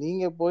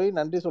 நீங்க போய்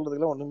நன்றி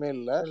சொல்றதுக்குலாம் ஒண்ணுமே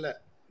இல்லை. இல்லை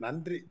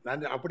நன்றி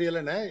நன்றி அப்படி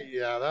இல்லைண்ணே.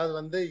 அதாவது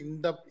வந்து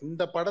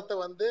இந்த படத்தை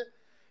வந்து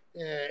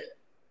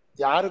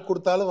யாருக்கு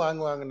கொடுத்தாலும்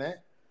வாங்குவாங்கண்ணே.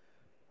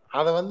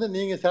 அதை வந்து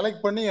நீங்கள்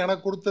செலக்ட் பண்ணி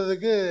எனக்கு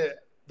கொடுத்ததுக்கு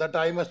that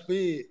I must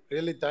be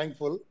really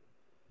thankful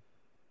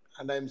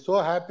and I am so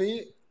happy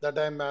that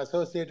I am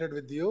associated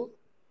with you.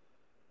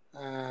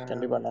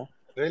 கண்டிப்பாண்ணே.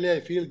 Really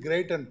I feel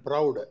great and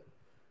proud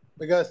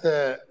because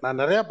நான்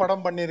நிறைய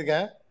படம்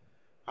பண்ணியிருக்கேன்.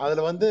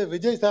 அதில் வந்து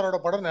விஜய் சாரோட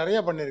படம் நிறைய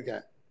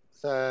பண்ணியிருக்கேன்.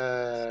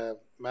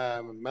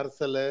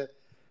 மெர்சலு,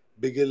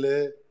 பிகிலு,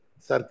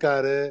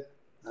 சர்க்காரு,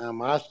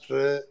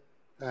 மாஸ்டரு.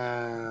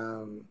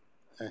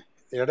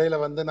 இடையில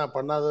வந்து நான்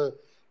பண்ணாத,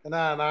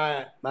 ஏன்னா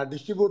நான்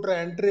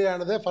டிஸ்ட்ரிபியூட்டராக என்ட்ரி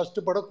ஆனதே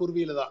ஃபஸ்ட்டு படம்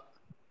குருவியில் தான்.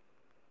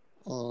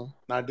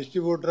 நான்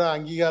டிஸ்ட்ரிபியூட்டராக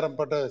அங்கீகாரம்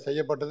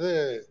செய்யப்பட்டது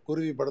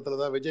குருவி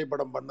படத்தில் தான். விஜய்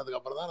படம்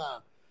பண்ணதுக்கப்புறம் தான்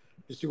நான்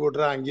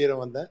டிஸ்ட்ரிபியூட்டராக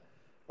அங்கீகாரம் வந்தேன்.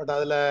 பட்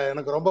அதில்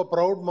எனக்கு ரொம்ப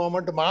ப்ரவுட்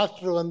மூமெண்ட்.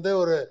 மாஸ்டர் வந்து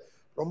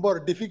ரொம்ப ஒரு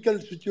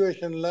டிஃபிகல்ட்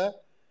சுச்சுவேஷனில்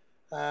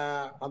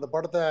அந்த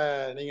படத்தை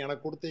நீங்கள்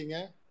எனக்கு கொடுத்தீங்க.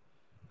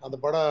 அந்த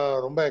படம்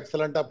ரொம்ப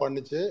எக்ஸலண்ட்டாக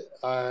பண்ணிச்சு.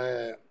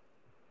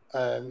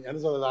 என்ன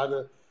சொல்கிறது,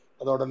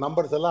 அதோட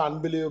நம்பர்ஸ் எல்லாம்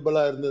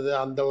அன்பிலீவபிளாக இருந்தது.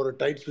 அந்த ஒரு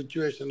டைட்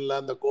சுச்சுவேஷனில்,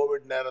 அந்த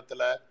கோவிட்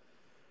நேரத்தில்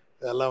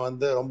இதெல்லாம்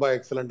வந்து ரொம்ப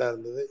எக்ஸலண்ட்டாக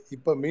இருந்தது.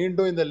 இப்போ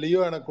மீண்டும் இந்த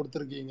லியோ எனக்கு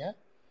கொடுத்துருக்கீங்க.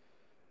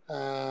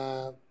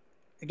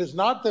 இட் இஸ்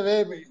நாட் த வே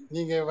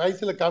நீங்கள்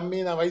வயசில் கம்மி,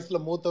 நான்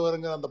வயசில்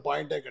மூத்தவருங்கிற அந்த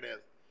பாயிண்டே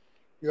கிடையாது.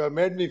 You have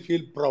made me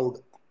feel proud.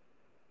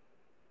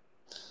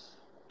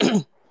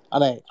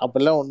 அண்ணே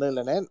அப்படிலாம் ஒன்றும்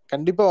இல்லைண்ணே.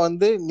 கண்டிப்பாக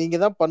வந்து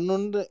நீங்கள் தான்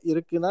பண்ணணுன்னு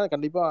இருக்குன்னா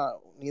கண்டிப்பாக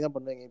நீங்கள் தான்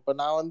பண்ணுவீங்க. இப்போ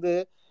நான் வந்து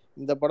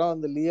இந்த படம்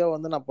வந்து லியோ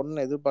வந்து நான்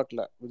பொண்ணு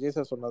எதிர்பார்க்கல, விஜய்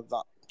சார் சொன்னது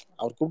தான்.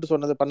 அவர் கூப்பிட்டு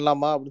சொன்னது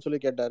பண்ணலாமா அப்படின்னு சொல்லி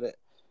கேட்டார்.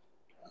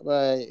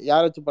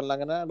 யாரை வச்சு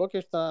பண்ணலாங்கன்னா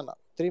லோகேஷ் தான்,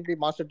 திருப்பி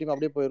மாஸ்டர் டீம்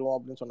அப்படியே போயிடுவோம்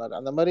அப்படின்னு சொன்னார்.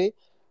 அந்த மாதிரி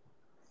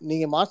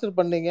நீங்கள் மாஸ்டர்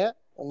பண்ணீங்க,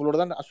 உங்களோட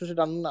தான்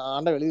அசோசியேட்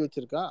ஆண்டை எழுதி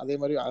வச்சிருக்கேன். அதே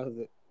மாதிரி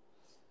ஆகுது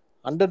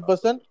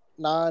 100%.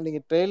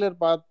 நீங்கள் ட்ரெய்லர்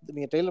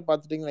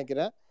பார்த்துட்டீங்கன்னு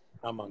நினைக்கிறேன்.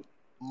 ஆமாங்க,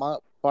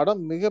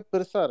 படம் மிக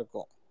பெருசாக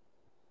இருக்கும்.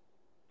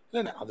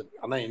 இல்லைண்ணே அது.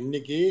 ஆனால்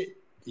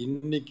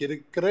இன்னைக்கு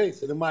இருக்கிற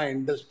சினிமா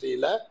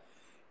இண்டஸ்ட்ரியில்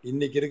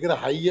இன்னைக்கு இருக்கிற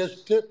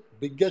ஹையஸ்ட்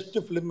பிக்கெஸ்ட்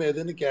ஃபிலிம்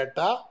எதுன்னு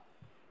கேட்டால்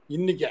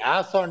இன்னைக்கு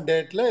ஆஸ் ஆன்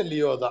டேட்டில்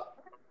லியோ தான்.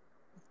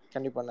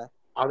 கண்டிப்பாண்ணே.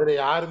 அதில்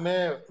யாருமே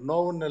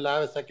நோவுன்னு இல்லை,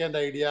 செகண்ட்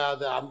ஐடியா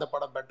அது அந்த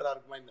படம் பெட்டராக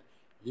இருக்குமா.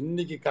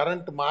 இன்னைக்கு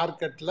கரண்ட்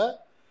மார்க்கெட்டில்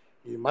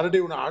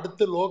மறுபடியும்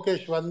அடுத்து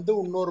லோகேஷ் வந்து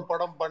இன்னொரு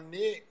படம்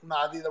பண்ணி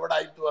இன்னும் அது இதை விட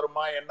ஐத்து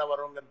வருமா என்ன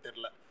வருங்கிறது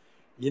தெரியல.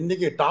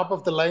 இன்னைக்கு டாப்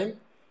ஆஃப் த லைன்.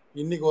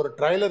 இன்னைக்கு ஒரு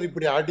ட்ரைலர்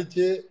இப்படி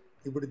அடித்து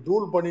இப்படி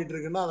தூள் பண்ணிட்டு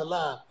இருக்குன்னா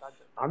அதெல்லாம்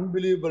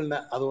அன்பிலீவபிள்னு.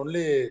 அது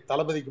ஒன்லி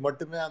தளபதிக்கு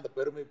மட்டுமே அந்த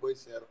பெருமை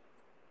போய் சேரும்.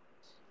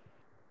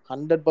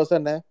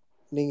 100%.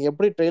 நீங்கள்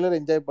எப்படி ட்ரெய்லர்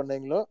என்ஜாய்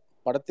பண்ணீங்களோ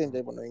படத்தை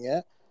என்ஜாய் பண்ணுவீங்க.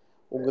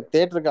 உங்கள்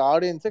தேட்டருக்கு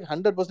ஆடியன்ஸுக்கு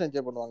 100%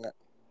 என்ஜாய் பண்ணுவாங்க.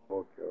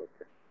 ஓகே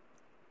ஓகே,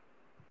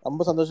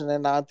 ரொம்ப சந்தோஷம்.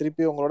 நான்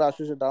திருப்பி உங்களோட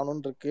அசோசியேட்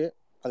ஆகணும்னு இருக்கு.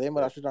 அதே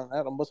மாதிரி அசோசியேட்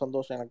ஆனேன், ரொம்ப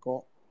சந்தோஷம்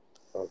எனக்கும்.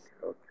 Okay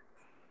okay.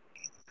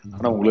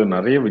 ஆனால் உங்களுக்கு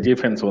நிறைய விஜய்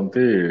ஃபேன்ஸ்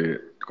வந்து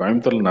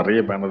கோயம்புத்தூர்ல நிறைய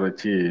பேனர்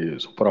வச்சு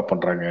சூப்பராக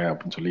பண்ணுறாங்க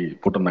அப்படின்னு சொல்லி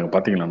போட்டிருந்தாங்க,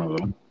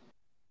 பார்த்தீங்களா?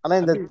 ஆனா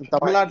இந்த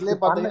தமிழ்நாட்டிலே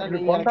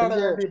பாத்தீங்கன்னா கொண்டாட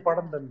வேண்டிய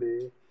படம் தம்பி.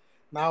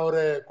 நான்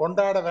ஒரு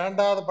கொண்டாட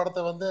வேண்டாத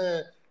படத்தை வந்து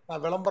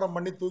நான் விளம்பரம்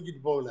பண்ணி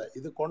தூக்கிட்டு போகல.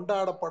 இது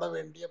கொண்டாடப்பட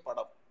வேண்டிய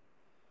படம்.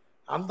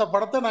 அந்த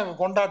படத்தை நாங்கள்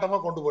கொண்டாட்டமா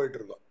கொண்டு போயிட்டு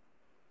இருக்கோம்.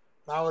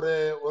 நான் ஒரு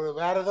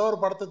வேற ஏதோ ஒரு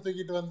படத்தை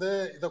தூக்கிட்டு வந்து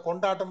இதை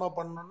கொண்டாட்டமா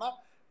பண்ணணும்னா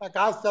நான்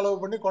காசு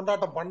செலவு பண்ணி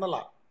கொண்டாட்டம்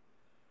பண்ணலாம்.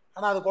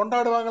 ஆனா அது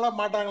கொண்டாடுவாங்களா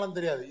மாட்டாங்களான்னு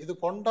தெரியாது. இது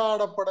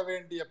கொண்டாடப்பட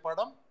வேண்டிய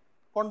படம்,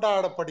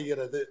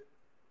 கொண்டாடப்படுகிறது.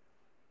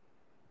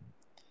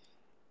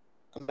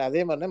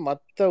 அதே மாதிரி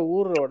மற்ற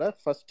ஊரோட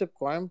ஃபர்ஸ்ட்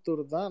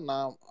கோயம்புத்தூர் தான்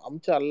நான்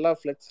அமிச்ச எல்லா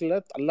ஃப்ளெக்ஸில்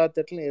எல்லா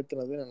தேட்டர்லையும்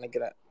ஏற்றுனதுன்னு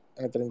நினைக்கிறேன்.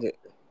 எனக்கு தெரிஞ்சு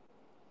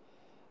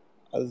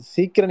அது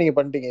சீக்கிரம் நீங்கள்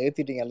பண்ணிட்டீங்க,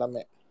 ஏற்றிட்டீங்க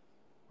எல்லாமே.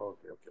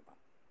 ஓகே ஓகே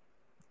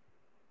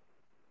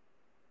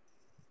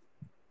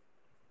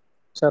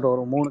சார்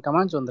ஒரு 3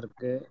 கமெண்ட்ஸ்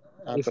வந்திருக்கு.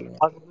 இஃப் சொல்லுங்க.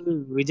 பாசிபிள்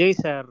விஜய்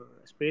சார்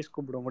ஸ்பேஸ்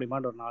கூப்பிட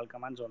முடியுமான்னு ஒரு 4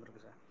 கமெண்ட்ஸ்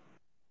வந்திருக்கு சார்.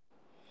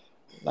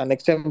 நான்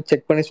நெக்ஸ்ட் டைம்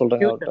செக் பண்ணி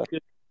சொல்றேங்க அவர்கிட்ட.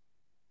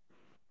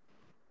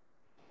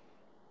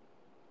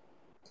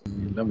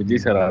 எல்லாம்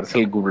விஜய் சார்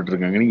அரசியல் கூப்பிட்டு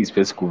இருக்காங்க, நீங்க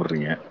ஸ்பேஸ்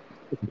கூப்பிடுறீங்க.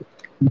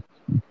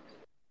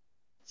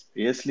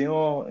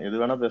 ஸ்பேஸ்லயும் எது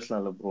வேணா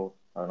பேசலாம் இல்ல ப்ரோ,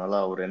 அதனால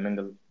அவர்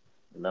எண்ணங்கள்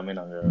எல்லாமே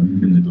நாங்க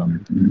தெரிஞ்சுக்கலாம்.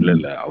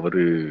 இல்ல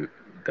அவரு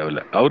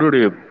தேவையில்ல,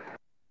 அவருடைய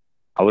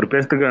அவர்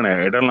பேசுறதுக்கான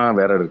இடம்லாம்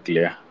வேற இருக்கு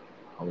இல்லையா.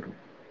 அவரு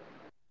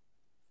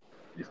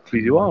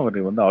எக்ஸ்க்ளூசிவா அவர்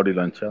வந்து ஆடியோ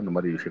லான்ச் அந்த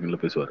மாதிரி விஷயங்கள்ல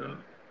பேசுவாரு.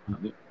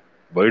 அது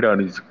வைட்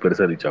ஆடியன்ஸ்க்கு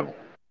பெருசா ரீச் ஆகும்.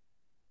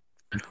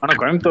 ஆனா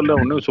கோயம்புத்தூர்ல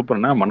ஒன்னும்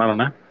சூப்பர்ண்ணா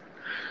மன்னாரண்ணா,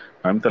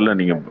 கோயம்புத்தூர்ல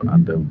நீங்க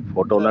அந்த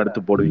போட்டோ எல்லாம்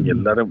எடுத்து போடுவீங்க,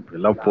 எல்லாரும்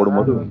எல்லாம்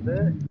போடும்போது வந்து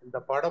இந்த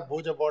படம்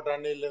பூஜை போட்ட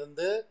அன்னையில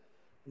இருந்து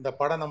இந்த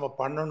படம் நம்ம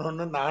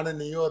பண்ணணும்னு நானும்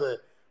நீயும் ஒரு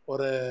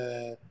ஒரு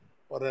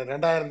ஒரு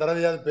 2000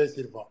 தடவையாவது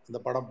பேசியிருப்போம் இந்த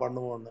படம்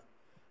பண்ணுவோன்னு.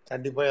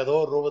 கண்டிப்பாக ஏதோ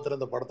ஒரு ரூபத்தில்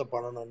இந்த படத்தை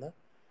பண்ணணும்னு.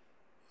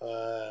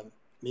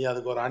 நீ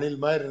அதுக்கு ஒரு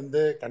அணில் மாதிரி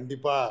இருந்து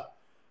கண்டிப்பாக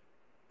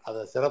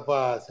அதை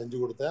சிறப்பாக செஞ்சு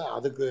கொடுத்த.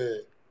 அதுக்கு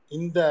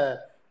இந்த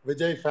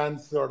விஜய்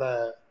ஃபேன்ஸோட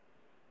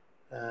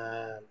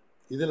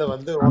இதில்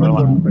வந்து உனக்கு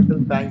ஒரு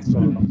ஸ்பெஷல் தேங்க்ஸ்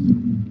சொல்லணும்.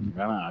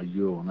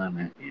 ஐயோ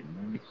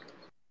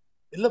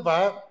இல்லைப்பா,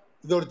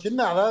 இது ஒரு சின்ன,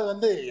 அதாவது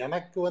வந்து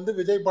எனக்கு வந்து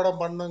விஜய்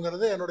படம்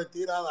பண்ணுங்கிறது என்னுடைய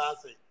தீராத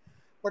ஆசை.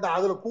 பட்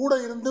அதில் கூட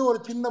இருந்து ஒரு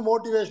சின்ன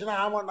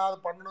மோட்டிவேஷனாக, ஆமாம் நான் அதை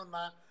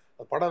பண்ணணும்னா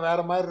படம்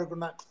வேறு மாதிரி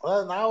இருக்குன்னா,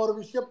 அதாவது நான் ஒரு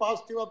விஷயம்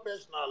பாசிட்டிவாக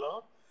பேசினாலும்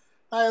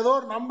நான் ஏதோ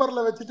ஒரு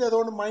நம்பரில் வச்சுட்டு ஏதோ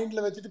ஒன்று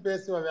மைண்டில் வச்சுட்டு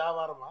பேசுவேன்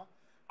வியாபாரமாக.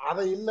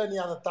 அதை இல்லை, நீ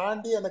அதை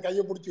தாண்டி என்னை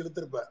கையை பிடிச்சி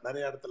இழுத்துருப்ப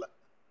நிறைய இடத்துல.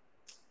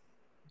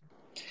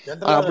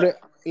 அப்படி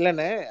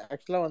இல்லைண்ணே,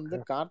 ஆக்சுவலாக வந்து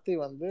கார்த்தி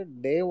வந்து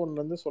டே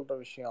ஒன்லேருந்து சொல்கிற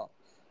விஷயம்,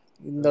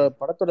 இந்த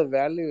படத்தோட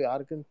வேல்யூ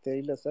யாருக்குன்னு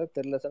தெரியல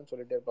சார்ன்னு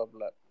சொல்லிட்டே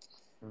இருப்பாப்புல.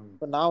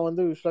 இப்போ நான்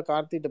வந்து யூஸ்வலாக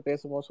கார்த்திகிட்ட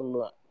பேசும்போது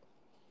சொல்லுவேன்,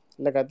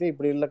 இல்லை கத்தி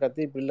இப்படி இல்லை,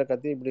 கத்தி இப்படி இல்லை,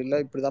 கத்தி இப்படி இல்லை,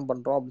 இப்படி தான்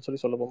பண்ணுறோம்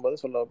அப்படின்னு சொல்ல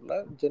போகும்போது சொல்லுவாப்புல,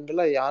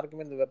 ஜென்ரலாக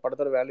யாருக்குமே இந்த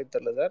படத்தோட வேல்யூ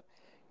தெரியல சார்,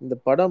 இந்த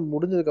படம்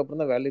முடிஞ்சதுக்கு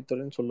அப்புறம் தான் வேல்யூ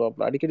தெரியும்னு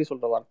சொல்லுவாப்புல. அடிக்கடி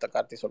சொல்கிற வார்த்தை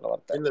கார்த்தி சொல்கிற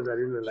வார்த்தை. இல்லை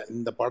சார், இல்லை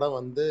இந்த படம்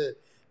வந்து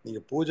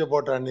நீங்கள் பூஜை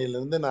போட்ட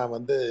அன்னையிலேருந்து நான்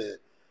வந்து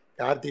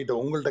கார்த்திகிட்ட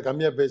உங்கள்கிட்ட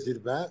கம்மியாக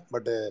பேசியிருப்பேன்.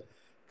 பட்டு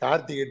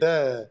கார்த்திகிட்ட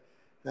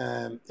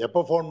எப்போ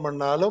ஃபோன்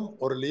பண்ணாலும்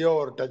ஒரு லியோ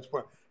ஒரு டச்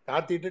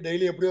கார்த்திகிட்ட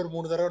டெய்லி எப்படி ஒரு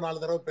 3 தடவை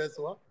 4 தடவை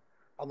பேசுவோம்.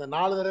 அந்த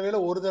 4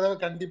 தடவையில் ஒரு தடவை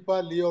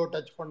கண்டிப்பாக லியோ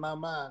டச்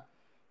பண்ணாமல்,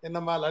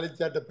 என்னம்மா லலித்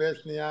சார்கிட்ட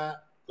பேசுனியா,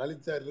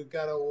 லலித் சார்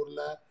இருக்கார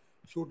ஊரில்,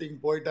 ஷூட்டிங்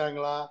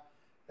போயிட்டாங்களா,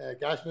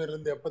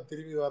 காஷ்மீர்லேருந்து எப்போ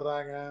திரும்பி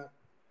வர்றாங்க,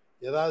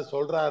 ஏதாவது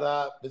சொல்கிறாரா,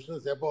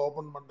 பிஸ்னஸ் எப்போ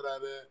ஓப்பன்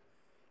பண்ணுறாரு,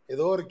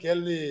 ஏதோ ஒரு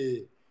கேள்வி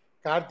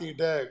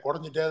கார்த்திகிட்ட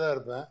குறைஞ்சிட்டே தான்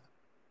இருப்பேன்.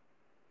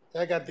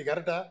 கார்த்தி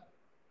கரெக்டா?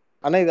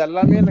 ஆனா இது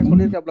எல்லாமே எனக்கு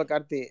சொல்லியிருக்காப்ல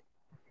கார்த்தி.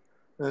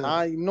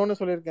 நான் இன்னொன்னு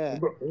சொல்லியிருக்கேன்,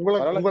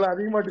 உங்களை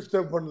அதிகமா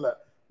டிஸ்டர்ப் பண்ணல,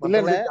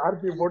 இல்ல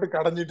கார்த்தியை போட்டு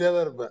கடைஞ்சிட்டே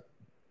தான் இருப்பேன்.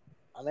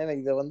 ஆனா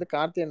இதை வந்து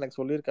கார்த்தி எனக்கு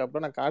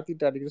சொல்லியிருக்காப்ல. நான்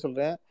கார்த்திட்ட அடிக்கடி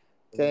சொல்றேன்,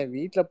 சரி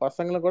வீட்டுல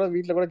பசங்களும் கூட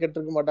வீட்டுல கூட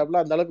கெட்டிருக்க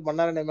மாட்டாப்ல, அந்த அளவுக்கு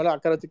மன்னார மேல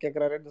அக்கறை வச்சு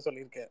கேட்கறாருன்னு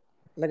சொல்லியிருக்கேன்.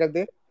 என்ன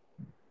கருத்து?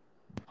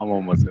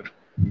 ஆமா சார்.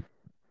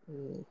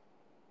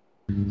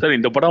 சார்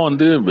இந்த படம்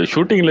வந்து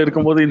ஷூட்டிங்ல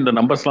இருக்கும்போது இந்த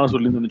நம்பர்ஸ்லாம்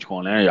சொல்லி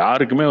வச்சுக்கோங்களேன்,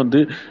 யாருக்குமே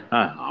வந்து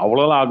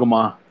அவ்வளோலாம்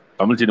ஆகுமா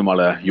தமிழ்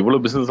சினிமாவில், இவ்வளோ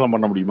பிஸ்னஸ்லாம்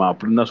பண்ண முடியுமா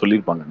அப்படின்னு தான்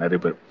சொல்லியிருப்பாங்க நிறைய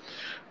பேர்.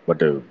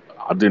 பட்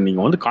அது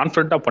நீங்கள் வந்து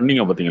கான்ஃபிடண்ட்டாக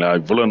பண்ணீங்க பார்த்தீங்களா,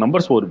 இவ்வளோ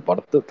நம்பர்ஸ் ஒரு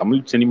படத்தை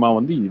தமிழ் சினிமா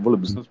வந்து இவ்வளோ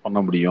பிஸ்னஸ் பண்ண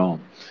முடியும்,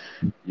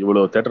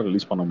 இவ்வளோ தேட்டர்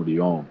ரிலீஸ் பண்ண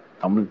முடியும்,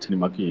 தமிழ்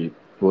சினிமாக்கு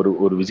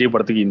ஒரு விஜய்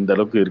படத்துக்கு இந்த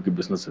அளவுக்கு இருக்குது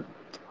பிஸ்னஸ்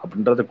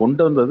அப்படின்றத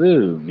கொண்டு வந்தது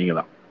நீங்கள்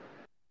தான்.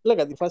 இல்லை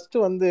கதி, ஃபர்ஸ்ட்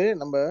வந்து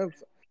நம்ம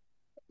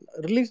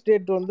ரிலீஸ்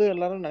டேட் வந்து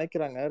எல்லாரும்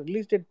நினைக்கிறாங்க,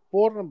 ரிலீஸ் டேட்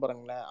போடுறோம்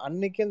பாருங்களேன்,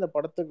 அன்னைக்கே இந்த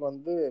படத்துக்கு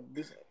வந்து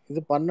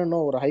இது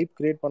பண்ணணும், ஒரு ஹைப்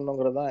கிரியேட்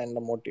பண்ணணுங்கிறது தான்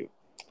என்ன மோட்டிவ்.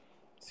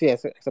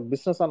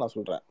 பிஸ்னஸாக நான்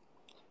சொல்கிறேன்,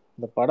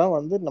 இந்த படம்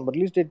வந்து நம்ம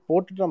ரிலீஸ் டேட்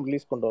போட்டுட்டு நம்ம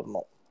ரிலீஸ் கொண்டு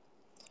வரணும்.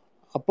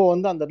 அப்போ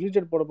வந்து அந்த ரிலீஸ்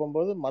டேட் போட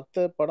போகும்போது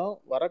மற்ற படம்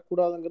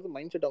வரக்கூடாதுங்கிறது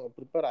மைண்ட் செட் அவங்க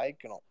ப்ரிப்பேர்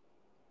ஆகிக்கணும்.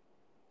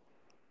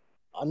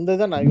 அந்த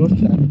தான் நான்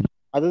யோசித்தேன்.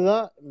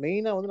 அதுதான்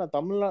மெயினாக வந்து நான்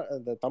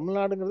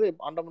தமிழ்நாடுங்கிறது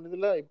ஆண்ட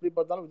இதில் எப்படி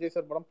பார்த்தாலும் விஜய்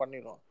சார் படம்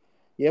பண்ணிடும்,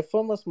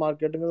 எஃப்எம்எஸ்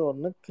மார்க்கெட்டுங்கிறது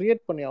ஒன்று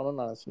கிரியேட் பண்ணி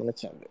ஆகணும்னு நான்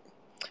நினச்சேன். அது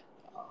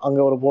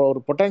அங்கே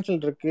ஒரு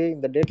பொட்டன்ஷியல் இருக்குது,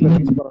 இந்த டேட்டில்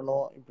ரிலீஸ்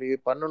பண்ணணும், இப்படி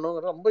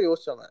பண்ணணுங்கிறது ரொம்ப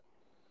யோசிச்சாங்க.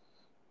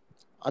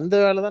 அந்த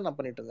வேலை தான் நான்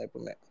பண்ணிட்டு இருந்தேன்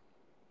எப்பவுமே.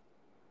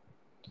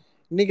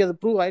 இன்னைக்கு அது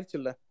ப்ரூவ் ஆயிடுச்சு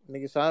இல்லை,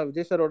 இன்னைக்கு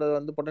விஜய் சாரோட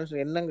வந்து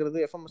பொட்டன்ஷியல் என்னங்கிறது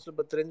எஃப்எம்எஸ்ல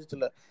இப்போ தெரிஞ்சிச்சு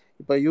இல்லை.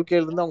 இப்போ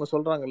யூகேல இருந்து அவங்க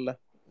சொல்றாங்கல்ல,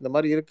 இந்த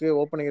மாதிரி இருக்கு,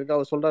 ஓப்பனிங் இருக்கு,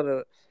 அவர் சொல்றாரு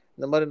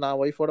இந்த மாதிரி நான்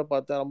ஒய்ஃபோட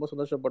பார்த்தேன், ரொம்ப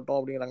சந்தோஷப்பட்டோம்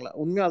அப்படிங்கிறாங்களா.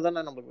 உண்மையாக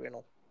அதானே நம்மளுக்கு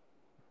வேணும்.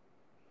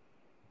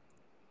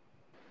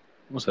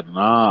 சார்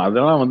நான்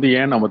அதெல்லாம் வந்து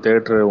ஏன் நம்ம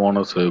தேட்டர்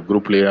ஓனர்ஸ்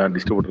குரூப்லேயே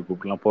டிஸ்ட்ரிபியூட்டர்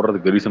குரூப்லாம்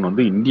போடுறதுக்கு ரீசன்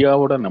வந்து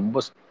இந்தியாவோட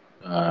நம்ம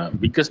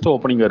பிக்கஸ்ட்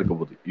ஓப்பனிங்காக இருக்க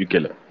போகுது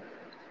யூகேல,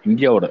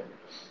 இந்தியாவோட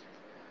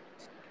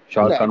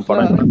ஷாருக்கான்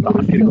படம்.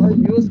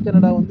 யூஎஸ்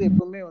கனடா வந்து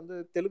எப்பவுமே வந்து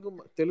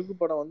தெலுங்கு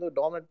படம் வந்து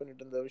டாமினேட்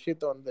பண்ணிட்டு இருந்த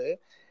விஷயத்த வந்து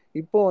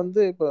இப்போ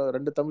வந்து இப்போ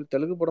 2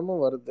 தெலுங்கு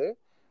படமும் வருது,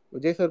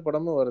 விஜய் சார்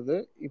படமும் வருது.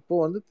 இப்போ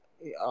வந்து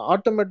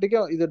ஆட்டோமேட்டிக்கா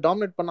இது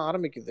டாமினேட் பண்ண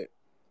ஆரம்பிக்குது.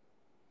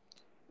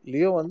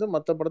 லியோ வந்து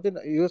மற்ற படத்தை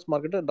யூஎஸ்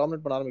மார்க்கெட்டை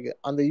டாமினேட் பண்ண ஆரம்பிக்குது.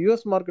 அந்த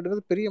யூஎஸ்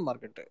மார்க்கெட்டுங்கிறது பெரிய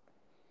மார்க்கெட்டு.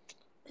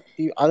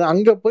 அது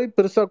அங்கே போய்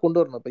பெருசாக கொண்டு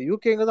வரணும். இப்போ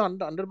யூகேங்கிறது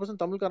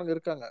 100% தமிழ்காரங்க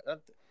இருக்காங்க.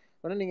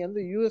 ஆனால் நீங்கள்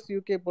வந்து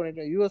யூகே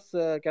போனீங்க,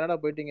 கனடா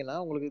போயிட்டீங்கன்னா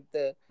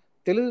உங்களுக்கு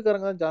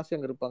தெலுங்குக்காரங்க தான் ஜாஸ்தி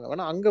அங்கே இருப்பாங்க.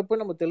 வேணா அங்கே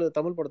போய் நம்ம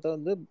தமிழ் படத்தை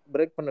வந்து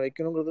பிரேக் பண்ண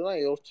வைக்கணுங்கிறது தான்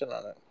யோசிச்சேன்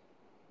நான்.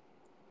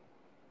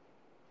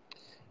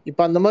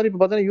 இப்போ அந்த மாதிரி இப்போ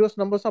பார்த்தீங்கன்னா யூஎஸ்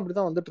நம்பர்ஸ் அப்படி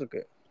தான் வந்துட்டு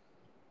இருக்கு.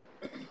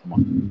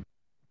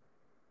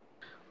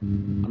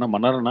 ஆனா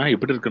மன்னார்னா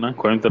எப்படி இருக்குன்னா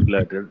கோயம்புத்தூர்ல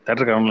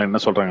தேட்டர்காரங்கள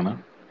என்ன சொல்றாங்கன்னா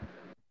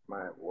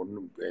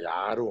ஒன்றும்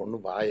யாரும்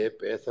ஒன்றும் வாயே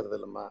பேசுறது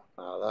இல்லைம்மா.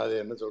 அதாவது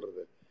என்ன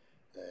சொல்றது,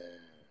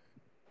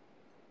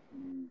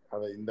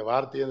 அதை இந்த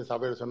வார்த்தையை இந்த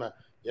சபையில் சொன்ன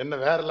என்ன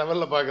வேற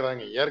லெவல்ல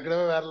பாக்குறாங்க.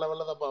 ஏற்கனவே வேற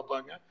லெவல்ல தான்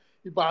பார்ப்பாங்க.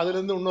 இப்போ அதுல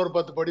இருந்து இன்னொரு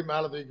 10 படி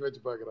மேல தூக்கி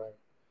வச்சு பாக்குறாங்க.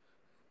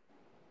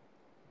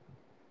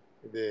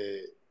 இது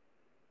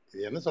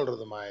இது என்ன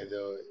சொல்றதுமா, இது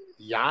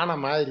யானை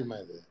மாதிரிமா.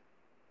 இது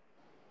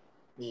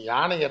நீ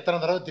யானை எத்தனை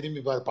தடவை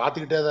திரும்பி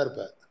பார்த்துக்கிட்டே தான்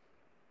இருப்ப.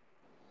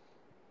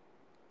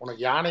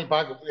 உனக்கு யானை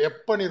பார்க்க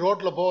எப்ப நீ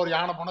ரோட்ல போ ஒரு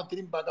யானை போனா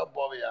திரும்பி பார்க்க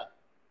போவையா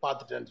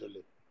பார்த்துட்டேன்னு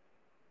சொல்லி?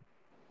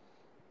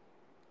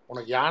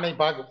 உனக்கு யானை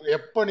பார்க்க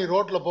எப்ப நீ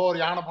ரோட்ல போ ஒரு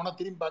யானை போனா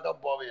திரும்பி பார்க்க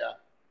போவையா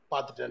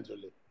பார்த்துட்டேன்னு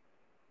சொல்லி?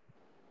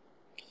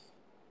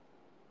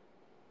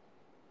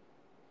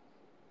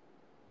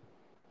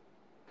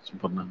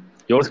 சூப்பர்ண்ணா.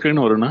 எவ்வளவு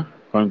ஸ்கிரீன் வரும்ண்ணா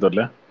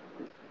கோயம்புத்தூர்ல?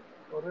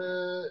 ஒரு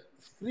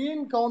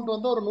ஸ்க்ரீன் கவுண்ட்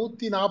வந்து ஒரு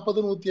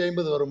 140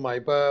 150 வருமா.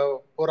 இப்போ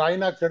ஒரு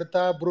ஐநாக்ஸ்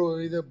எடுத்தா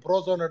இது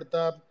ப்ரோசோன்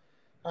எடுத்தா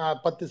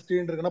 10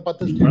 ஸ்க்ரீன் இருக்குன்னா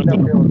 10 ஸ்க்ரீன்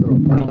அப்படியே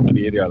வந்துடும்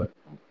ஏரியாவில்.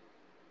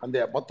 அந்த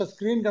மொத்த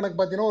ஸ்க்ரீன் கணக்கு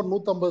பார்த்தீங்கன்னா ஒரு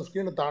 150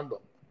 ஸ்க்ரீன்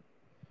தாண்டும்.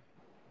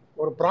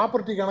 ஒரு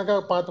ப்ராப்பர்ட்டி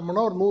கணக்காக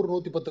பார்த்தோம்னா ஒரு 100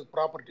 110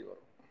 ப்ராப்பர்ட்டி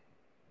வரும்.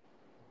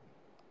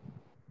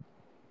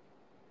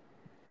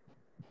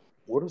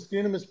 ஒரு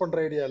ஸ்க்ரீன் மிஸ் பண்ற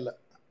ஐடியா இல்லை.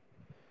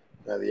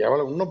 அது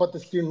எவ்வளவு இன்னும்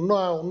 10 ஸ்க்ரீன்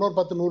இன்னொரு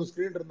 10 100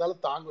 ஸ்க்ரீன்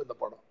இருந்தாலும் தாங்கும் இந்த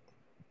படம்.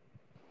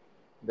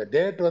 இந்த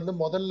டேட் வந்து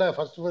முதல்ல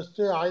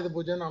ஃபர்ஸ்ட் ஆயுத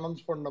பூஜைன்னு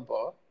அனௌன்ஸ்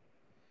பண்ணப்போ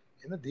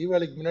என்ன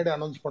தீபாவளிக்கு முன்னாடி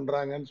அனௌன்ஸ்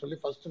பண்ணுறாங்கன்னு சொல்லி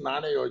ஃபர்ஸ்ட்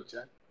நானே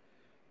யோசித்தேன்.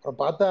 அப்புறம்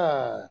பார்த்தா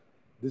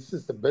this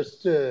is the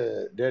best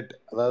date.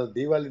 அதாவது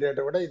தீபாவளி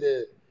டேட்டை விட இது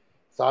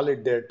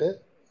சாலிட் டேட்டு.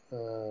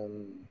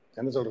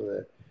 என்ன சொல்கிறது,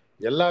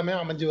 எல்லாமே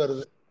அமைஞ்சு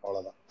வருது,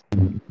 அவ்வளோதான்.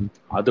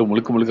 அது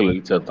முழுக்க முழுக்க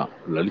லலித் சார் தான்.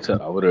 லலித்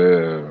சார் அவரு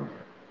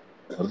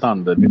தான்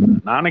அந்த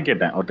நானே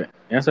கேட்டேன் அவர்கிட்ட,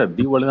 ஏன் சார்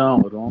தீபாவளி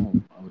தான் வரும்,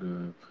 அவரு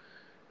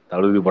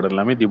தளபதி படம்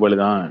எல்லாமே தீபாவளி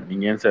தான்,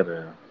 நீங்க ஏன் சார்?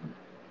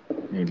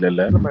 இல்ல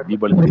இல்ல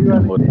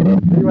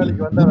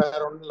தீபாவளிக்கு வந்தா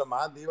வேற ஒன்றும்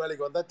இல்லைம்மா.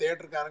 தீபாவளிக்கு வந்தா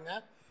தியேட்டருக்காரங்க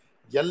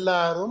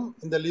எல்லாரும்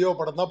இந்த லியோ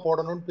படம் தான்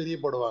போடணும்னு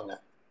பிரியப்படுவாங்க.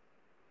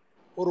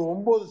 ஒரு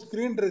 9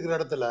 ஸ்க்ரீன் இருக்கிற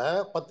இடத்துல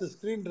 10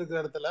 ஸ்க்ரீன் இருக்கிற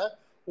இடத்துல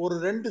ஒரு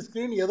 2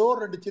 ஸ்க்ரீன் ஏதோ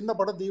 2 சின்ன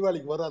படம்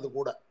தீபாவளிக்கு வரும். அது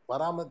கூட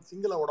வராம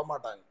சிங்கிளா விட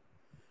மாட்டாங்க.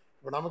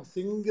 இப்போ நமக்கு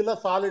சிங்கிளா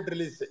சாலிட்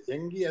ரிலீஸ்,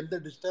 எங்கேயும் எந்த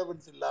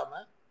டிஸ்டர்பன்ஸ் இல்லாம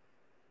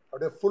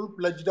அப்படியே ஃபுல்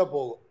பிளஜ்டா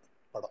போகும்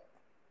படம்.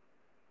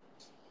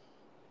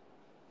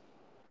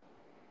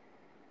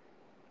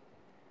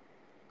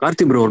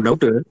 கார்த்தி ப்ரோ, ஒரு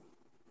டவுட்.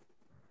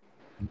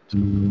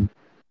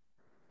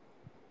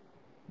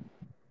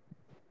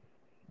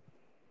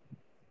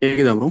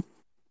 கேக்குதா ப்ரோ?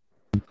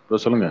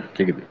 சொல்லுங்க,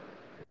 கேக்குது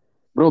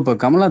ப்ரோ. இப்போ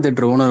கமலா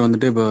தேட்டர் ஓனர்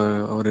வந்துட்டு இப்போ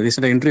ஒரு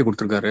ரீசெண்டாக இன்டர்வியூ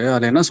கொடுத்துருக்காரு.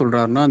 அதில் என்ன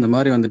சொல்றாருன்னா, இந்த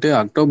மாதிரி வந்துட்டு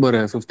October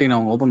 15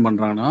 அவங்க ஓப்பன்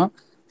பண்ணுறாங்கன்னா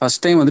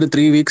ஃபர்ஸ்ட் டைம் வந்துட்டு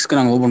 3 வீக்ஸ்க்கு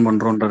நாங்கள் ஓப்பன்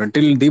பண்ணுறோன்றாரு.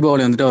 டில்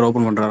தீபாவளி வந்துட்டு அவர்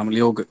ஓப்பன் பண்ணுறாரு நம்ம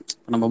லியோவுக்கு.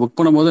 நம்ம புக்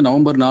பண்ணும்போது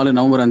November 4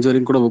 November 5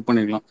 வரைக்கும் கூட புக்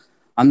பண்ணிக்கலாம்.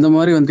 அந்த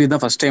மாதிரி வந்து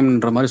இதுதான் ஃபர்ஸ்ட்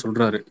டைம்ன்ற மாதிரி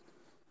சொல்றாரு.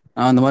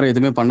 நான் அந்த மாதிரி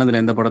எதுவுமே பண்ணதில்லை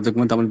எந்த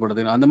படத்துக்குமே, தமிழ்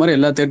படத்துக்கு. அந்த மாதிரி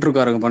எல்லா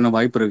தேட்டருக்காரங்க பண்ண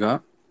வாய்ப்பு இருக்கா?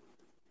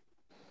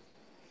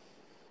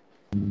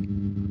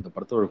 இந்த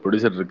படத்தோட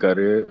ப்ரொடியூசர்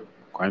இருக்காரு,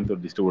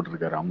 கோயம்புத்தூர் டிஸ்ட்ரிபியூட்டர்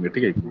இருக்காரு, அவங்க கிட்ட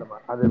கேட்கணும்.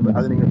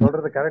 அது நீங்க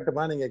சொல்றது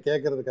கரெக்டுமா, நீங்க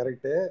கேட்கறது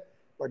கரெக்டு.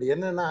 பட்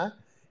என்னன்னா,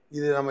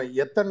 இது நம்ம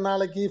எத்தனை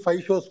நாளைக்கு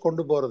 5 ஷோஸ்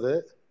கொண்டு போறது,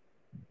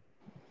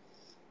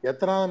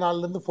 எத்தனாவது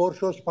நாள்ல இருந்து 4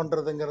 ஷோஸ்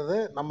பண்றதுங்கிறது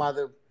நம்ம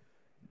அது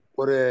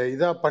ஒரு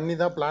இதா பண்ணி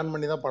தான் பிளான்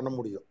பண்ணி தான் பண்ண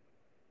முடியும்.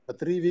 இப்போ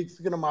 3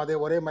 வீக்ஸ்க்கு நம்ம அதே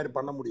ஒரே மாதிரி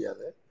பண்ண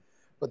முடியாது.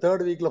 இப்போ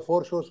 3rd வீக்ல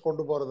 4 ஷோஸ்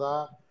கொண்டு போறதா,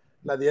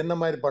 இல்லை அது என்ன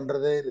மாதிரி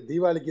பண்றது, இது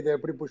தீபாவளிக்கு இதை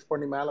எப்படி புஷ்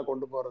பண்ணி மேலே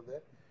கொண்டு போறது,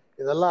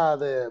 இதெல்லாம்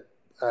அது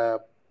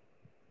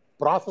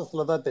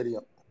ப்ராசஸ்ல தான்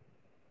தெரியும்.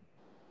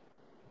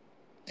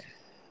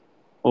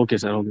 Okay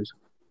sir, okay sir.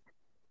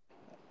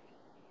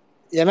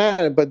 ஏன்னா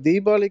இப்போ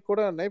தீபாவளி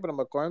கூட இப்போ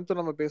நம்ம கோயம்புத்தூர்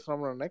நம்ம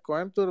பேசுகிறோம்னு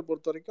கோயம்புத்தூரை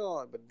பொறுத்த வரைக்கும்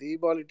இப்போ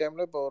தீபாவளி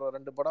டைமில் இப்போ ஒரு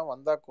 2 படம்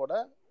வந்தால் கூட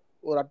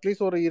ஒரு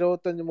அட்லீஸ்ட் ஒரு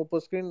 25-30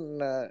 ஸ்க்ரீன்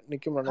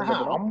நிற்கும்.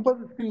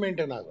 50 ஸ்க்ரீன்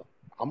மெயின்டைன் ஆகும்.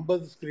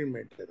 50 ஸ்க்ரீன்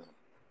மெயின்டைன் ஆகும்.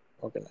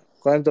 ஓகேண்ணா,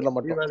 கோயம்புத்தூரில்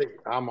மட்டும். தீபாவளி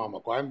ஆமாம்,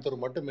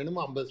 கோயம்புத்தூர் மட்டும்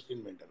மினிமம் 50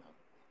 ஸ்க்ரீன் மெயின்டைன் ஆகும்.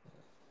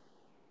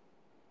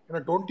 ஏன்னா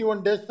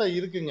 21 டேஸ் தான்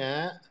இருக்குங்க.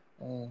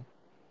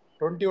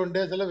 21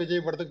 டேஸில்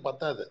விஜய் படத்துக்கு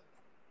பத்தாது.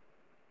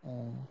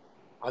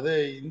 அது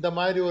இந்த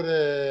மாதிரி ஒரு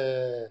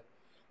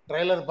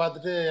ட்ரெய்லர்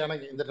பார்த்துட்டு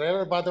எனக்கு இந்த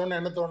ட்ரெய்லர் பார்த்தோன்னே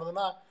என்ன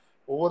தோணுதுன்னா,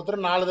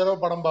 ஒவ்வொருத்தரும் 4 தடவை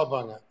படம்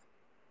பார்ப்பாங்க.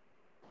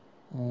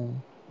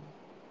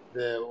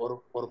 இது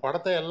ஒரு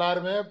படத்தை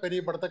எல்லாருமே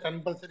பெரிய படத்தை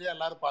கம்பல்சரியாக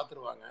எல்லாரும்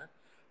பார்த்துருவாங்க.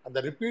 அந்த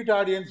ரிப்பீட்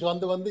ஆடியன்ஸ்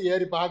வந்து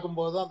ஏறி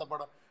பார்க்கும்போது அந்த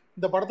படம்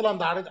இந்த படத்தில்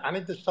அந்த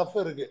அனைத்து ஸ்டஃப்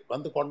இருக்குது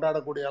வந்து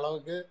கொண்டாடக்கூடிய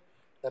அளவுக்கு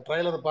இந்த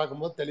ட்ரைலரை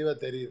பார்க்கும்போது தெளிவாக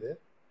தெரியுது.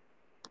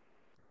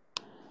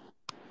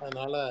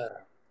 அதனால்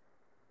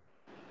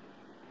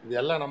இது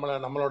எல்லாம்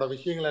நம்மளோட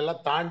விஷயங்கள்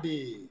எல்லாம் தாண்டி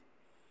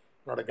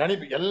என்னோட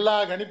கணிப்பு, எல்லா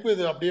கணிப்பும்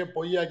இது அப்படியே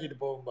பொய்யாக்கிட்டு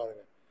போகும்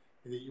பாருங்க.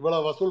 இது இவ்வளோ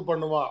வசூல்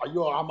பண்ணுமா,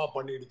 ஐயோ ஆமாம்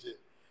பண்ணிடுச்சு.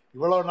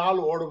 இவ்வளோ நாள்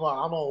ஓடுமா,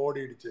 ஆமாம்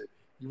ஓடிடுச்சு.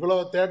 இவ்வளோ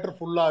தேட்டர்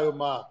ஃபுல்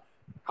ஆகுமா,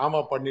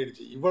 ஆமாம்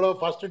பண்ணிடுச்சு. இவ்வளோ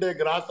ஃபர்ஸ்ட் டே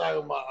கிராஸ்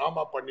ஆகுமா,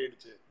 ஆமாம்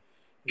பண்ணிடுச்சு.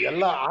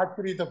 எல்லா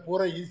ஆச்சரியத்தை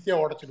பூரா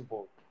ஈஸியாக உடச்சிட்டு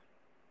போகும்.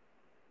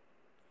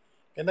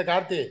 என்ன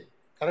கார்த்தி,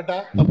 கரெக்டா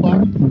தப்பா?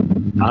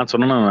 நான்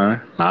சொன்னேன்,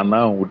 நான்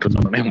தான் விட்டு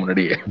சொன்னேன்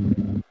முன்னாடியே.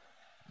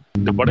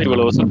 இந்த படம்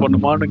இவ்வளவு வசூல்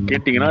பண்ணுமான்னு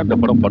கேட்டீங்கன்னா இந்த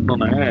படம்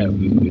பண்ணோன்னேன்,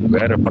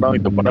 வேற படம்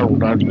இந்த படம்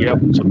விடாதீங்க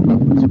அப்படின்னு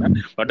சொன்னேன்.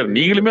 பட்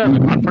நீங்களுமே அந்த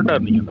கான்ஃபிடண்டா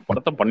இருந்தீங்க, இந்த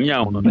படத்தை பண்ணியே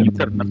ஆகணும். லலித்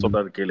சார் என்ன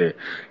சொல்றாரு கேளு,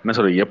 என்ன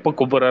சொல்றாரு, எப்ப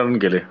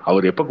கூப்பிடுறாருன்னு கேளு.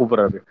 அவர் எப்ப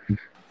கூப்பிடுறாரு,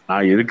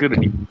 நான் எதுக்கு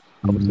ரெடி.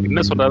 அவர்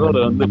என்ன சொல்றாரோ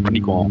அதை வந்து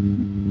பண்ணிக்குவோம்,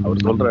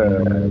 அவர் சொல்ற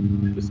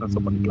பிசினஸ்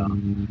பண்ணிக்கலாம்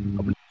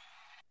அப்படின்னு.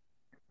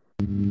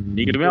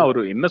 நீங்களுமே அவர்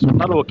என்ன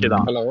சொன்னாலும் ஓகே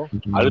தான்.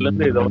 அதுல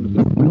இருந்து இதை வந்து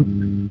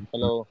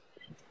ஹலோ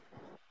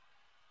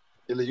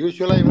இல்லை,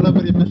 யூஸ்வலாக இவ்வளோ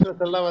பெரிய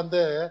பிஸ்னஸ் எல்லாம் வந்து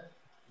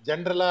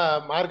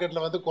ஜென்ரலாக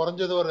மார்க்கெட்டில் வந்து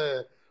குறைஞ்சது ஒரு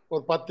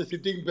 10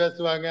 சிட்டிங்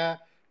பேசுவாங்க.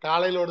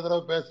 காலையில் ஒரு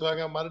தடவை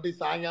பேசுவாங்க, மறுபடியும்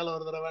சாயங்காலம்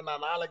ஒரு தடவை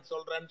நான் நாளைக்கு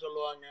சொல்கிறேன்னு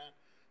சொல்லுவாங்க.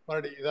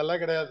 மறுபடியும்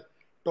இதெல்லாம் கிடையாது.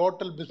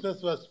 Total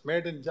business was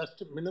made in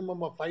just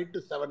minimum 5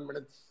 to 7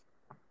 minutes.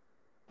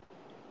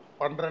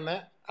 பண்ணுறேன்னு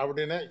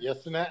அப்படின்னு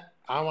எஸ்னு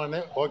ஆமான்னு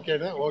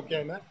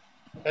ஓகேன்னு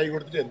கை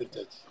கொடுத்துட்டு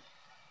எந்திரிச்சாச்சு.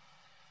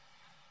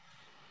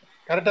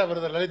 கரெக்டா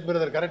பிரதர், லலித்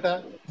பிரதர் கரெக்டா?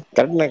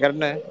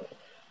 கரெக்ட்ண்ணே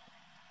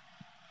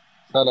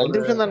சார். 5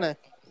 நிமிஷம் தானே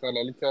சார்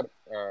லலித் சார்,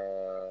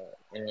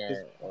 நீங்க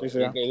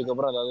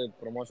இதுக்கப்புறம் அதாவது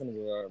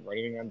ப்ரொமோஷனுக்கு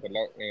வருவீங்கன்னு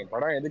தெரியல. நீங்க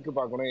படம் எதுக்கு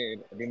பார்க்கணும்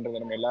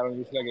அப்படின்றத நம்ம எல்லாரும்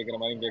யூஸ்வலா கேட்குற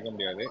மாதிரி கேட்க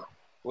முடியாது.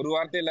 ஒரு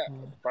வார்த்தையில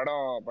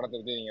படத்தை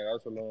பத்தி நீங்க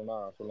ஏதாவது சொல்லணும்னா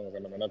சொல்லுங்க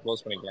சார், நம்ம என்ன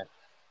க்ளோஸ் பண்ணிக்கலாம்.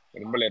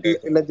 ரொம்ப லேட்டா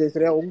இல்ல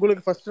ஜெயஸ்ரீயா,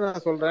 உங்களுக்கு ஃபர்ஸ்ட்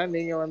நான் சொல்றேன்,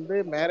 நீங்க வந்து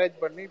மேரேஜ்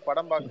பண்ணி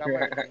படம் பார்க்காம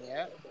இருக்கீங்க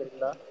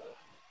சரிங்களா?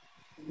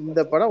 இந்த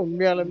படம்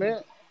உண்மையாலுமே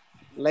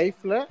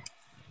லைஃப்ல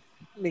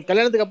நீ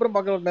கல்யாணத்துக்கு அப்புறம்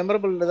பார்க்குற ஒரு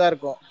மெமரபிள் இதாக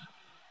இருக்கும்.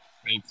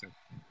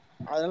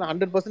 அதனால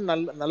 100%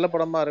 நல்ல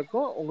படமா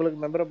இருக்கும், உங்களுக்கு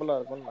மெமரபிளா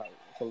இருக்கும்னு நான்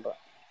சொல்றேன்.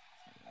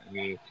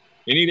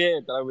 எனிடே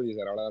தளபதி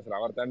சார், அவ்வளவுதான் சார்,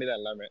 அவர் தாண்டி தான்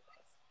எல்லாமே.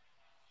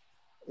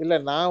 இல்ல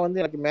நான்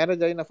வந்து எனக்கு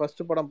மேரேஜ் ஆகி நான்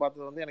ஃபர்ஸ்ட் படம்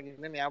பார்த்தது வந்து எனக்கு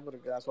என்ன ஞாபகம்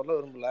இருக்கு, நான் சொல்ல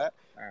விரும்பல.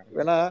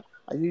 வேணா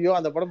ஐயோ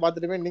அந்த படம்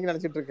பார்த்துட்டுமே நீங்க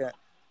நினைச்சிட்டு இருக்கேன்,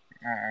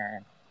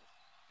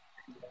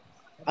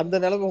 அந்த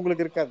நிலைமை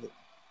உங்களுக்கு இருக்காது.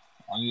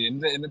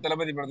 எந்த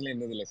தளபதி படத்துல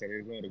இருந்தது இல்ல சார்,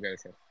 இருக்கும் இருக்காது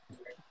சார்.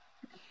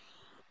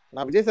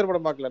 நான் விஜய் சார்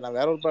படம் பார்க்கல, நான்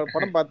வேற ஒரு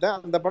படம் பார்த்தேன்.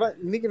 அந்த படம்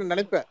இன்னைக்கு நான்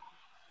நினைப்பேன்,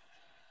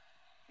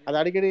 அது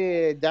அடிக்கடி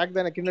ஜாக்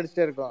தான் கிண்ட்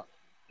அடிச்சுட்டே இருக்கும்.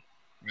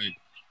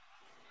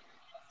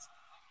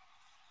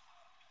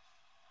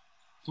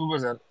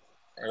 Super sir.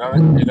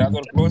 ஏதாவது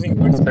ஒரு க்ளோசிங்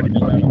வேர்ட்ஸ்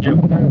பண்ணிக்கலாம்.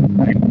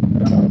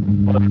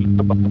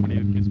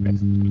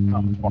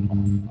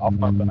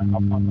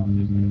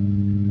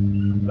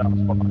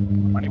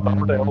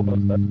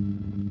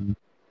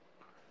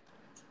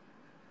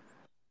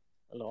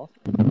 ஹலோ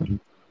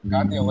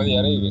கார்த்தி 9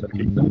 இறையுது.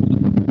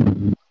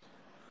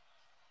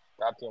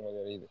 கார்த்தி 9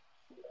 இறையுது.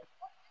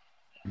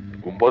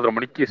 9:30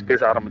 மணிக்கு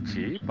ஸ்பேஸ்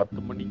ஆரம்பிச்சு 10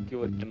 மணிக்கு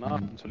வரைக்கும்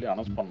தான் சொல்லி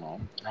அனௌன்ஸ் பண்ணோம்.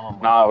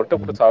 நான் அவர்கிட்ட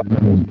கூட சார்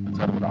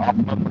ஒரு half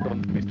an hour மட்டும்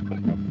வந்து பேசிட்டு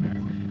போயிருக்கேன்.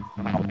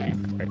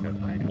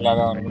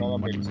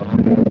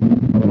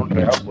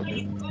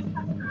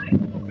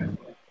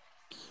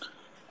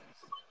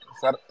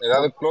 சார்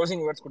ஏதாவது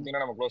க்ளோசிங் வேர்ட்ஸ்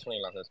கொடுத்தீங்கன்னா நம்ம க்ளோஸ்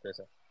பண்ணிடலாம் சார்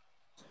ஸ்பேஸை.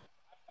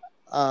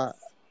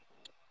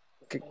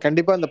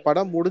 கண்டிப்பா இந்த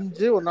படம்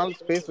முடிஞ்சு ஒரு நாள்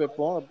ஸ்பேஸ்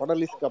வைப்போம், படம்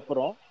ரிலீஸ்க்கு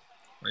அப்புறம்.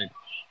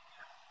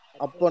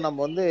 அப்போ நம்ம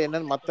வந்து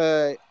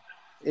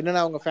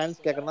என்னென்ன அவங்க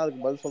ஃபேன்ஸ் கேட்கறனா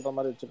அதுக்கு பதில் சொல்ற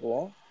மாதிரி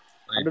வச்சுக்குவோம்.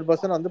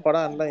 100% வந்து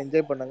படம் எல்லாம்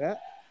என்ஜாய் பண்ணுங்க.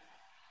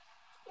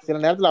 சில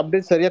நேரத்தில்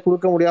அப்டேட் சரியா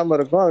கொடுக்க முடியாம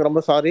இருக்கும், அது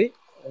ரொம்ப சாரி.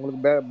 உங்களுக்கு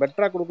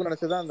பெட்டரா கொடுக்கணும்னு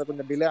நினைச்சதான் அந்த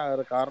கொஞ்சம் டிலே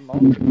ஆகிற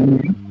காரணம்.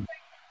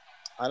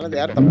 அதனால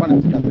யாரும் தப்பா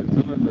நினைச்சுக்காது.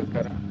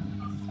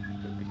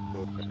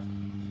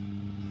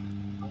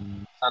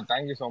 Sir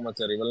thank you so much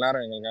sir, இவ்வளோ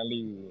நேரம் எங்களுக்காண்டி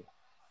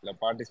இதில்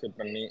பார்ட்டிசிபேட்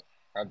பண்ணி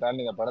அதை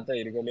தாண்டி இந்த படத்தை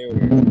இருக்கிறதே ஒரு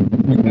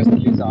business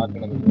release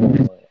ஆக்குனதுக்கும்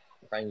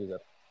thank you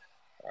sir.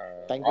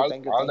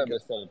 All the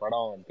best sir.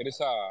 படம்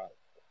பெருசா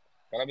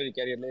தளபதி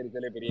கேரியர்ல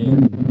இருக்கிறதே பெரிய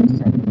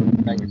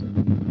தேங்க்யூ சார்.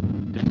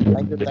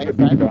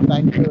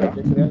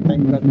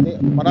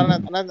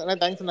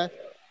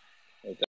 தேங்க்யூ